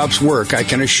Heart Drops work, I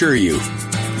can assure you.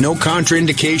 No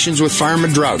contraindications with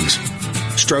pharma drugs.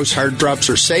 Strauss Heart Drops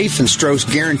are safe, and Strauss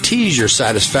guarantees your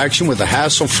satisfaction with a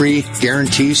hassle-free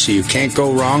guarantee, so you can't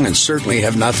go wrong and certainly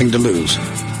have nothing to lose.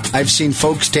 I've seen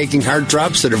folks taking Heart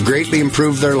Drops that have greatly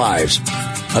improved their lives.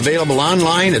 Available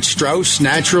online at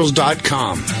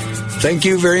StraussNaturals.com. Thank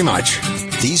you very much.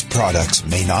 These products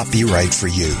may not be right for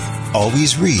you.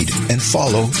 Always read and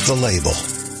follow the label.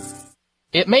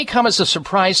 It may come as a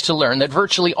surprise to learn that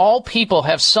virtually all people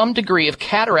have some degree of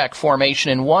cataract formation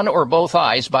in one or both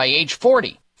eyes by age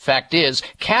 40. Fact is,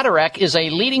 cataract is a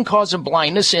leading cause of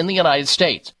blindness in the United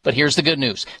States. But here's the good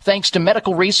news. Thanks to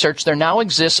medical research, there now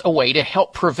exists a way to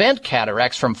help prevent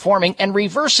cataracts from forming and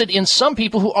reverse it in some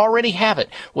people who already have it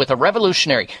with a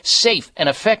revolutionary, safe, and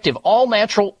effective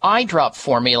all-natural eye drop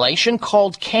formulation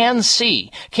called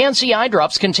Can-C. Can-C eye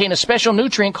drops contain a special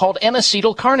nutrient called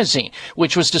N-acetylcarnosine,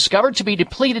 which was discovered to be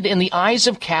depleted in the eyes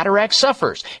of cataract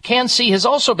sufferers. Can-C has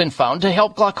also been found to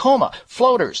help glaucoma,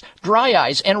 floaters, dry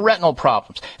eyes, and retinal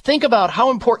problems. Think about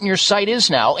how important your sight is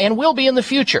now and will be in the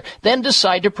future. Then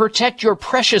decide to protect your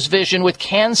precious vision with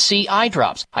Can-C eye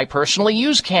drops. I personally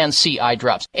use Can-C eye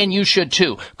drops, and you should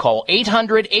too. Call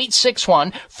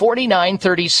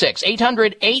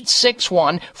 800-861-4936.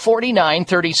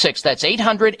 800-861-4936. That's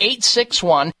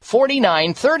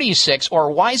 800-861-4936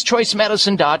 or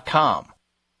wisechoicemedicine.com.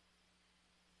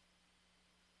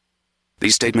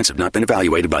 These statements have not been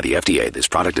evaluated by the FDA. This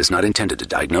product is not intended to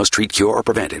diagnose, treat, cure, or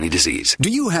prevent any disease.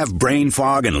 Do you have brain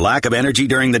fog and lack of energy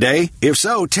during the day? If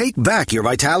so, take back your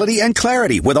vitality and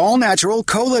clarity with all-natural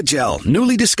Cola Gel,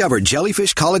 newly discovered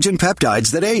jellyfish collagen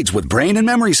peptides that aids with brain and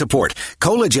memory support.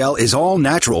 Cola Gel is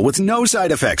all-natural with no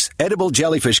side effects. Edible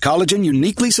jellyfish collagen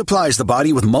uniquely supplies the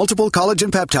body with multiple collagen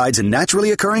peptides and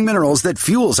naturally occurring minerals that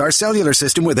fuels our cellular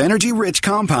system with energy-rich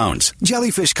compounds.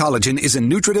 Jellyfish collagen is a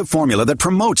nutritive formula that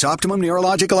promotes optimum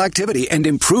neurological activity and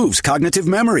improves cognitive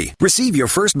memory. Receive your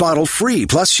first bottle free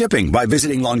plus shipping by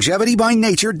visiting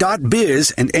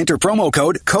longevitybynature.biz and enter promo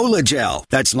code COLAGEL.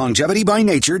 That's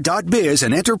longevitybynature.biz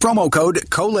and enter promo code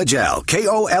COLAGEL.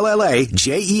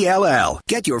 KOLLAGEL.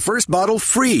 Get your first bottle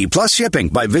free plus shipping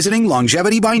by visiting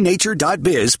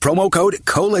longevitybynature.biz, promo code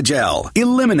COLAGEL.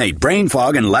 Eliminate brain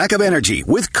fog and lack of energy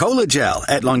with COLAGEL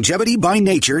at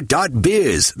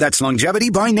longevitybynature.biz. That's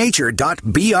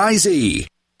longevitybynature.biz.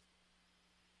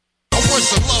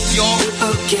 Words of love, y'all.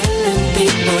 People killing,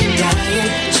 people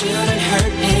dying, children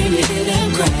hurt and you hear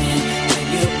them crying. When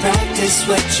you practice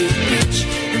what you preach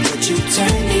and what you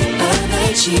turn the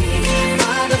other cheek.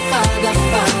 Father, Father,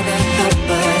 Father, help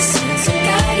us. Send some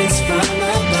guidance from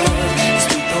above. These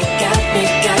people got me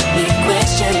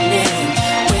questioning.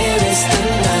 Where is the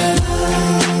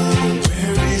love?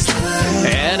 Where is the love?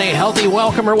 And a healthy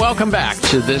welcome or welcome back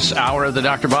to this hour of the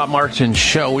Dr. Bob Martin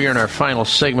Show. We are in our final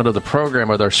segment of the program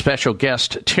with our special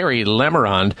guest, Terry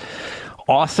Lemerond,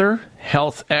 author,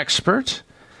 health expert,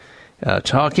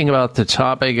 talking about the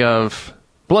topic of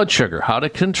blood sugar, how to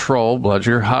control blood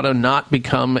sugar, how to not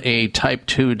become a type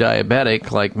 2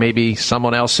 diabetic like maybe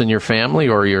someone else in your family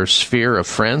or your sphere of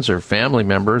friends or family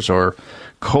members or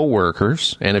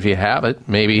co-workers, and if you have it,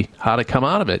 maybe how to come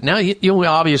out of it. Now, you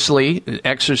obviously,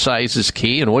 exercise is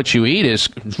key, and what you eat is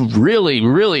really,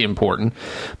 really important,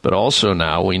 but also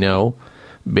now we know,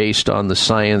 based on the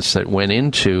science that went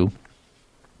into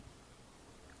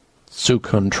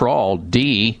Sucontrol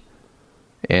D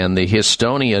and the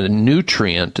Histonia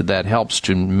nutrient that helps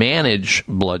to manage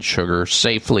blood sugar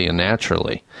safely and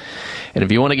naturally. And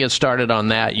if you want to get started on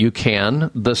that, you can.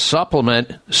 The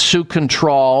supplement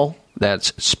Sucontrol,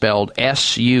 that's spelled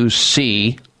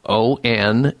SUCONTRAL-D,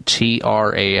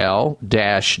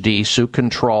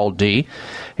 Sucontrol D,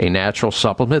 a natural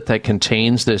supplement that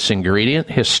contains this ingredient,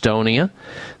 Histonia,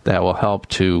 that will help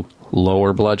to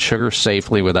lower blood sugar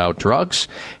safely without drugs.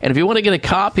 And if you want to get a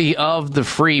copy of the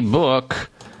free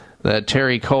book that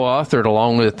Terry co-authored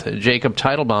along with Jacob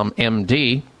Teitelbaum,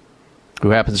 MD, who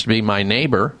happens to be my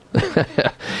neighbor.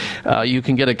 You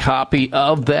can get a copy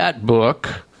of that book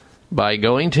by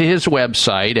going to his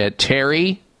website at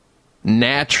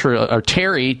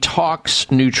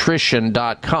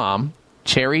terrytalksnutrition.com.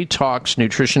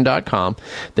 terrytalksnutrition.com.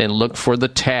 Then look for the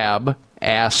tab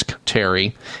Ask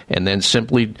Terry, and then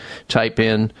simply type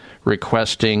in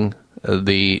requesting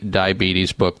the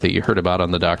diabetes book that you heard about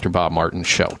on the Dr. Bob Martin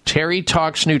Show.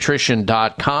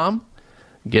 terrytalksnutrition.com,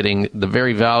 getting the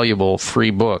very valuable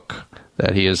free book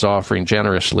that he is offering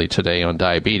generously today on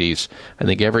diabetes. I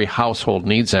think every household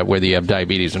needs that, whether you have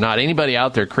diabetes or not. Anybody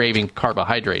out there craving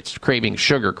carbohydrates, craving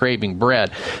sugar, craving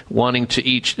bread, wanting to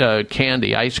eat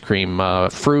candy, ice cream,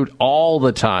 fruit all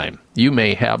the time, you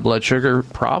may have blood sugar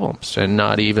problems and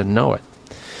not even know it.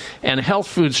 And health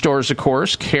food stores, of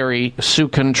course, carry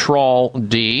Sucontrol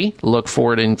D. Look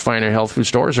for it in finer health food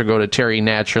stores or go to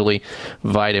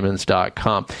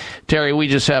terrynaturallyvitamins.com. Terry, we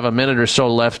just have a minute or so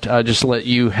left. Just let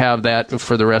you have that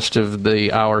for the rest of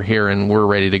the hour here, and we're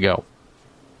ready to go.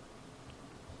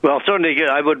 Well, certainly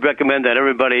I would recommend that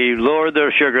everybody lower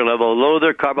their sugar level, lower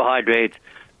their carbohydrates,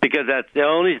 because that's the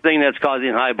only thing that's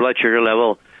causing high blood sugar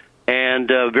level and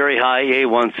very high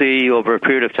A1C over a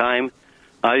period of time.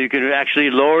 You can actually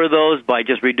lower those by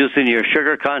just reducing your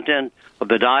sugar content of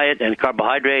the diet and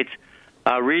carbohydrates.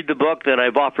 Read the book that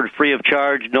I've offered free of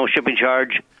charge, no shipping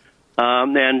charge,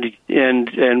 and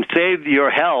save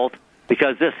your health,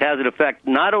 because this has an effect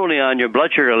not only on your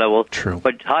blood sugar level,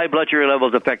 but high blood sugar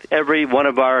levels affect every one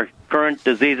of our current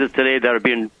diseases today that are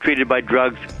being treated by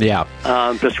drugs. Yeah,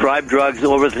 prescribed drugs,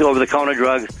 over-the-counter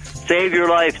drugs. Save your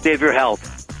life, save your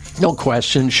health. No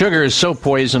question. Sugar is so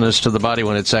poisonous to the body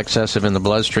when it's excessive in the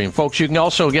bloodstream. Folks, you can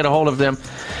also get a hold of them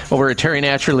over at Terry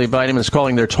Naturally Vitamins,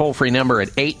 calling their toll-free number at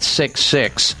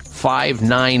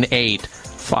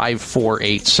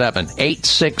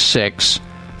 866-598-5487.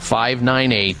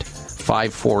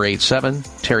 866-598-5487.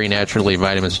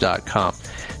 TerryNaturallyVitamins.com.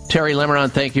 Terry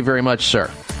Lemeron, thank you very much,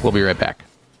 sir. We'll be right back.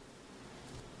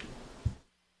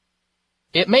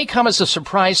 It may come as a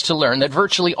surprise to learn that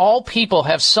virtually all people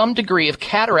have some degree of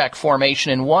cataract formation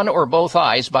in one or both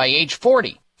eyes by age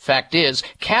 40. Fact is,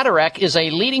 cataract is a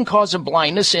leading cause of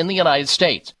blindness in the United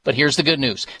States. But here's the good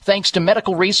news. Thanks to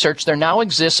medical research, there now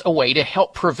exists a way to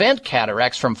help prevent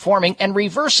cataracts from forming and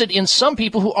reverse it in some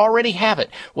people who already have it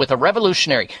with a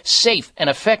revolutionary, safe, and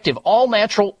effective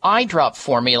all-natural eye drop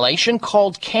formulation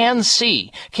called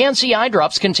Can-C. Can-C eye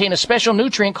drops contain a special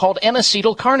nutrient called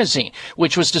N-acetylcarnosine,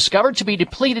 which was discovered to be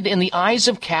depleted in the eyes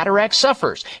of cataract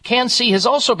sufferers. Can-C has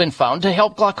also been found to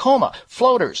help glaucoma,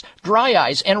 floaters, dry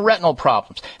eyes, and retinal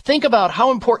problems. Think about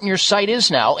how important your sight is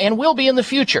now and will be in the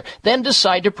future. Then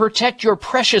decide to protect your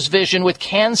precious vision with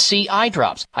Can-C eye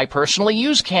drops. I personally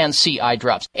use Can-C eye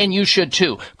drops, and you should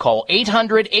too. Call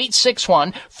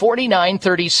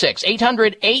 800-861-4936.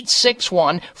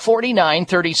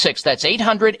 800-861-4936. That's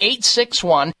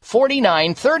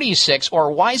 800-861-4936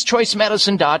 or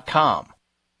wisechoicemedicine.com.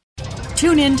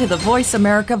 Tune in to the Voice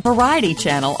America Variety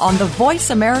channel on the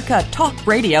Voice America Talk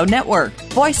Radio Network.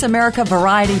 Voice America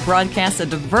Variety broadcasts a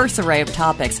diverse array of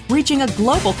topics, reaching a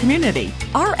global community.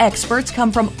 Our experts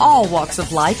come from all walks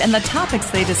of life, and the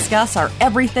topics they discuss are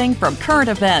everything from current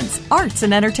events, arts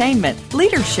and entertainment,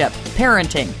 leadership,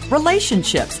 parenting,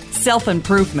 relationships,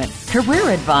 self-improvement,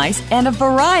 career advice, and a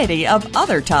variety of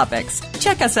other topics.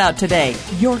 Check us out today.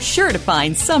 You're sure to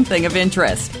find something of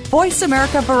interest. Voice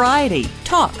America Variety.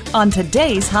 Talk on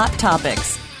today's hot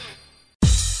topics.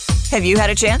 Have you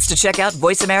had a chance to check out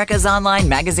Voice America's online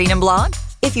magazine and blog?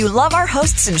 If you love our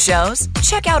hosts and shows,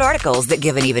 check out articles that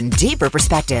give an even deeper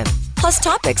perspective. Plus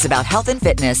topics about health and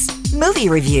fitness, movie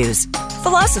reviews,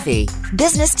 philosophy,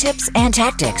 business tips and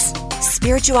tactics,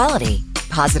 spirituality,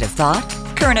 positive thought,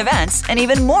 current events, and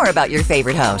even more about your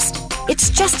favorite host. It's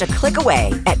just a click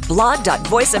away at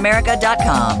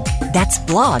blog.voiceamerica.com. That's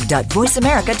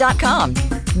blog.voiceamerica.com.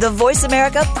 The Voice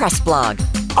America Press Blog.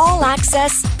 All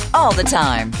access, all the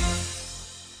time.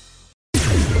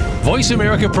 Voice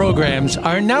America programs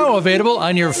are now available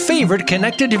on your favorite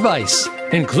connected device,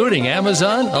 including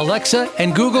Amazon, Alexa,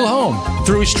 and Google Home.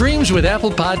 Through streams with Apple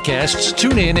Podcasts,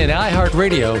 TuneIn, and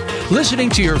iHeartRadio,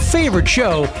 listening to your favorite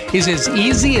show is as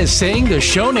easy as saying the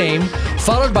show name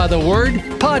followed by the word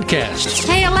podcast.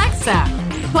 Hey, Alexa,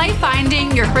 play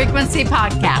Finding Your Frequency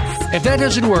podcast. If that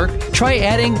doesn't work, try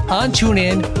adding on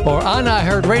TuneIn or on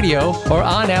iHeartRadio or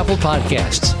on Apple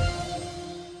Podcasts.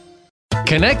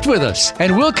 Connect with us,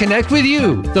 and we'll connect with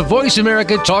you. The Voice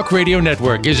America Talk Radio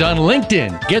Network is on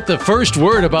LinkedIn. Get the first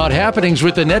word about happenings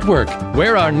with the network,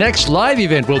 where our next live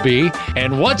event will be,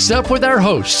 and what's up with our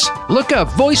hosts. Look up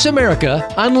Voice America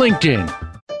on LinkedIn.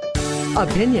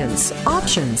 Opinions,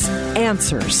 options,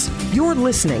 answers. You're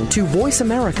listening to Voice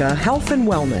America Health and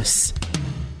Wellness.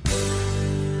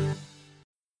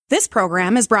 This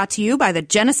program is brought to you by the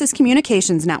Genesis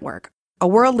Communications Network, a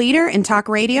world leader in talk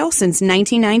radio since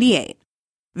 1998.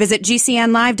 Visit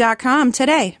GCNlive.com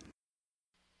today.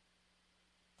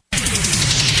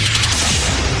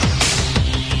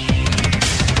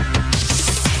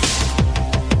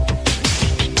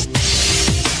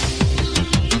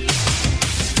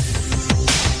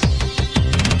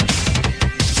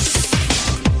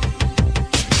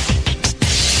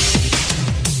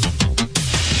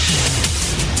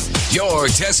 Your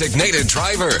designated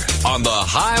driver on the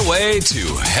highway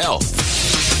to health.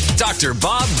 Dr.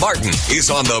 Bob Martin is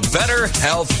on the Better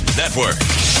Health Network.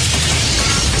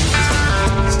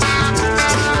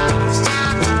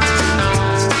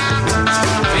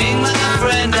 Being my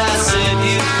friend, I said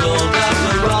you called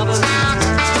Dr. Robert.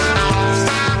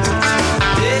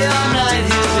 Day or night,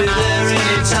 he'll be there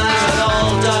anytime at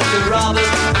all. Dr.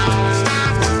 Robert.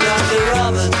 Dr.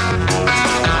 Robert.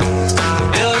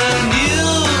 You're a new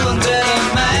and better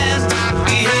man.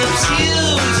 He helps you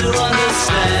to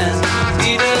understand.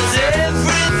 He does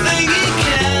everything he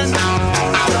can.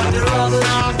 Dr. Robert.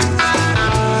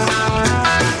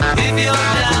 If you're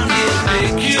down, he'll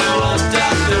pick you up.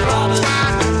 Dr. Robert.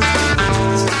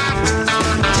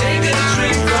 Take a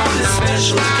drink from the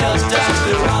special cup.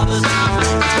 Dr. Robert.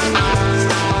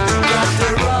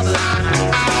 Dr. Robert.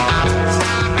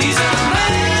 He's a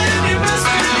man you must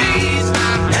believe.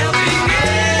 Helping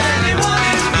anyone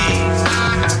in need.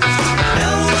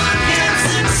 No one can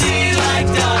succeed like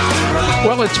Dr. Robert.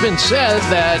 Well, it's been said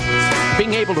that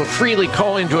being able to freely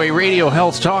call into a radio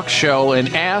health talk show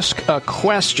and ask a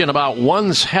question about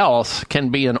one's health can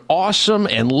be an awesome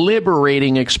and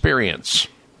liberating experience.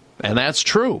 And that's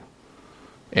true.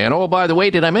 And oh, by the way,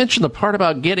 did I mention the part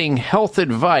about getting health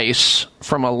advice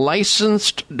from a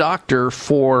licensed doctor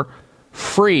for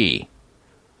free?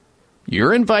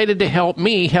 You're invited to help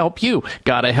me help you.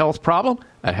 Got a health problem?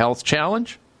 A health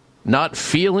challenge? Not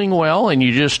feeling well and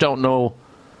you just don't know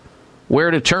where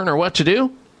to turn or what to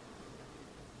do?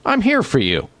 I'm here for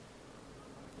you.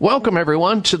 Welcome,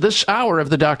 everyone, to this hour of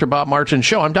the Dr. Bob Martin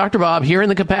Show. I'm Dr. Bob here in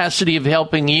the capacity of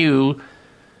helping you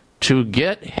to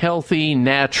get healthy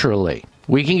naturally.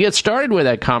 We can get started with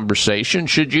that conversation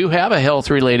should you have a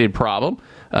health-related problem,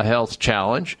 a health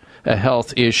challenge, a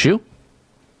health issue.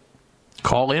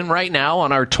 Call in right now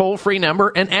on our toll-free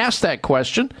number and ask that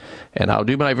question, and I'll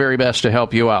do my very best to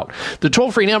help you out. The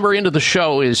toll-free number into the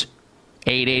show is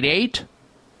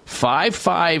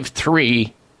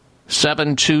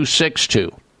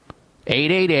 888-553-7262.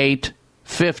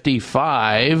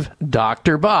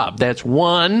 888-55 Bob. That's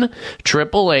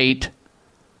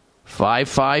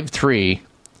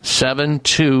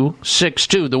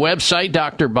 1-888-553-7262. The website,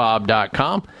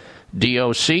 drbob.com,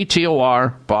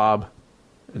 DOCTOR, Bob.com.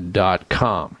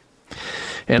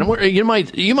 And you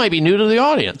might be new to the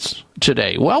audience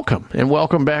today. Welcome, and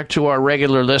welcome back to our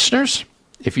regular listeners.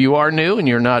 If you are new and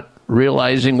you're not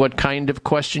realizing what kind of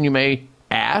question you may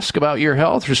ask about your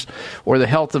health or the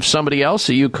health of somebody else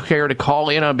that you care to call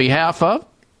in on behalf of,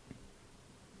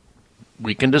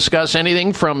 we can discuss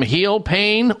anything from heel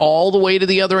pain all the way to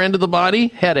the other end of the body,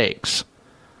 headaches,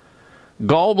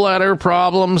 gallbladder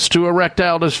problems to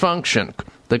erectile dysfunction,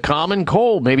 the common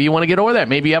cold. Maybe you want to get over that.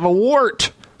 Maybe you have a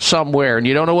wart somewhere and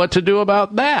you don't know what to do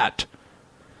about that.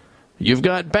 You've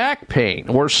got back pain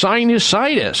or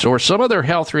sinusitis or some other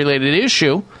health-related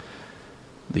issue.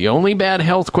 The only bad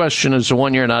health question is the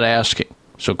one you're not asking.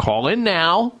 So call in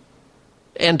now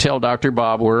and tell Dr.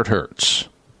 Bob where it hurts.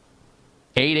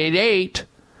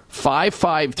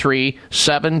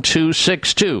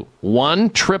 888-553-7262.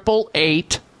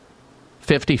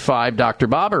 1-888-55 Dr.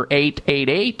 Bob or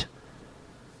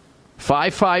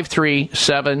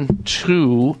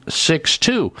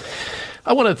 888-553-7262.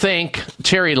 I want to thank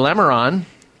Terry Lemeron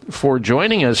for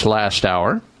joining us last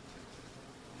hour.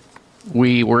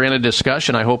 We were in a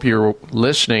discussion, I hope you're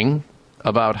listening,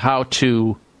 about how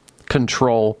to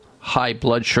control high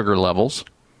blood sugar levels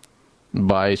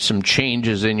by some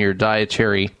changes in your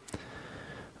dietary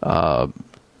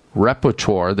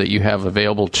repertoire that you have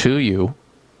available to you.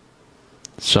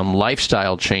 Some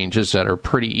lifestyle changes that are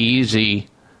pretty easy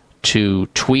to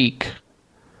tweak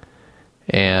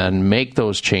and make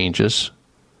those changes.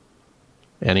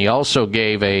 And he also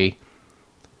gave a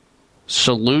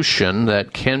solution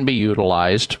that can be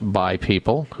utilized by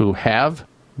people who have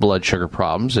blood sugar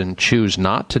problems and choose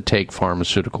not to take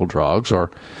pharmaceutical drugs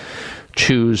or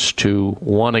choose to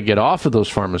want to get off of those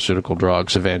pharmaceutical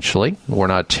drugs eventually. We're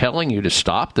not telling you to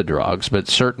stop the drugs, but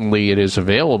certainly it is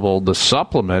available, the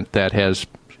supplement that has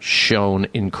shown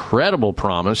incredible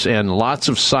promise and lots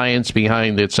of science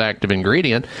behind its active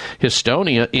ingredient,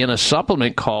 Histonia, in a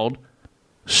supplement called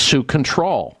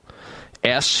Sucontrol.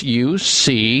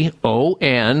 Sucontral.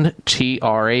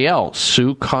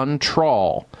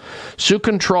 Sucontrol.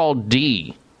 Sucontrol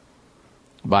D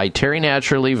by Terry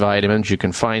Naturally Vitamins. You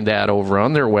can find that over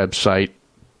on their website.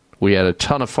 We had a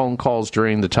ton of phone calls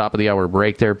during the top of the hour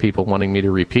break there, people wanting me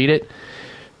to repeat it.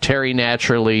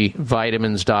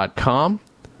 TerryNaturallyVitamins.com.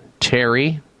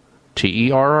 Terry, Terry,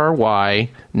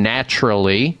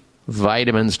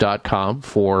 naturallyvitamins.com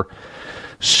for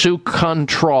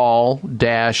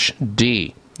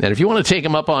Sucontrol-D. And if you want to take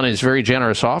him up on his very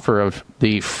generous offer of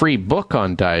the free book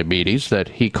on diabetes that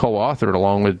he co-authored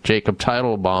along with Jacob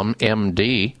Teitelbaum,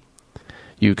 MD,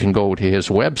 you can go to his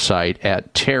website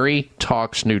at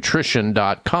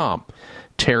terrytalksnutrition.com.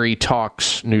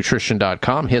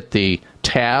 terrytalksnutrition.com. Hit the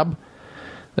tab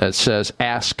that says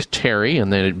Ask Terry,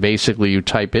 and then basically you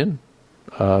type in,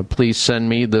 please send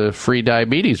me the free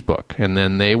diabetes book, and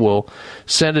then they will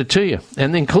send it to you,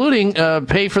 and including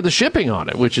pay for the shipping on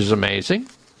it, which is amazing.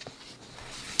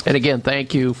 And again,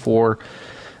 thank you for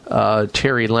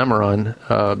Terry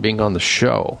Lemeron being on the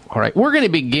show. All right, we're going to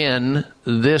begin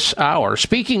this hour.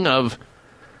 Speaking of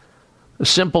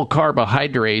simple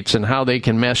carbohydrates and how they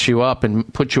can mess you up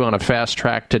and put you on a fast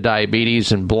track to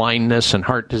diabetes and blindness and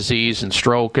heart disease and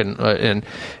stroke and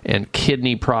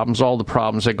kidney problems, all the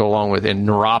problems that go along with, and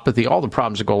neuropathy, all the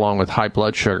problems that go along with high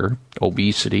blood sugar,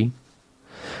 obesity.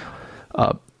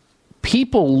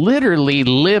 People literally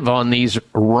live on these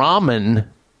ramen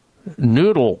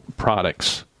noodle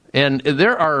products. And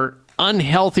there are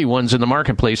unhealthy ones in the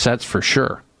marketplace, that's for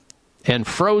sure. And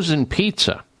frozen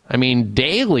pizza. I mean,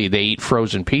 daily they eat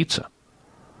frozen pizza.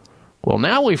 Well,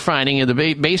 now we're finding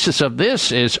the basis of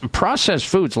this is processed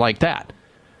foods like that.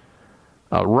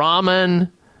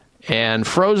 Ramen and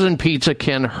frozen pizza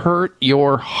can hurt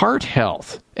your heart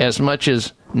health. As much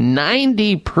as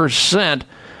 90%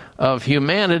 of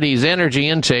humanity's energy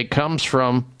intake comes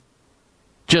from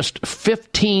just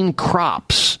 15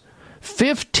 crops.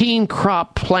 15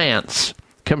 crop plants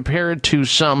compared to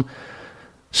some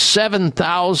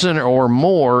 7,000 or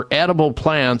more edible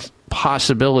plant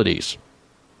possibilities.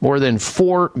 More than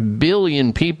 4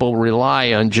 billion people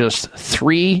rely on just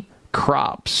 3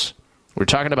 crops. We're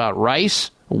talking about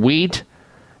rice, wheat,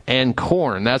 and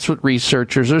corn. That's what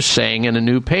researchers are saying in a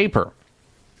new paper.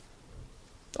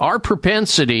 Our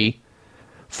propensity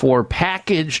for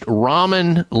packaged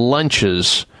ramen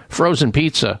lunches, frozen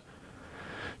pizza,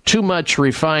 too much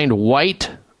refined white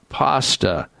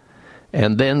pasta,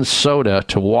 and then soda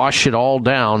to wash it all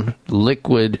down,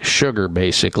 liquid sugar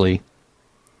basically,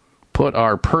 put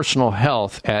our personal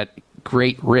health at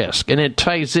great risk. And it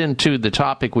ties into the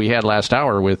topic we had last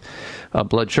hour with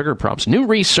blood sugar problems. New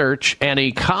research and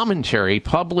a commentary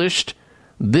published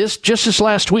just this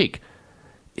last week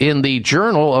in the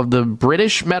journal of the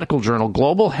British medical journal,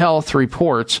 Global Health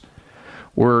Reports,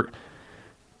 were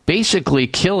basically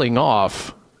killing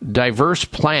off diverse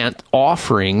plant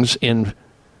offerings in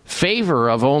favor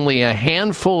of only a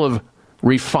handful of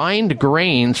refined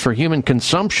grains for human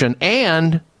consumption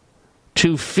and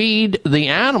to feed the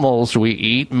animals we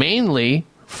eat, mainly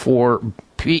for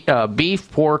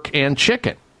beef, pork, and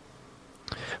chicken.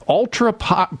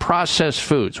 Ultra-processed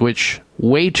foods, which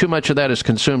way too much of that is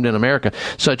consumed in America,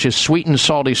 such as sweet and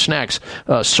salty snacks,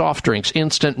 soft drinks,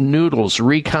 instant noodles,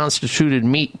 reconstituted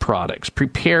meat products,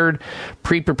 pre-prepared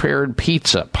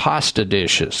pizza, pasta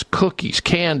dishes, cookies,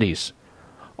 candies,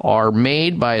 are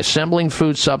made by assembling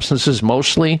food substances,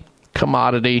 mostly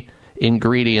commodity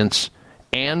ingredients,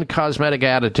 and cosmetic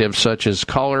additives such as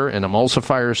color and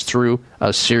emulsifiers through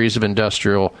a series of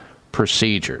industrial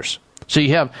procedures. So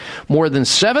you have more than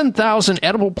 7,000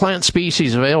 edible plant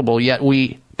species available, yet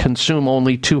we consume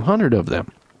only 200 of them,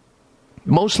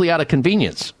 mostly out of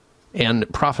convenience and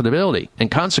profitability. And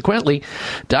consequently,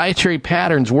 dietary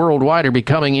patterns worldwide are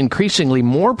becoming increasingly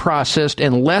more processed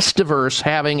and less diverse,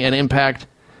 having an impact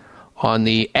on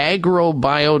the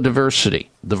agrobiodiversity,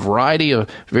 the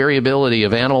variability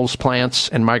of animals, plants,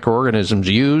 and microorganisms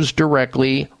used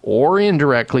directly or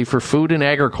indirectly for food and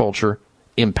agriculture,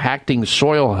 impacting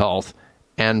soil health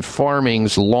and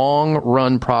farming's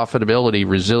long-run profitability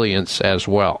resilience as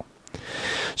well.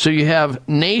 So you have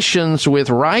nations with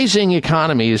rising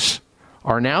economies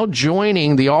are now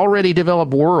joining the already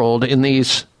developed world in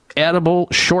these edible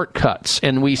shortcuts.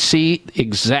 And we see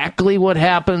exactly what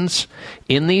happens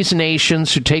in these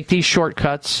nations who take these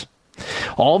shortcuts.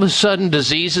 All of a sudden,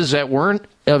 diseases that weren't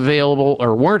available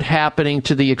or weren't happening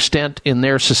to the extent in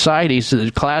their societies.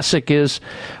 The classic is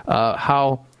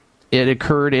how it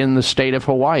occurred in the state of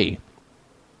Hawaii.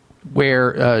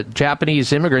 where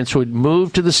Japanese immigrants would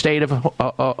move to the state of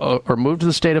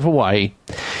Hawaii,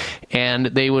 and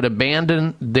they would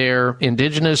abandon their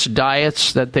indigenous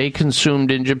diets that they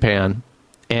consumed in Japan,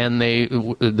 and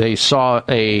they saw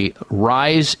a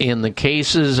rise in the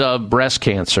cases of breast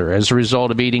cancer as a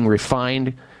result of eating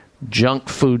refined junk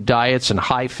food diets and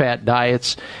high-fat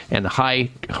diets and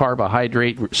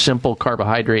high-carbohydrate, simple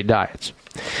carbohydrate diets.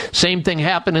 Same thing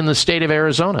happened in the state of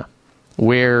Arizona,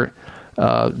 where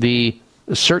the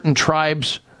certain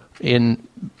tribes in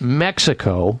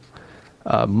Mexico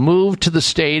moved to the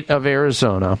state of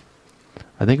Arizona.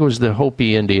 I think it was the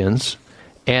Hopi Indians,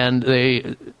 and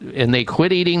they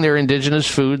quit eating their indigenous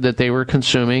food that they were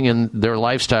consuming in their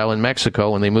lifestyle in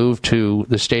Mexico when they moved to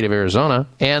the state of Arizona,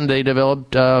 and they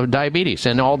developed diabetes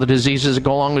and all the diseases that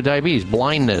go along with diabetes,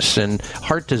 blindness and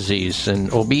heart disease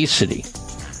and obesity,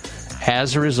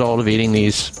 as a result of eating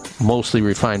these mostly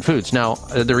refined foods. Now,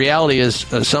 the reality is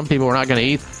some people are not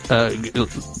going to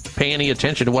pay any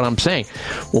attention to what I'm saying.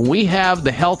 When we have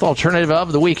the health alternative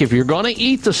of the week, if you're going to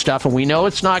eat the stuff, and we know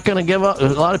it's not going to give up, a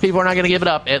lot of people are not going to give it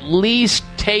up, at least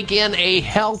take in a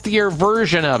healthier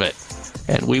version of it.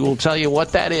 And we will tell you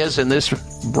what that is in this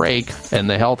break and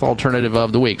the health alternative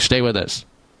of the week. Stay with us.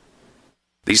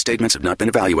 These statements have not been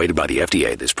evaluated by the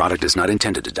FDA. This product is not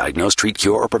intended to diagnose, treat,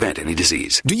 cure, or prevent any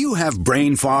disease. Do you have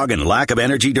brain fog and lack of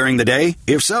energy during the day?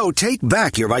 If so, take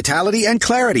back your vitality and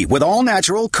clarity with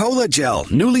all-natural Cola Gel,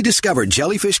 newly discovered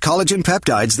jellyfish collagen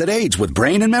peptides that aids with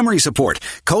brain and memory support.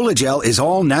 Cola Gel is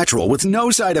all natural with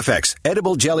no side effects.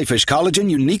 Edible jellyfish collagen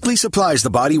uniquely supplies the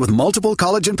body with multiple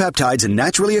collagen peptides and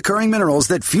naturally occurring minerals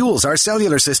that fuels our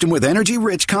cellular system with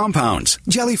energy-rich compounds.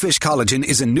 Jellyfish collagen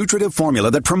is a nutritive formula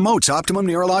that promotes optimum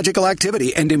neurological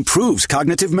activity and improves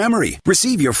cognitive memory.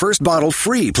 Receive your first bottle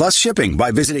free plus shipping by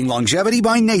visiting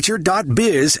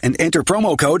longevitybynature.biz and enter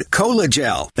promo code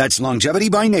COLAGEL. That's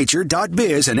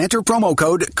longevitybynature.biz and enter promo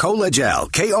code COLAGEL.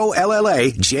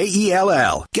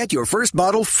 KOLLAGEL. Get your first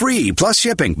bottle free plus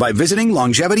shipping by visiting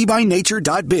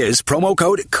longevitybynature.biz, promo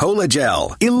code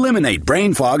COLAGEL. Eliminate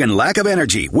brain fog and lack of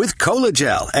energy with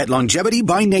Colagel at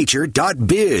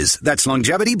longevitybynature.biz. That's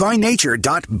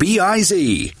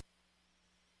longevitybynature.biz.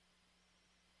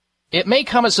 It may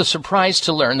come as a surprise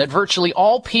to learn that virtually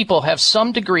all people have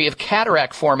some degree of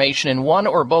cataract formation in one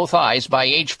or both eyes by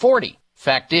age 40.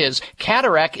 Fact is,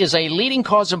 cataract is a leading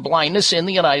cause of blindness in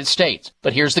the United States.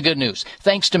 But here's the good news.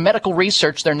 Thanks to medical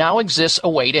research, there now exists a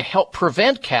way to help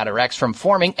prevent cataracts from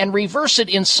forming and reverse it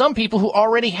in some people who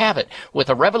already have it with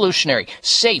a revolutionary,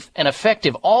 safe, and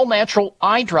effective all-natural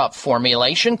eye drop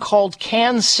formulation called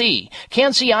Can-C.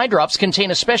 Can-C eye drops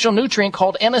contain a special nutrient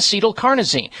called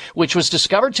N-acetylcarnosine, which was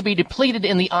discovered to be depleted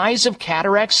in the eyes of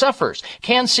cataract sufferers.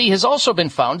 Can-C has also been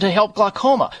found to help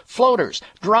glaucoma, floaters,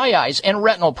 dry eyes, and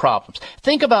retinal problems.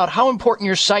 Think about how important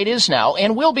your sight is now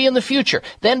and will be in the future.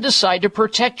 Then decide to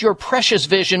protect your precious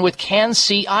vision with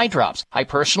Can-C eye drops. I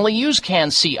personally use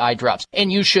Can-C eye drops,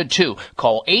 and you should too.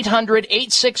 Call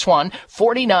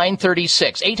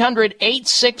 800-861-4936.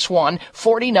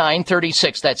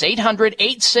 800-861-4936. That's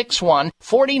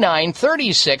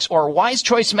 800-861-4936 or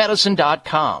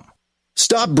wisechoicemedicine.com.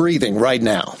 Stop breathing right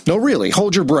now. No, really,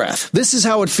 hold your breath. This is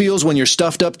how it feels when you're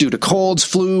stuffed up due to colds,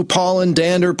 flu, pollen,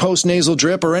 dander, postnasal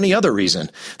drip, or any other reason.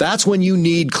 That's when you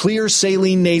need Clear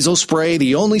Saline Nasal Spray,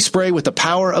 the only spray with the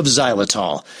power of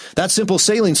xylitol. That simple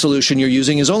saline solution you're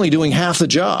using is only doing half the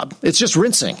job. It's just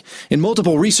rinsing. In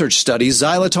multiple research studies,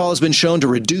 xylitol has been shown to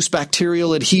reduce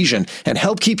bacterial adhesion and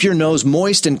help keep your nose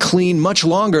moist and clean much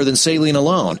longer than saline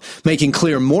alone, making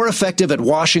Clear more effective at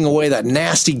washing away that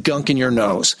nasty gunk in your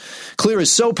nose. Clear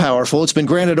is so powerful, it's been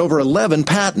granted over 11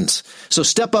 patents. So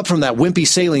step up from that wimpy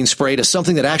saline spray to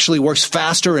something that actually works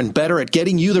faster and better at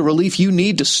getting you the relief you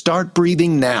need to start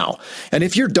breathing now. And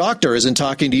if your doctor isn't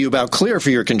talking to you about Clear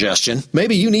for your congestion,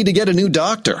 maybe you need to get a new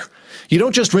doctor. You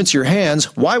don't just rinse your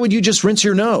hands. Why would you just rinse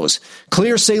your nose?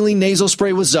 Clear Saline Nasal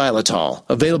Spray with xylitol.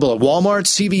 Available at Walmart,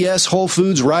 CVS, Whole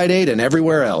Foods, Rite Aid, and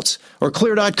everywhere else. Or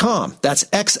Clear.com. That's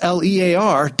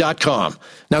XLEAR.com.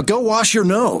 Now go wash your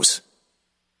nose.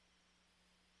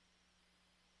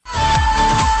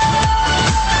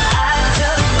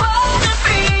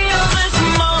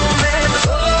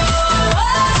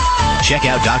 Check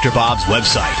out Dr. Bob's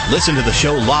website. Listen to the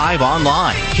show live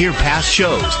online. Hear past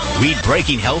shows. Read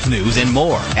breaking health news and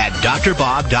more at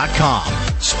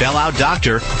drbob.com. Spell out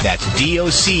doctor, that's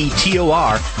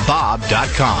DOCTOR,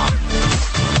 Bob.com.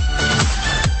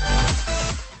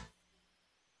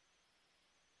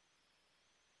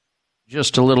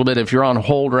 Just a little bit. If you're on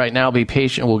hold right now, be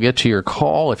patient. We'll get to your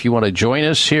call. If you want to join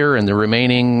us here in the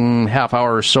remaining half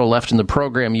hour or so left in the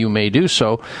program, you may do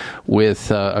so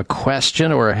with a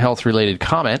question or a health-related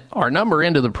comment. Our number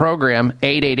into the program,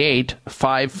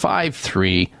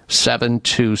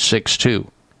 888-553-7262.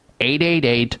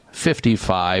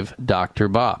 888-55-Dr.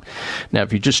 Bob. Now,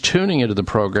 if you're just tuning into the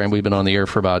program, we've been on the air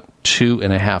for about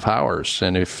 2.5 hours.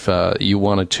 And if you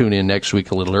want to tune in next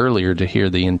week a little earlier to hear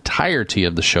the entirety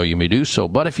of the show, you may do so.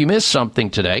 But if you missed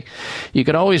something today, you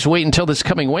can always wait until this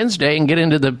coming Wednesday and get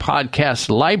into the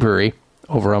podcast library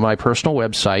over on my personal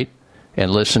website and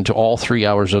listen to all 3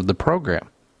 hours of the program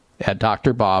at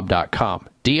drbob.com.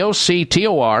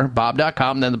 DOCTOR,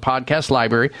 Bob.com, then the podcast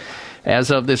library.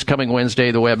 As of this coming Wednesday,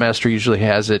 the webmaster usually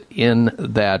has it in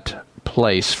that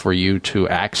place for you to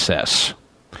access.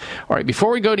 All right, before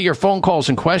we go to your phone calls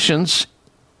and questions,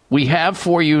 we have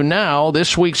for you now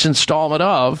this week's installment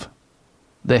of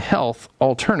the Health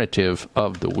Alternative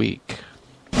of the Week.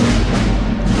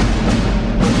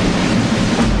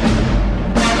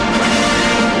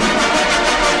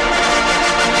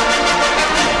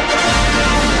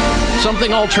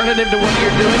 Something alternative to what you're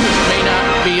doing that may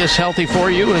not be as healthy for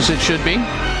you as it should be.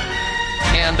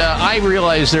 And I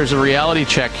realize there's a reality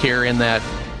check here in that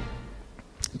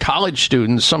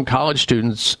some college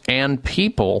students and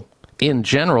people in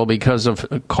general, because of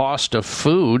cost of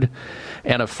food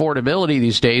and affordability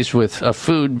these days with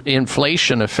food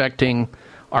inflation affecting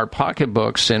our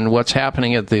pocketbooks and what's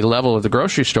happening at the level of the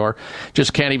grocery store,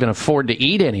 just can't even afford to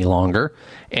eat any longer.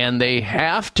 And they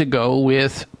have to go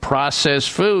with processed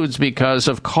foods because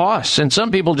of costs. And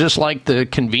some people just like the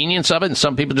convenience of it, and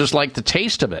some people just like the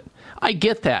taste of it. I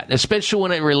get that, especially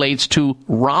when it relates to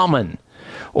ramen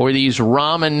or these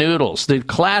ramen noodles. The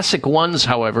classic ones,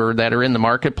 however, that are in the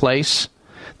marketplace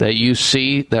that you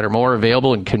see that are more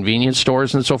available in convenience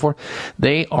stores and so forth,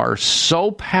 they are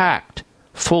so packed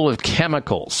full of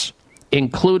chemicals,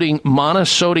 including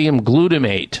monosodium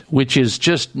glutamate, which is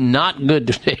just not good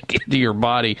to take into your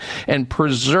body, and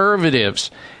preservatives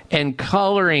and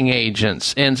coloring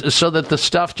agents, and so that the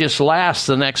stuff just lasts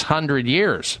the next 100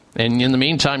 years. And in the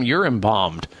meantime, you're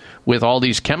embalmed with all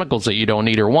these chemicals that you don't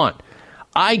need or want.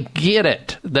 I get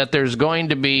it that there's going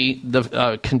to be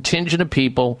the contingent of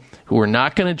people who are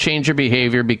not going to change their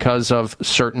behavior because of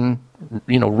certain,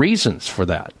 reasons for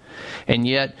that. And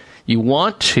yet you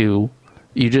want to,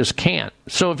 you just can't.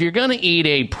 So if you're going to eat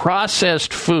a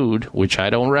processed food, which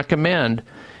I don't recommend,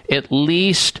 at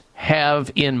least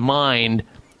have in mind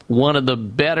one of the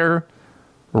better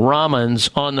ramens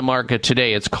on the market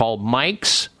today. It's called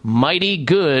Mike's Mighty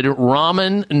Good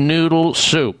Ramen Noodle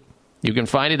Soup. You can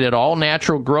find it at all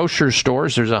natural grocery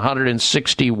stores. There's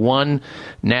 161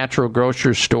 natural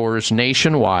grocery stores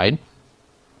nationwide.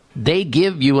 They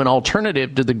give you an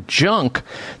alternative to the junk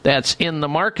that's in the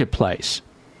marketplace.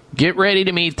 Get ready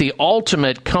to meet the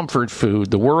ultimate comfort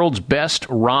food, the world's best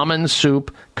ramen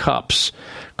soup cups,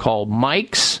 called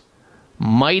Mike's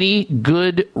Mighty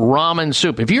Good Ramen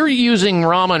Soup. If you're using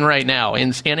ramen right now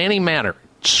in any manner,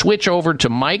 switch over to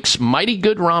Mike's Mighty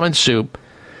Good Ramen Soup.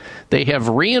 They have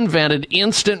reinvented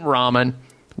instant ramen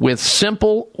with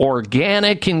simple,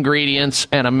 organic ingredients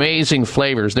and amazing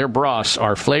flavors. Their broths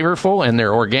are flavorful, and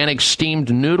their organic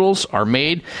steamed noodles are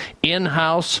made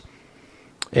in-house,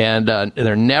 and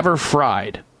they're never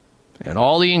fried. And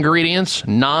all the ingredients,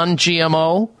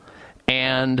 non-GMO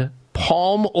and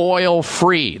palm oil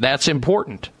free. That's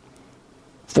important.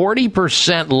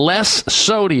 40% less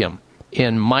sodium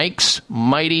in Mike's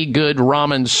Mighty Good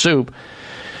Ramen Soup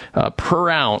per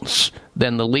ounce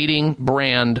than the leading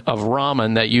brand of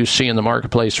ramen that you see in the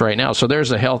marketplace right now. So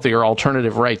there's a healthier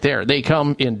alternative right there. They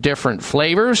come in different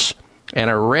flavors and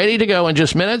are ready to go in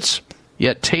just minutes,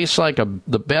 yet taste like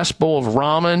the best bowl of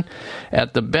ramen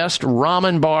at the best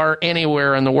ramen bar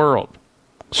anywhere in the world.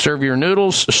 Serve your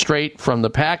noodles straight from the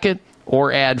packet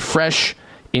or add fresh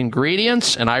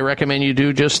ingredients, and I recommend you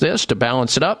do just this to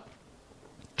balance it up.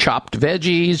 Chopped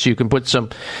veggies, you can put some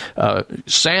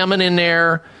salmon in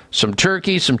there, some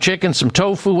turkey, some chicken, some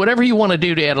tofu, whatever you want to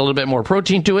do to add a little bit more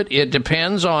protein to it. It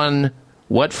depends on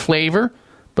what flavor,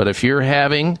 but if you're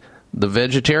having the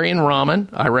vegetarian ramen,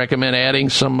 I recommend adding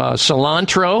some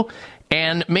cilantro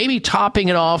and maybe topping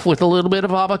it off with a little bit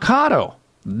of avocado.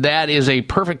 That is a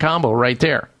perfect combo right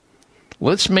there.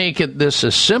 Let's make this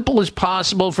as simple as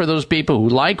possible for those people who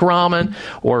like ramen,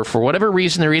 or for whatever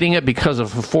reason they're eating it because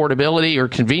of affordability or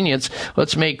convenience.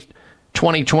 Let's make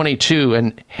 2022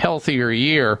 a healthier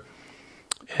year,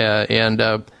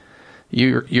 and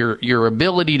your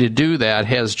ability to do that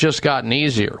has just gotten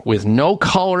easier with no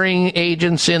coloring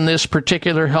agents in this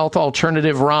particular health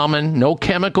alternative ramen, no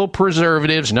chemical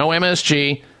preservatives, no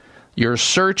MSG. Your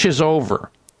search is over.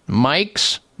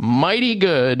 Mike's Mighty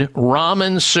Good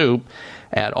Ramen Soup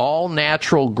at all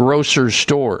natural grocers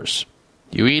stores.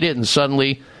 You eat it and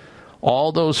suddenly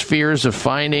all those fears of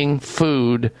finding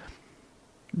food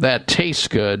that tastes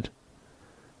good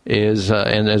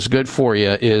and is good for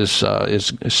you is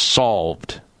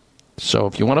solved. So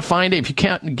if you want to find it, if you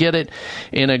can't get it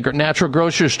in a natural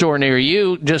grocery store near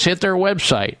you, just hit their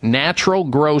website,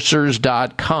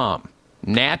 naturalgrocers.com.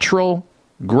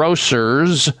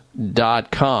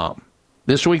 Naturalgrocers.com.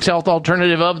 This week's health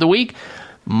alternative of the week,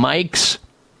 Mike's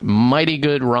Mighty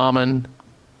Good Ramen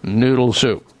Noodle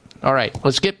Soup. All right,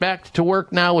 let's get back to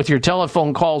work now with your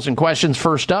telephone calls and questions.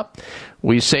 First up,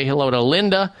 we say hello to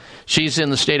Linda. She's in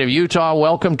the state of Utah.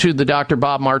 Welcome to the Dr.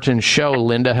 Bob Martin Show.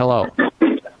 Linda, hello.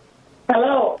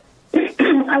 Hello.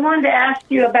 I wanted to ask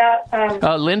you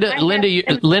about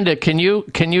Linda, can you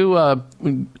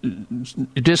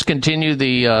discontinue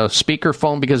the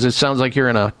speakerphone because it sounds like you're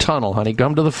in a tunnel, honey.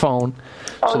 Come to the phone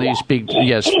so that you speak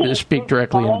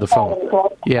directly into the phone.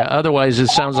 Yeah, otherwise it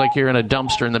sounds like you're in a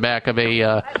dumpster in the back of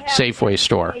a Safeway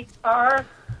store. A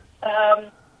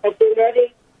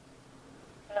genetic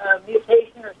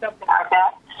mutation or something like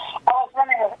that. I was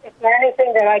wondering if there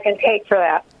anything that I can take for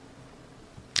that.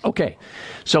 Okay,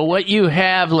 so what you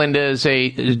have, Linda, is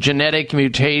a genetic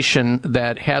mutation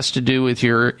that has to do with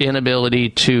your inability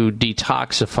to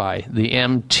detoxify, the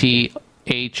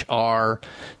MTHR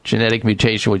genetic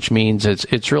mutation, which means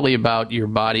it's really about your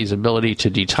body's ability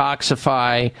to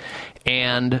detoxify.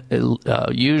 And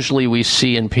usually we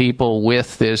see in people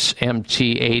with this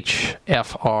MTHFR,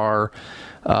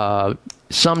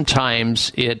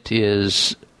 sometimes it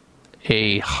is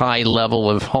a high level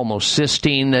of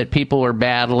homocysteine that people are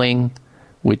battling,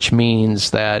 which means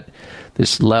that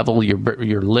this level,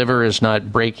 your liver is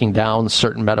not breaking down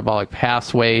certain metabolic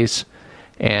pathways.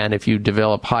 And if you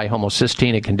develop high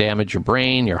homocysteine, it can damage your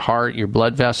brain, your heart, your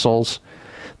blood vessels.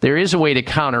 There is a way to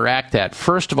counteract that.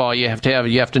 First of all, you have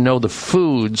to know the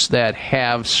foods that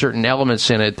have certain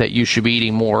elements in it that you should be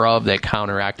eating more of that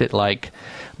counteract it, like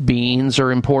beans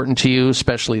are important to you,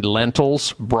 especially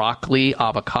lentils. Broccoli,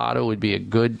 avocado would be a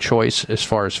good choice as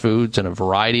far as foods, and a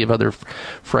variety of other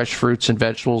fresh fruits and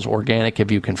vegetables, organic if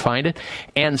you can find it.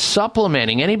 And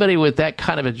supplementing, anybody with that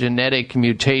kind of a genetic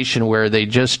mutation where they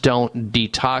just don't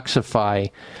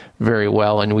detoxify very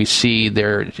well, and we see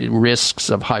their risks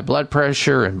of high blood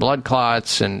pressure and blood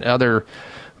clots and other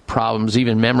problems,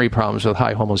 even memory problems with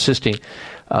high homocysteine.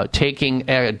 Taking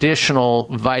additional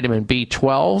vitamin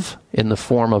B12 in the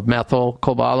form of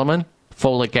methylcobalamin,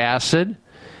 folic acid,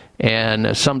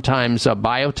 and sometimes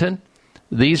biotin.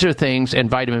 These are things, and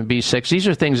vitamin B6, these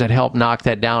are things that help knock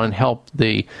that down and help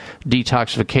the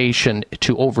detoxification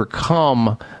to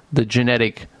overcome the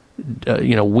genetic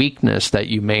weakness that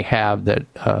you may have that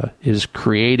is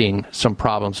creating some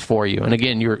problems for you. And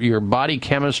again, your body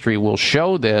chemistry will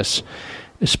show this,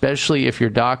 especially if your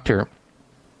doctor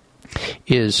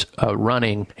is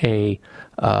running a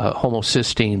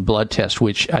homocysteine blood test,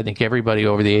 which I think everybody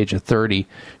over the age of 30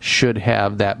 should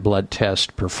have that blood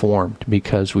test performed,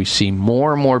 because we see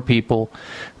more and more people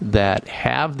that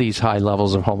have these high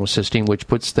levels of homocysteine, which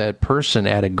puts that person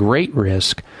at a great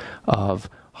risk of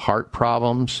heart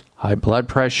problems, high blood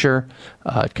pressure.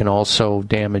 It can also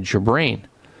damage your brain.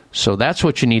 So that's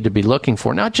what you need to be looking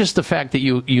for. Not just the fact that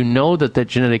you know that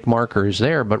genetic marker is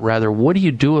there, but rather, what do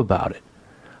you do about it?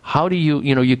 How do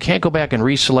you can't go back and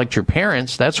reselect your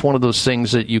parents. That's one of those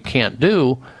things that you can't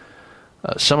do.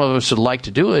 Some of us would like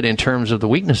to do it in terms of the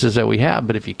weaknesses that we have,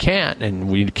 but if you can't, and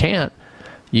we can't,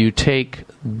 you take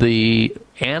the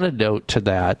antidote to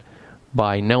that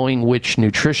by knowing which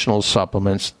nutritional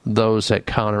supplements, those that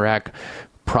counteract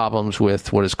problems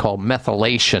with what is called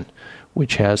methylation,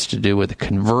 which has to do with the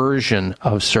conversion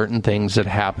of certain things that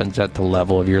happens at the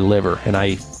level of your liver. And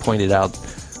I pointed out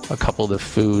a couple of the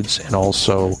foods and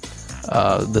also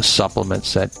the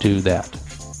supplements that do that.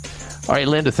 All right,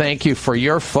 Linda, thank you for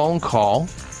your phone call.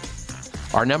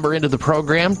 Our number into the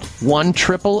program,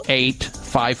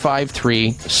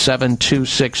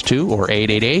 1-888-553-7262 or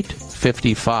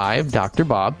 888-55 Dr.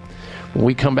 Bob. When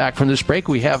we come back from this break,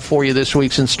 we have for you this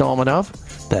week's installment of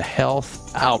the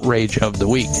Health Outrage of the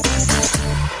Week.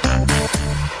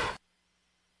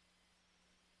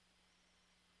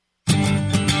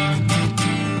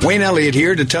 Wayne Elliott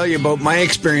here to tell you about my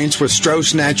experience with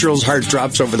Strauss Naturals Heart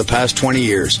Drops over the past 20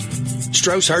 years.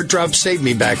 Strauss Heart Drops saved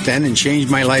me back then and changed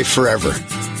my life forever.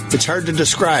 It's hard to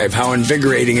describe how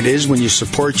invigorating it is when you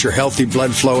support your healthy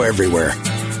blood flow everywhere.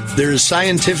 There is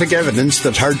scientific evidence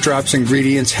that Heart Drops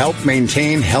ingredients help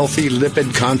maintain healthy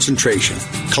lipid concentration.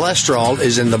 Cholesterol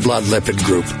is in the blood lipid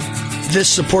group. This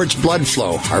supports blood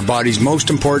flow, our body's most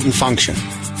important function.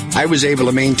 I was able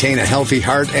to maintain a healthy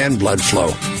heart and blood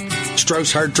flow.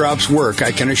 Strauss Heart Drops work,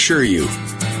 I can assure you.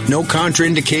 No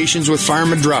contraindications with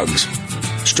pharma drugs.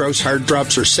 Strauss Heart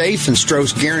Drops are safe, and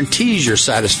Strauss guarantees your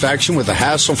satisfaction with a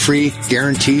hassle-free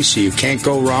guarantee, so you can't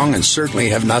go wrong and certainly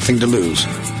have nothing to lose.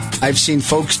 I've seen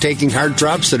folks taking heart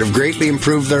drops that have greatly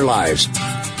improved their lives.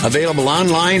 Available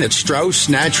online at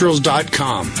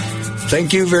StraussNaturals.com.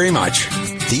 Thank you very much.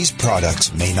 These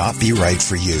products may not be right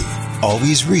for you.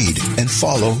 Always read and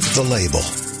follow the label.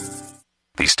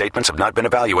 These statements have not been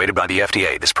evaluated by the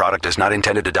FDA. This product is not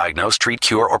intended to diagnose, treat,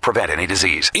 cure, or prevent any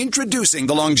disease. Introducing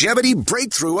the longevity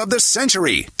breakthrough of the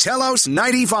century, Telos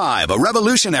 95, a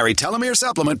revolutionary telomere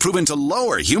supplement proven to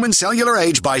lower human cellular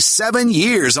age by 7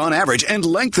 years on average and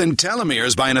lengthen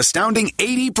telomeres by an astounding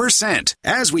 80%.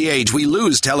 As we age, we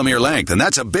lose telomere length, and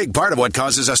that's a big part of what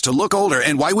causes us to look older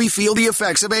and why we feel the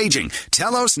effects of aging.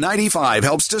 Telos 95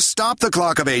 helps to stop the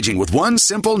clock of aging with one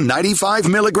simple 95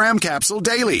 milligram capsule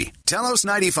daily. Telos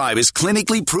 95 is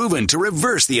clinically proven to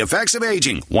reverse the effects of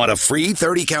aging. Want a free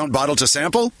 30-count bottle to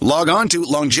sample? Log on to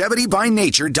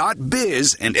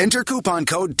longevitybynature.biz and enter coupon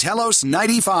code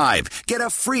TELOS95. Get a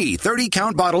free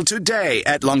 30-count bottle today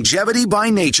at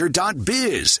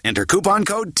longevitybynature.biz. Enter coupon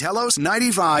code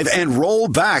TELOS95 and roll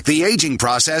back the aging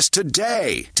process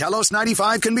today. Telos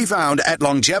 95 can be found at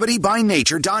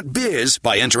longevitybynature.biz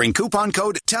by entering coupon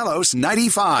code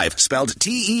TELOS95, spelled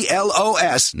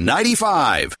TELOS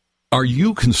 95. Are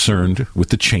you concerned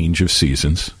with the change of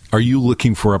seasons? Are you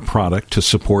looking for a product to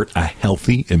support a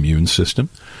healthy immune system?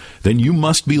 Then you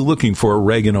must be looking for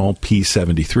Oreganol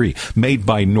P73, made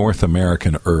by North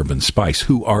American Herb & Spice,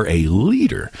 who are a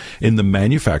leader in the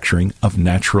manufacturing of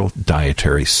natural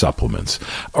dietary supplements.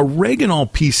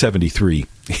 Oreganol P73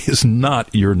 is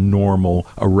not your normal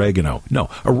oregano. No,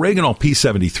 Oreganol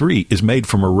P73 is made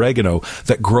from oregano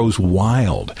that grows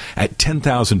wild at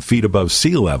 10,000 feet above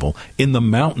sea level in the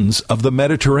mountains of the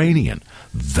Mediterranean.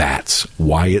 That's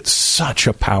why it's such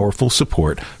a powerful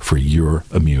support for your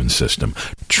immune system.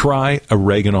 Try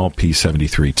Oreganol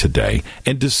P73 today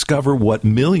and discover what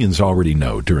millions already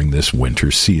know during this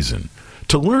winter season.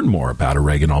 To learn more about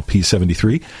Oreganol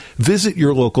P73, visit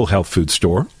your local health food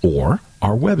store or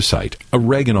our website,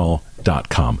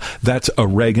 oreganol.com. That's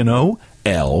oregano.com.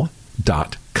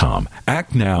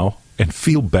 Act now and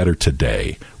feel better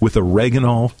today with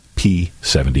Oreganol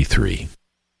P73.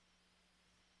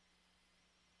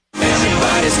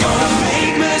 Everybody's gonna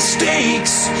make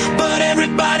mistakes, but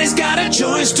everybody's got a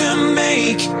choice to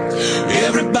make.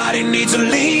 Everybody needs a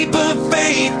leap of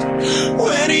faith.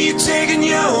 When are you taking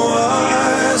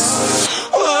yours?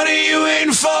 What are you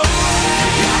waiting for?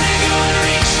 Gotta go and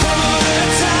reach for the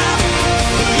top.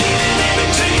 Believe in every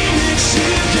dream that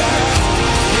you've got.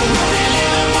 You're only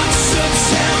living once, so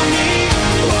tell me,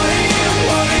 what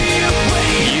are you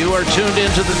waiting? You are tuned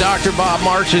into the Dr. Bob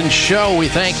Martin Show. We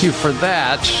thank you for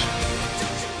that.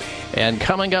 And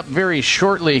coming up very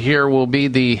shortly here will be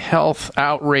the health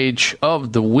outrage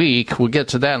of the week. We'll get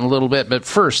to that in a little bit. But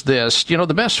first this,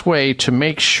 the best way to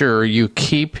make sure you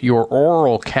keep your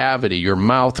oral cavity, your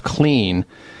mouth clean,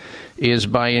 is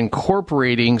by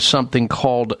incorporating something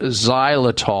called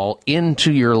xylitol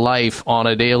into your life on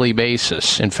a daily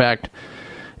basis. In fact,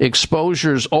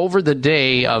 exposures over the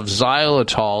day of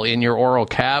xylitol in your oral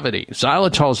cavity.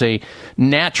 Xylitol is a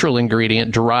natural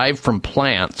ingredient derived from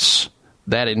plants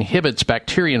that inhibits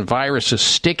bacteria and viruses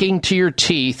sticking to your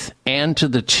teeth and to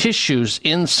the tissues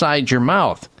inside your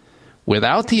mouth.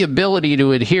 Without the ability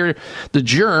to adhere, the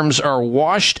germs are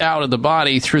washed out of the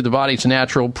body through the body's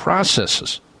natural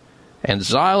processes. And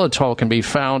xylitol can be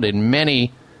found in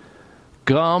many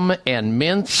gum and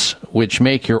mints, which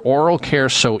make your oral care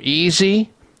so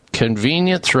easy,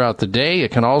 convenient throughout the day.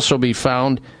 It can also be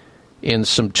found in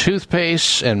some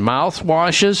toothpaste and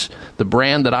mouthwashes. The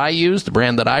brand that I use, the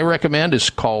brand that I recommend, is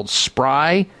called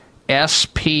Spry,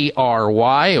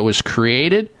 S-P-R-Y. It was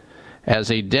created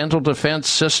as a dental defense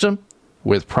system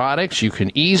with products you can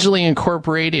easily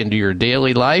incorporate into your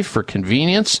daily life for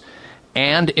convenience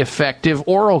and effective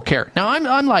oral care. Now,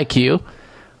 I'm like you.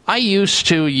 I used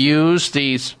to use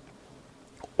these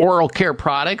oral care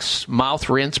products, mouth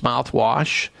rinse,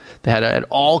 mouthwash, that had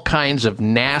all kinds of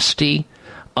nasty,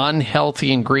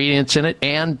 unhealthy ingredients in it,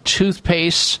 and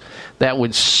toothpaste that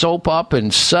would soap up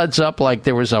and suds up like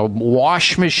there was a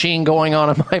wash machine going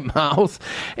on in my mouth,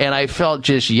 and I felt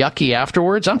just yucky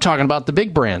afterwards. I'm talking about the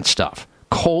big brand stuff.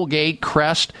 Colgate,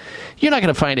 Crest. You're not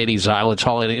going to find any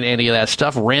xylitol in any of that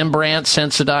stuff. Rembrandt,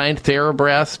 Sensodyne,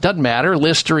 TheraBreath, doesn't matter.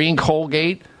 Listerine,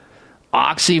 Colgate.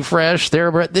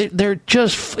 Oxyfresh, they're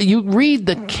just, you read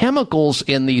the chemicals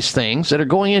in these things that are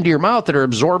going into your mouth, that are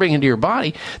absorbing into your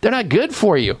body. They're not good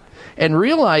for you. And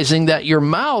realizing that your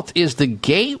mouth is the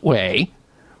gateway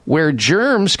where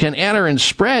germs can enter and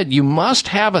spread, you must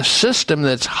have a system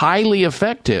that's highly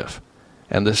effective.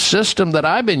 And the system that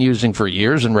I've been using for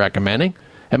years and recommending,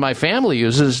 and my family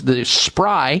uses, the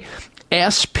SPRY,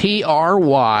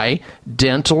 SPRY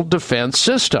Dental Defense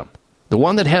System. The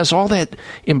one that has all that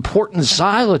important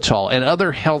xylitol and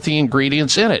other healthy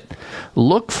ingredients in it.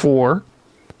 Look for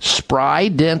SPRY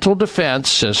Dental Defense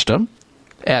System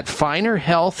at finer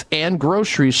health and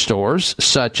grocery stores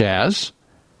such as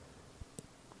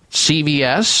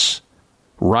CVS,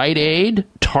 Rite Aid,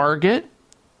 Target,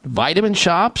 vitamin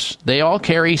shops. They all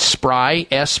carry SPRY,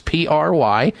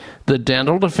 SPRY, the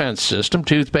Dental Defense System,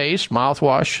 toothpaste,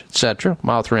 mouthwash, etc.,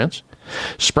 mouth rinse.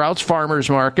 Sprouts Farmers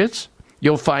Markets.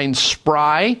 You'll find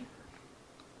SPRY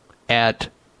at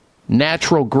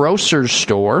natural grocers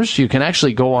stores. You can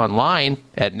actually go online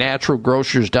at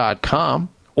naturalgrocers.com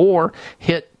or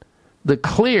hit the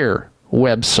Clear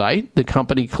website, the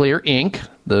company Clear Inc.,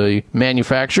 the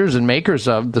manufacturers and makers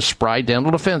of the SPRY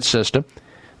Dental Defense System.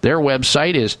 Their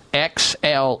website is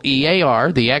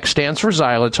XLEAR. The X stands for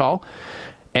xylitol.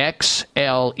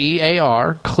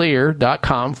 XLEAR,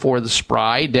 clear.com for the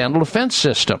SPRY Dental Defense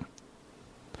System.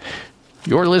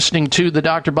 You're listening to the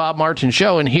Dr. Bob Martin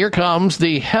Show, and here comes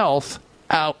the health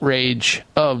outrage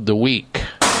of the week.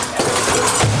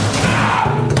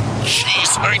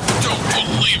 Jeez, I don't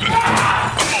believe it.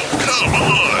 Oh, come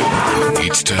on.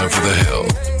 It's time for the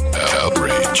health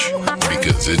outrage,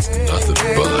 because it's nothing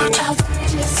but...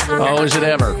 Oh, is it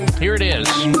ever? Here it is.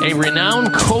 A renowned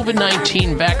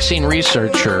COVID-19 vaccine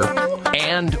researcher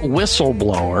and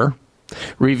whistleblower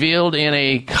revealed in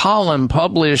a column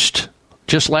published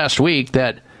just last week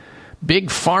that big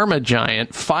pharma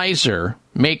giant Pfizer,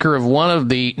 maker of one of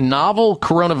the novel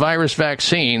coronavirus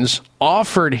vaccines,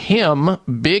 offered him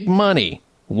big money,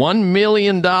 $1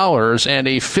 million and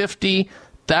a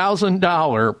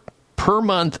 $50,000 per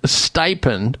month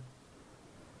stipend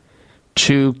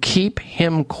to keep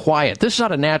him quiet. This is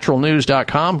out of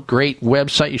naturalnews.com. Great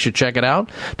website. You should check it out.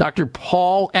 Dr.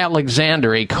 Paul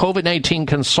Alexander, a COVID-19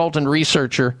 consultant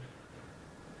researcher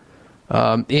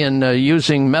in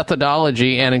using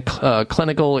methodology and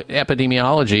clinical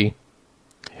epidemiology,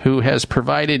 who has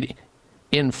provided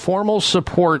informal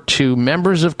support to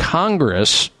members of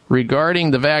Congress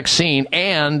regarding the vaccine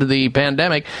and the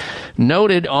pandemic,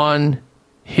 noted on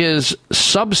his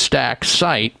Substack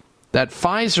site that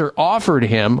Pfizer offered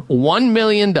him $1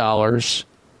 million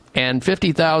and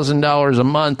 $50,000 a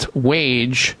month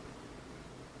wage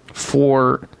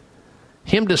for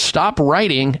him to stop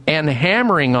writing and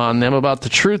hammering on them about the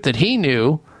truth that he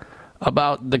knew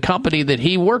about the company that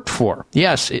he worked for.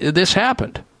 Yes, this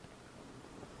happened.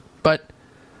 But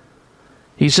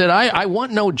he said, I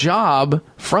want no job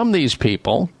from these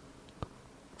people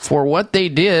for what they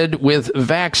did with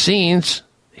vaccines.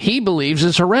 He believes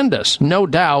is horrendous. No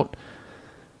doubt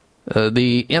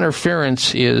the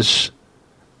interference is,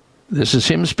 this is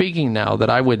him speaking now, that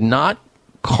I would not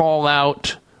call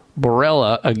out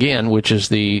Borrella again, which is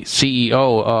the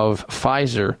CEO of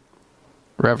Pfizer,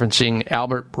 referencing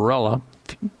Albert Borrella,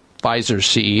 Pfizer's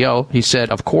CEO. He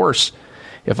said, of course,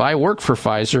 if I worked for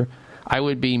Pfizer, I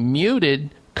would be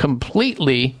muted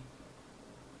completely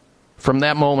from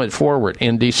that moment forward.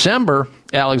 In December,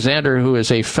 Alexander, who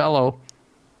is a fellow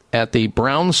at the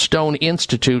Brownstone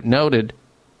Institute, noted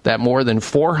that more than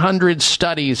 400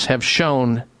 studies have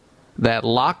shown that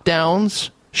lockdowns,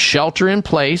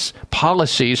 shelter-in-place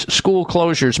policies, school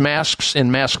closures, masks,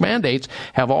 and mask mandates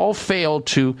have all failed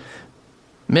to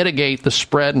mitigate the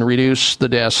spread and reduce the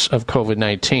deaths of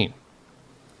COVID-19.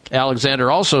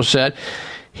 Alexander also said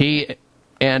he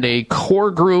and a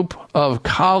core group of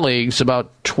colleagues,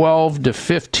 about 12 to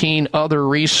 15 other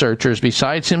researchers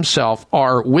besides himself,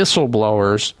 are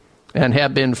whistleblowers and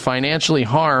have been financially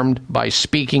harmed by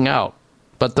speaking out.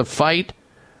 But the fight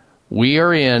we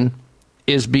are in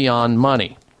is beyond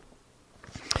money.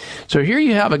 So here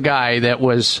you have a guy that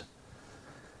was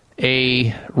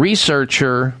a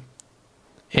researcher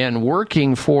and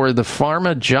working for the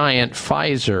pharma giant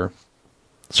Pfizer.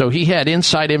 So he had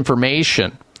inside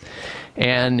information,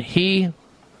 and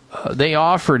they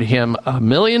offered him $1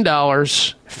 million.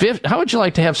 How would you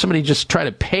like to have somebody just try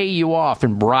to pay you off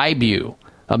and bribe you?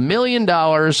 $1 million and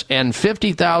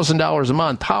 $50,000 a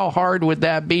month. How hard would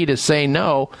that be to say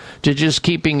no to just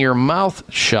keeping your mouth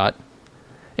shut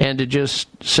and to just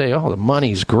say, oh, the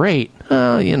money's great?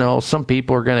 Some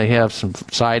people are going to have some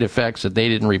side effects that they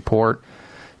didn't report.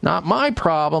 Not my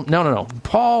problem. No.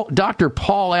 Dr.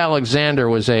 Paul Alexander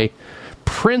was a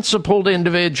principled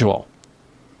individual.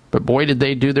 But boy, did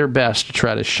they do their best to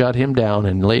try to shut him down.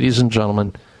 And ladies and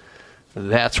gentlemen,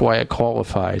 that's why it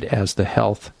qualified as the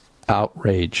health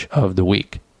outrage of the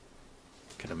week.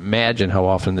 You can imagine how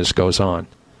often this goes on.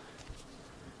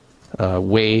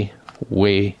 Way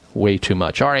too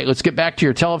much. All right, let's get back to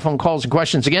your telephone calls and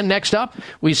questions. Again, next up,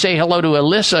 we say hello to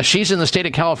Alyssa. She's in the state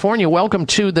of California. Welcome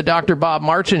to the Dr. Bob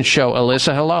Martin Show.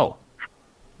 Alyssa, hello.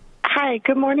 Hi,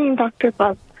 good morning, Dr.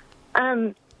 Bob.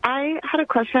 I had a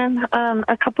question.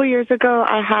 A couple years ago,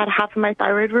 I had half of my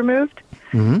thyroid removed.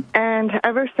 Mm-hmm. And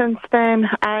ever since then,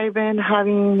 I've been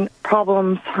having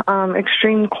problems,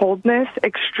 extreme coldness.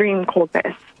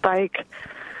 Like,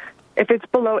 if it's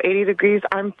below 80 degrees,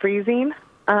 I'm freezing.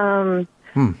 And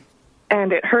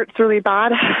it hurts really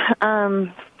bad.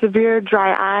 Severe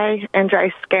dry eye and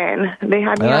dry skin. They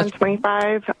had me on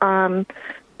 25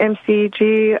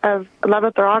 mcg of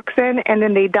levothyroxine, and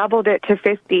then they doubled it to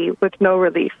 50 with no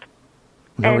relief.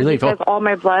 Because all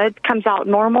my blood comes out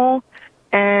normal,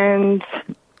 and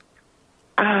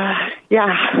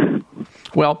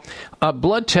Well,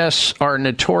 blood tests are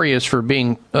notorious for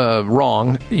being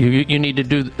wrong. You need to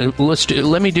do.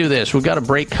 Let me do this. We've got a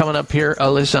break coming up here,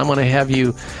 Alyssa. I'm going to have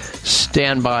you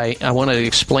stand by. I want to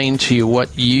explain to you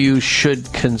what you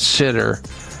should consider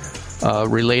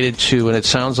related to, and it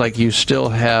sounds like you still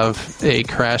have a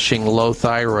crashing low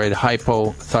thyroid,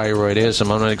 hypothyroidism. I'm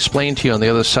going to explain to you on the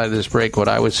other side of this break what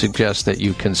I would suggest that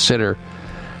you consider.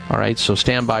 All right, so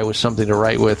stand by with something to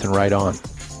write with and write on.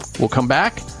 We'll come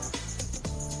back.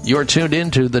 You're tuned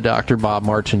into the Dr. Bob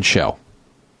Martin Show.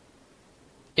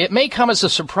 It may come as a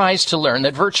surprise to learn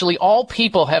that virtually all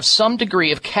people have some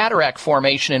degree of cataract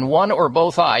formation in one or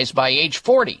both eyes by age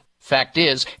 40. Fact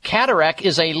is, cataract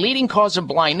is a leading cause of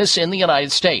blindness in the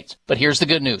United States. But here's the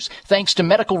good news. Thanks to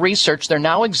medical research, there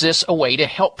now exists a way to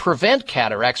help prevent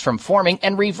cataracts from forming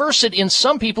and reverse it in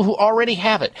some people who already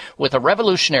have it with a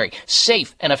revolutionary,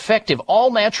 safe, and effective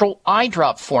all-natural eye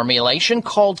drop formulation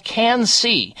called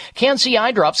Can-C. Can-C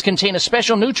eye drops contain a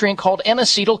special nutrient called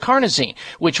N-acetylcarnosine,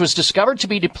 which was discovered to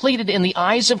be depleted in the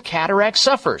eyes of cataract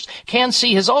sufferers.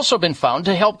 Can-C has also been found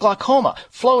to help glaucoma,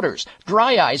 floaters,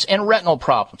 dry eyes, and retinal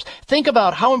problems. Think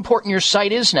about how important your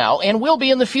sight is now and will be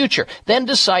in the future. Then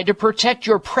decide to protect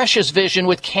your precious vision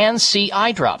with Can-C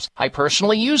eye drops. I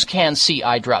personally use Can-C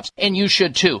eye drops, and you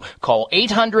should too. Call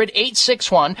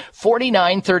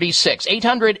 800-861-4936.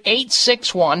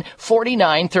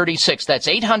 800-861-4936. That's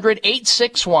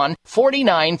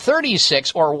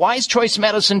 800-861-4936 or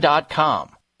wisechoicemedicine.com.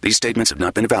 These statements have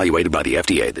not been evaluated by the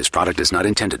FDA. This product is not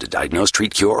intended to diagnose,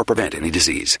 treat, cure, or prevent any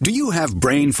disease. Do you have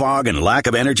brain fog and lack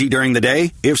of energy during the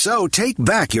day? If so, take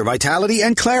back your vitality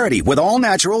and clarity with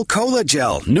all-natural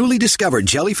Cola-Gel, newly discovered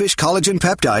jellyfish collagen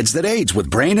peptides that aids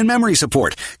with brain and memory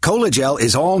support. Cola-Gel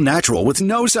is all-natural with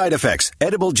no side effects.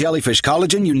 Edible jellyfish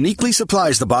collagen uniquely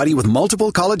supplies the body with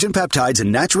multiple collagen peptides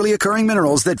and naturally occurring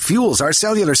minerals that fuels our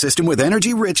cellular system with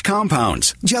energy-rich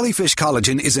compounds. Jellyfish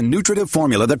collagen is a nutritive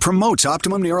formula that promotes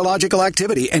optimum neurological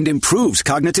activity and improves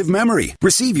cognitive memory.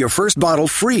 Receive your first bottle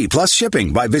free plus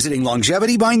shipping by visiting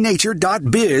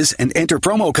longevitybynature.biz and enter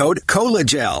promo code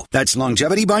COLAGEL. That's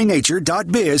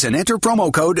longevitybynature.biz and enter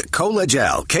promo code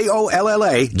COLAGEL.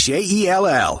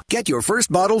 KOLLAGEL. Get your first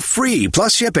bottle free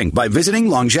plus shipping by visiting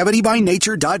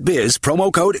longevitybynature.biz,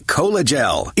 promo code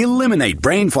COLAGEL. Eliminate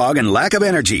brain fog and lack of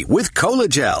energy with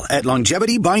Cola-Gel at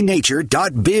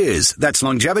longevitybynature.biz. That's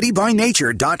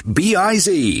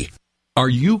longevitybynature.biz. Are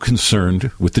you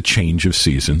concerned with the change of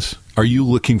seasons? Are you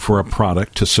looking for a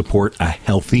product to support a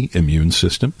healthy immune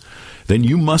system? Then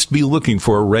you must be looking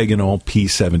for Oreganol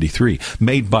P73,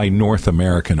 made by North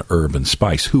American Herb &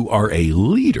 Spice, who are a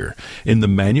leader in the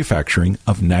manufacturing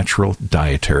of natural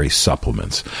dietary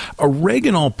supplements.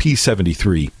 Oreganol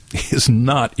P73 is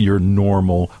not your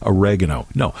normal oregano.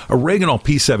 No, Oreganol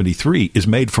P73 is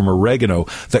made from oregano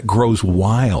that grows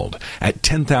wild at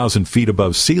 10,000 feet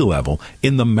above sea level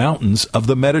in the mountains of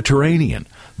the Mediterranean.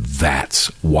 That's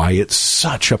why it's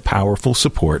such a powerful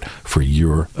support for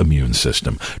your immune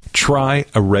system. Try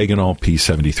Oreganol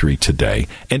P73 today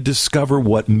and discover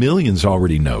what millions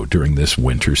already know during this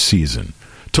winter season.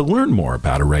 To learn more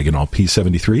about Oreganol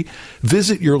P73,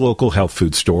 visit your local health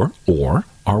food store or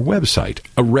our website,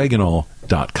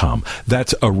 oreganol.com.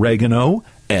 That's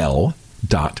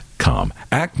oregano.com.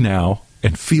 Act now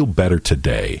and feel better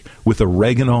today with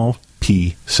Oreganol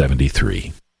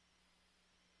P73.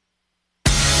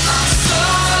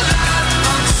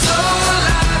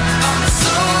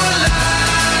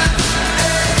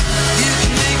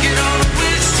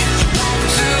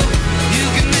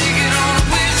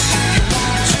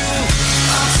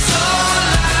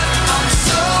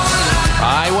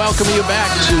 Welcome you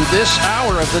back to this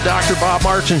hour of the Dr. Bob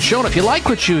Martin Show. And if you like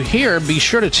what you hear, be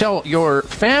sure to tell your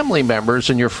family members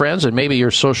and your friends and maybe your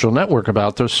social network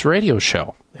about this radio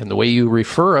show and the way you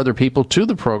refer other people to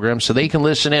the program so they can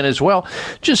listen in as well.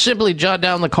 Just simply jot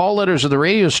down the call letters of the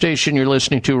radio station you're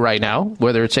listening to right now,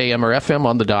 whether it's AM or FM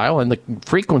on the dial and the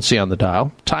frequency on the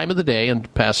dial, time of the day,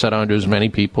 and pass that on to as many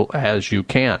people as you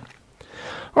can.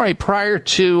 All right, prior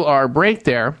to our break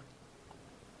there,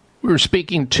 we were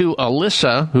speaking to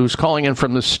Alyssa, who's calling in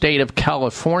from the state of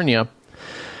California,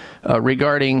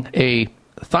 regarding a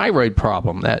thyroid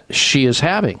problem that she is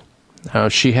having.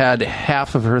 She had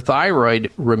half of her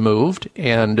thyroid removed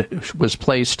and was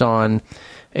placed on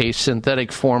a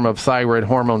synthetic form of thyroid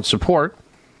hormone support.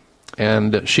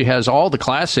 And she has all the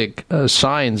classic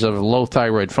signs of low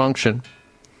thyroid function: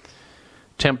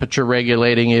 temperature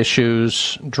regulating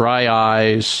issues, dry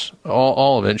eyes,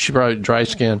 all of it. She brought dry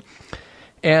skin.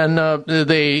 And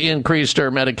they increased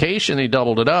her medication. They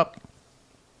doubled it up.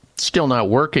 Still not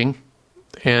working.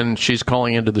 And she's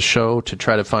calling into the show to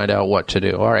try to find out what to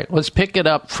do. All right, let's pick it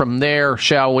up from there,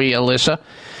 shall we, Alyssa?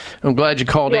 I'm glad you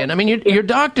called in. I mean, your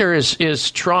doctor is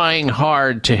trying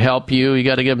hard to help you. You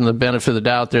got to give them the benefit of the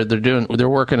doubt. They're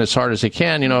working as hard as they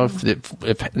can. You know,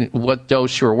 if what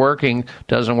dose you're working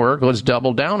doesn't work, let's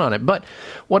double down on it. But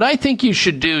what I think you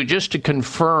should do, just to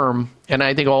confirm, and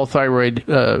I think all thyroid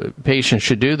patients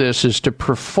should do this, is to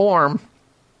perform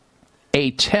a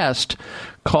test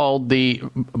called the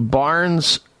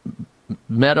Barnes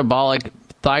Metabolic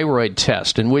Thyroid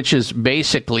Test, and which is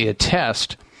basically a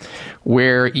test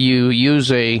where you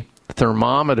use a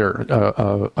thermometer,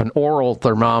 an oral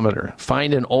thermometer.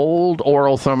 Find an old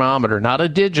oral thermometer, not a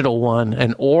digital one,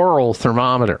 an oral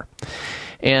thermometer.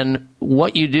 And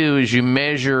what you do is you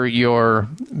measure your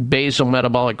basal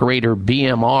metabolic rate, or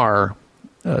BMR.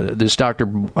 This Dr.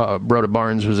 Broda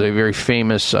Barnes was a very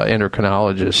famous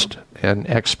endocrinologist and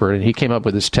expert, and he came up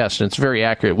with this test, and it's very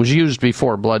accurate. It was used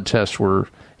before blood tests were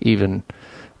even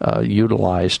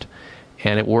utilized.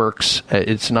 And it works.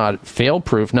 It's not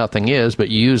fail-proof, nothing is, but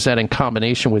you use that in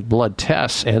combination with blood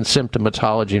tests and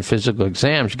symptomatology and physical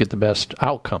exams, you get the best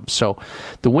outcomes. So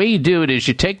the way you do it is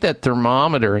you take that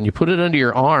thermometer and you put it under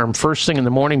your arm first thing in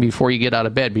the morning before you get out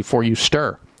of bed, before you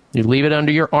stir. You leave it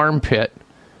under your armpit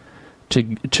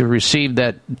to receive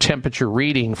that temperature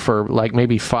reading for like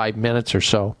maybe 5 minutes or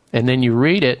so. And then you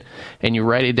read it and you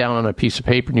write it down on a piece of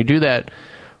paper, and you do that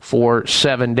for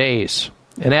 7 days.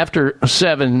 And after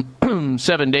seven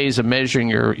days of measuring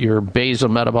your basal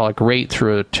metabolic rate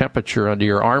through a temperature under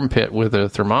your armpit with a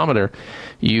thermometer,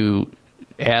 you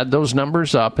add those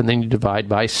numbers up, and then you divide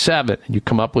by 7, and you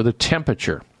come up with a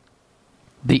temperature,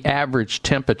 the average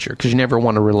temperature, because you never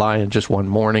want to rely on just one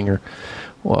morning or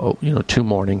 2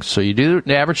 mornings. So you do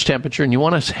the average temperature, and you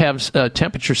want to have a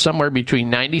temperature somewhere between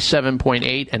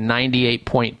 97.8 and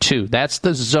 98.2. That's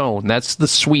the zone. That's the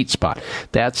sweet spot.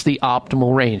 That's the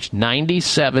optimal range,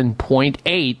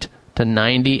 97.8 to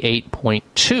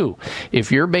 98.2.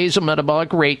 If your basal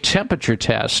metabolic rate temperature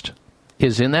test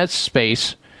is in that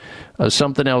space,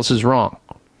 something else is wrong.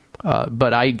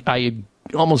 But I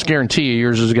almost guarantee you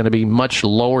yours is going to be much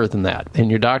lower than that, and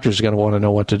your doctor's going to want to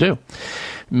know what to do.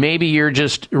 Maybe you're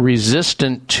just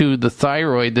resistant to the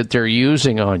thyroid that they're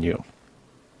using on you.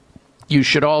 You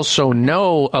should also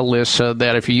know, Alyssa,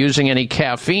 that if you're using any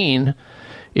caffeine,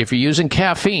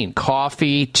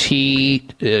 coffee, tea,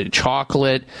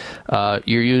 chocolate,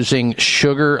 you're using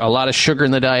sugar, a lot of sugar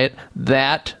in the diet,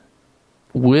 that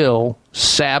will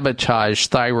sabotage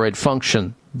thyroid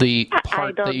function, the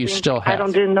part that you still have. I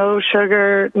don't do no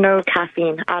sugar, no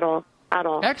caffeine at all.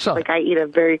 Excellent. Like, I eat a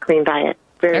very clean diet.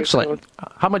 Excellent. Clean.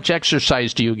 How much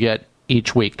exercise do you get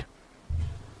each week?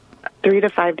 3 to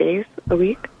 5 days a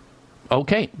week.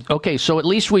 Okay, so at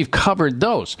least we've covered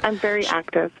those. I'm very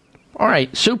active. All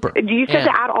right, super. Do you say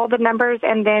to add all the numbers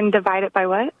and then divide it by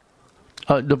what?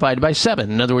 Divided by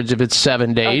 7. In other words, if it's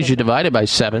 7 days, you divide it by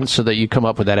 7 so that you come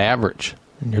up with that average.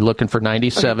 And you're looking for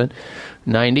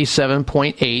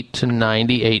 97.8 to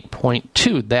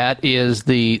 98.2. That is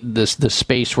the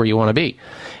space where you want to be.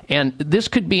 And this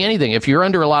could be anything. If you're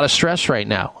under a lot of stress right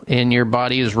now and your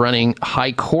body is running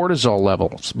high cortisol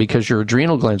levels because your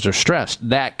adrenal glands are stressed,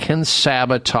 that can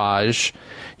sabotage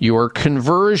your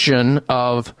conversion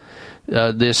of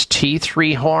this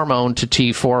T3 hormone to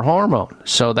T4 hormone.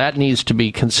 So that needs to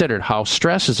be considered, how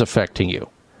stress is affecting you.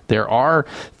 There are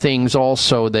things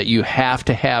also that you have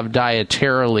to have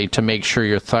dietarily to make sure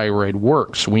your thyroid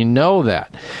works. We know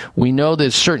that. We know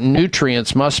that certain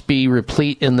nutrients must be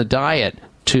replete in the diet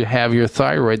to have your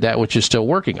thyroid, that which is still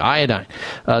working. Iodine,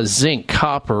 zinc,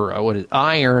 copper,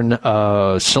 iron,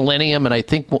 selenium, and I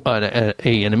think an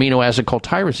amino acid called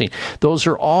tyrosine. Those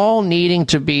are all needing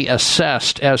to be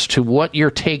assessed as to what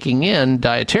you're taking in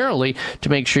dietarily to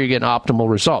make sure you get optimal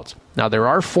results. Now, there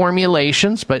are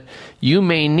formulations, but you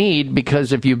may need,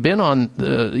 because if you've been on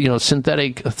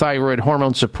synthetic thyroid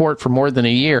hormone support for more than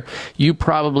a year, you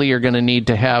probably are going to need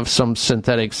to have some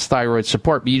synthetic thyroid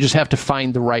support, but you just have to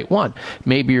find the right one.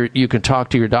 Maybe you can talk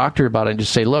to your doctor about it and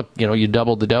just say, look, you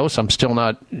doubled the dose. I'm still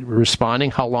not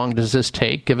responding. How long does this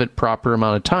take? Give it proper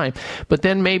amount of time. But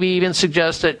then maybe even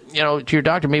suggest that, to your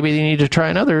doctor, maybe they need to try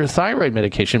another thyroid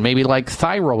medication, maybe like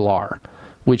Thyrolar,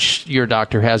 which your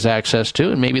doctor has access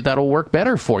to, and maybe that'll work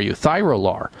better for you,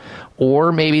 Thyrolar.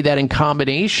 Or maybe that in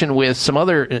combination with some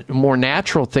other more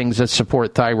natural things that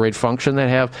support thyroid function that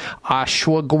have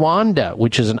ashwagandha,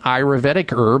 which is an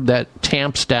Ayurvedic herb that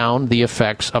tamps down the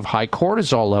effects of high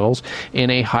cortisol levels in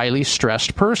a highly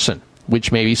stressed person,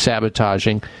 which may be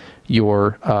sabotaging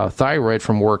your thyroid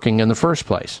from working in the first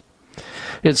place.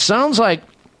 It sounds like,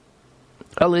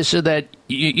 Alyssa, that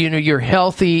you're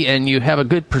healthy and you have a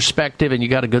good perspective and you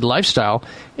got a good lifestyle,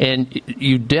 and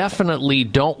you definitely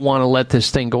don't want to let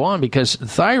this thing go on, because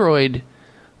thyroid,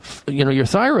 your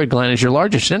thyroid gland is your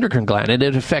largest endocrine gland, and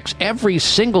it affects every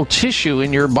single tissue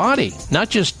in your body. Not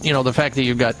just, the fact that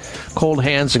you've got cold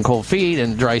hands and cold feet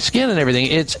and dry skin and everything.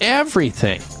 It's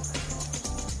everything.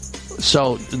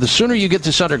 So the sooner you get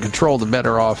this under control, the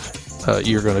better off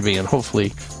you're going to be, and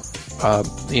hopefully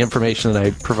the information that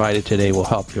I provided today will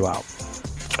help you out.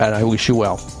 And I wish you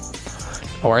well.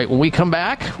 All right, when we come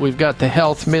back, we've got the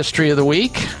health mystery of the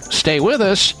week. Stay with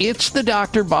us. It's the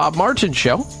Dr. Bob Martin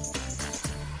Show.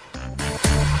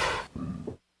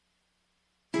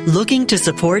 Looking to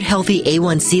support healthy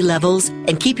A1C levels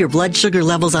and keep your blood sugar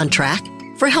levels on track?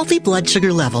 For healthy blood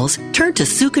sugar levels, turn to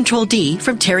Sucontrol D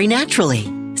from Terry Naturally.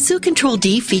 Sucontrol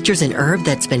D features an herb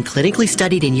that's been clinically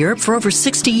studied in Europe for over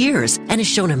 60 years and has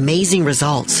shown amazing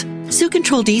results.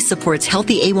 Sucontrol D supports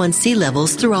healthy A1C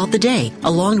levels throughout the day,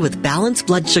 along with balanced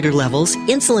blood sugar levels,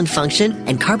 insulin function,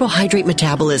 and carbohydrate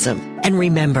metabolism. And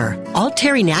remember, all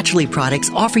Terry Naturally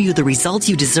products offer you the results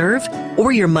you deserve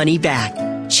or your money back.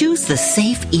 Choose the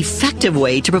safe, effective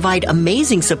way to provide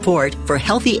amazing support for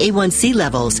healthy A1C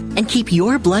levels and keep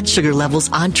your blood sugar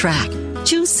levels on track.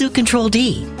 Choose Sucontrol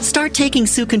D. Start taking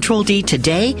Sucontrol D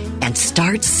today and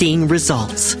start seeing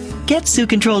results. Get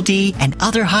Sucontrol D and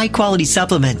other high-quality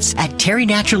supplements at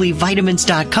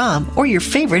TerryNaturallyVitamins.com or your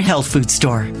favorite health food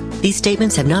store. These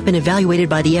statements have not been evaluated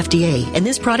by the FDA, and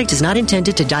this product is not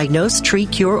intended to diagnose,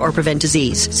 treat, cure, or prevent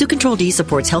disease. Sucontrol D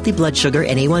supports healthy blood sugar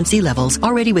and A1C levels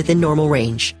already within normal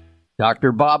range.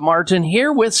 Dr. Bob Martin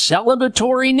here with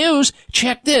celebratory news.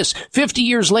 Check this. 50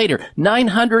 years later,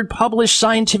 900 published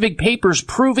scientific papers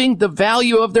proving the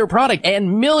value of their product,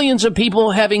 and millions of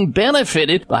people having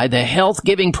benefited by the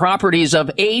health-giving properties of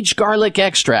aged garlic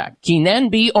extract.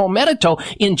 Kinenbi Omerito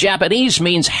in Japanese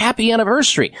means happy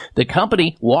anniversary. The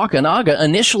company Wakanaga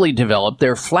initially developed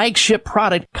their flagship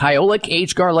product, Kyolic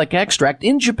aged garlic extract,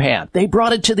 in Japan. They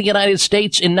brought it to the United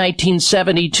States in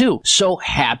 1972. So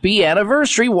happy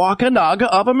anniversary, Wakanaga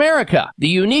of America. The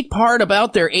unique part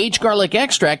about their aged garlic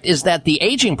extract is that the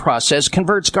aging process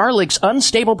converts garlic's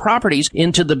unstable properties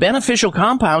into the beneficial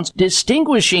compounds,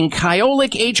 distinguishing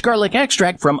Kyolic aged garlic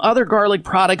extract from other garlic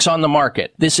products on the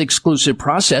market. This exclusive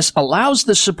process allows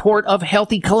the support of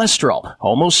healthy cholesterol,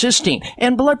 homocysteine,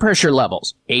 and blood pressure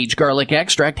levels. Aged garlic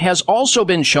extract has also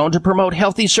been shown to promote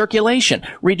healthy circulation,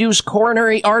 reduce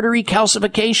coronary artery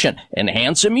calcification,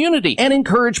 enhance immunity, and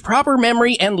encourage proper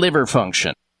memory and liver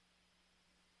function.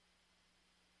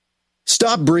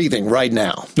 Stop breathing right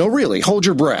now. No, really, hold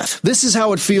your breath. This is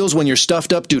how it feels when you're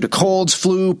stuffed up due to colds,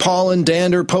 flu, pollen,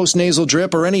 dander, postnasal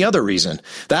drip, or any other reason.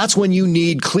 That's when you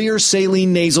need Clear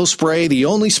Saline Nasal Spray, the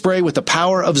only spray with the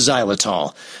power of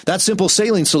xylitol. That simple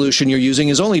saline solution you're using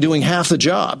is only doing half the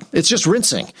job. It's just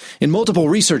rinsing. In multiple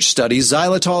research studies,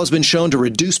 xylitol has been shown to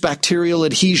reduce bacterial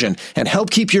adhesion and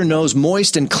help keep your nose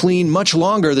moist and clean much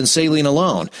longer than saline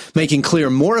alone, making Clear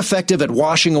more effective at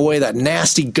washing away that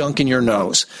nasty gunk in your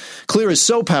nose. Clear is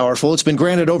so powerful, it's been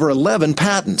granted over 11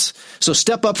 patents. So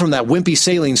step up from that wimpy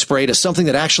saline spray to something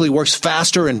that actually works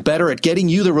faster and better at getting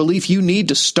you the relief you need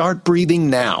to start breathing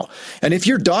now. And if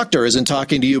your doctor isn't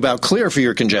talking to you about Clear for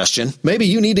your congestion, maybe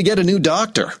you need to get a new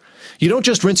doctor. You don't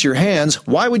just rinse your hands.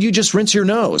 Why would you just rinse your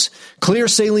nose? Clear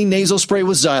Saline Nasal Spray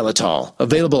with xylitol.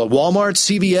 Available at Walmart,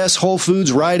 CVS, Whole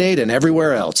Foods, Rite Aid, and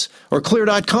everywhere else. Or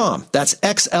Clear.com. That's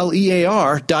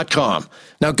XLEAR.com.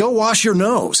 Now go wash your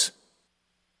nose.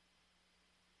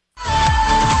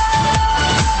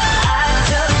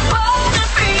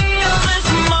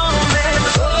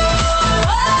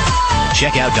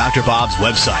 Check out Dr. Bob's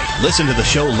website. Listen to the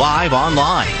show live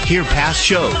online. Hear past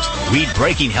shows. Read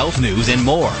breaking health news and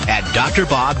more at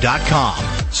drbob.com.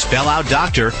 Spell out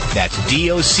doctor, that's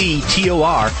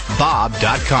DOCTOR,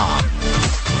 Bob.com.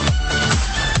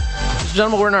 Ladies and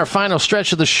gentlemen, we're in our final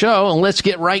stretch of the show, and let's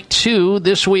get right to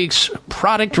this week's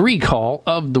product recall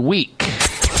of the week.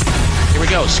 Here we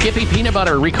go. Skippy peanut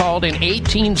butter recalled in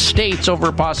 18 states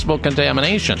over possible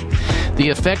contamination. The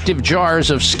effective jars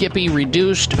of Skippy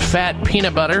reduced fat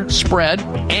peanut butter spread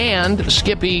and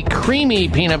Skippy creamy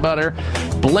peanut butter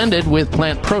blended with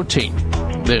plant protein.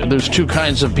 There's two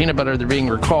kinds of peanut butter that are being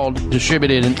recalled,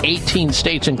 distributed in 18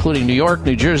 states, including New York,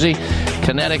 New Jersey,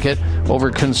 Connecticut, over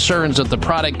concerns that the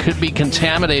product could be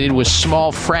contaminated with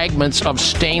small fragments of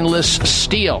stainless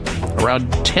steel.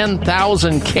 Around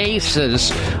 10,000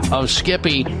 cases of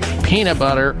Skippy peanut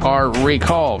butter are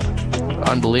recalled.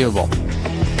 Unbelievable.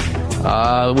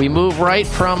 We move right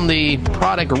from the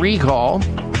product recall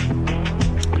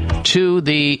to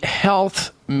the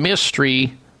health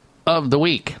mystery of the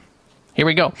week. Here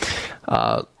we go.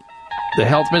 The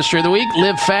health mystery of the week: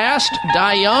 live fast,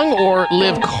 die young, or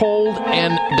live cold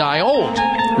and die old.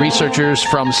 Researchers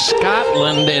from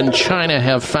Scotland and China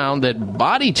have found that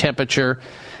body temperature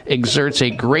exerts a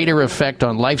greater effect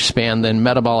on lifespan than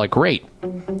metabolic rate.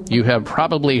 You have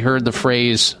probably heard the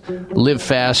phrase live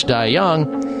fast, die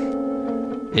young.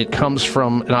 It comes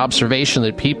from an observation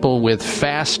that people with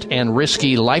fast and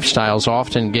risky lifestyles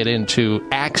often get into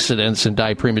accidents and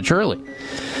die prematurely.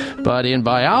 But in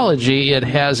biology, it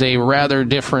has a rather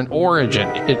different origin.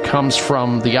 It comes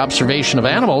from the observation of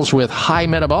animals with high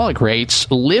metabolic rates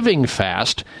living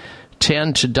fast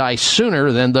tend to die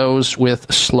sooner than those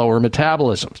with slower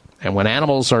metabolisms. And when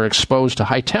animals are exposed to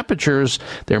high temperatures,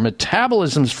 their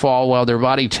metabolisms fall while their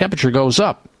body temperature goes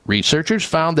up. Researchers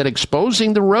found that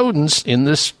exposing the rodents in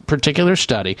this particular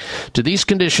study to these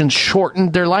conditions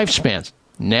shortened their lifespans.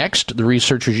 Next, the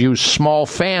researchers used small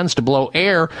fans to blow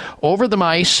air over the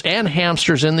mice and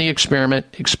hamsters in the experiment,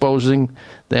 exposing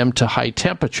them to high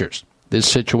temperatures. This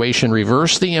situation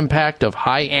reversed the impact of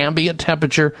high ambient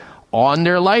temperature on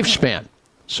their lifespan.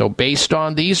 So based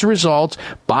on these results,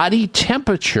 body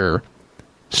temperature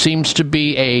seems to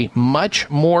be a much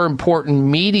more important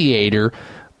mediator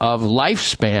of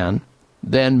lifespan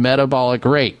than metabolic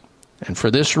rate. And for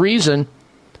this reason,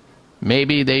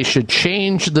 maybe they should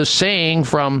change the saying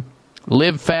from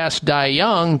live fast, die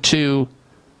young to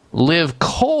live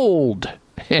cold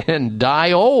and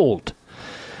die old.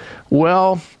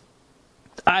 Well,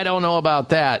 I don't know about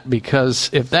that,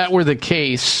 because if that were the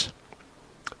case,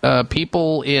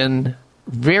 people in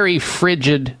very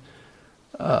frigid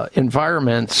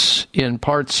environments in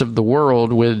parts of the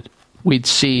world we'd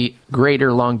see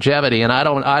greater longevity. And I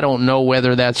don't know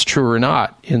whether that's true or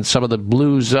not. In some of the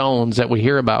blue zones that we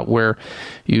hear about, where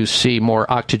you see more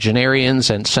octogenarians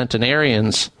and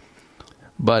centenarians,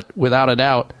 but without a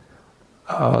doubt,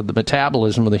 the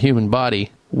metabolism of the human body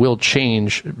will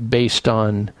change based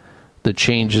on the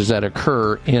changes that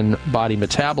occur in body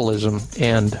metabolism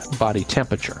and body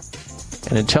temperature.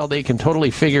 And until they can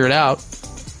totally figure it out,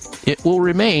 it will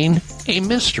remain a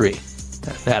mystery.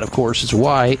 That, of course, is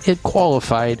why it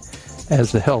qualified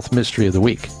as the health mystery of the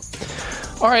week.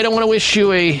 All right, I want to wish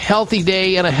you a healthy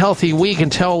day and a healthy week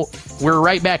until we're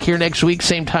right back here next week,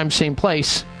 same time, same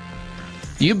place.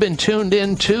 You've been tuned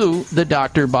in to the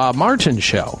Dr. Bob Martin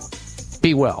Show.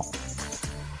 Be well.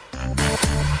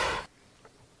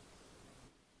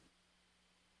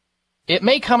 It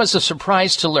may come as a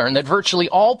surprise to learn that virtually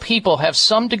all people have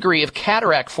some degree of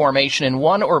cataract formation in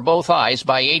one or both eyes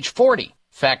by age 40.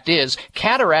 Fact is,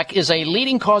 cataract is a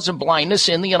leading cause of blindness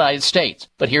in the United States.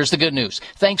 But here's the good news.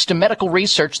 Thanks to medical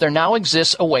research, there now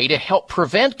exists a way to help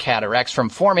prevent cataracts from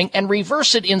forming and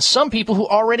reverse it in some people who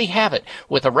already have it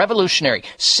with a revolutionary,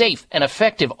 safe, and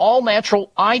effective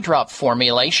all-natural eye drop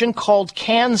formulation called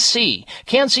Can-C.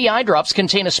 Can-C eye drops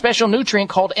contain a special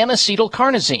nutrient called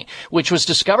N-acetylcarnosine, which was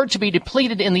discovered to be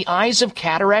depleted in the eyes of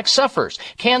cataract sufferers.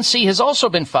 Can-C has also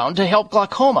been found to help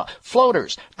glaucoma,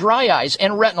 floaters, dry eyes,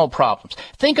 and retinal problems.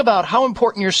 Think about how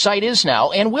important your sight is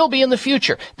now and will be in the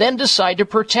future. Then decide to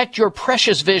protect your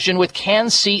precious vision with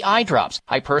Can-C eye drops.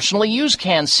 I personally use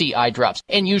Can-C eye drops,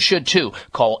 and you should too.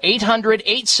 Call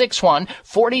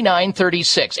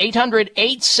 800-861-4936.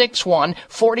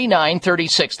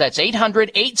 800-861-4936. That's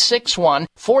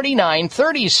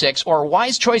 800-861-4936 or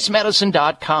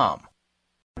wisechoicemedicine.com.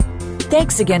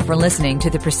 Thanks again for listening to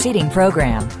the preceding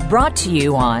program, brought to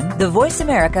you on the Voice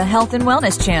America Health and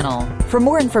Wellness Channel. For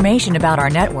more information about our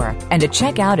network and to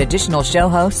check out additional show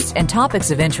hosts and topics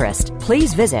of interest,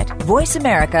 please visit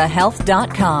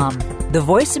voiceamericahealth.com. The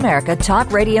Voice America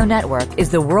Talk Radio Network is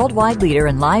the worldwide leader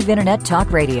in live Internet talk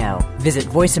radio. Visit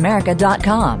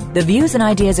voiceamerica.com. The views and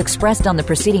ideas expressed on the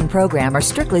preceding program are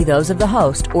strictly those of the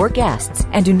host or guests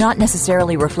and do not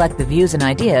necessarily reflect the views and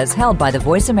ideas held by the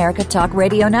Voice America Talk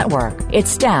Radio Network, its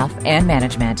staff, and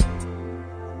management.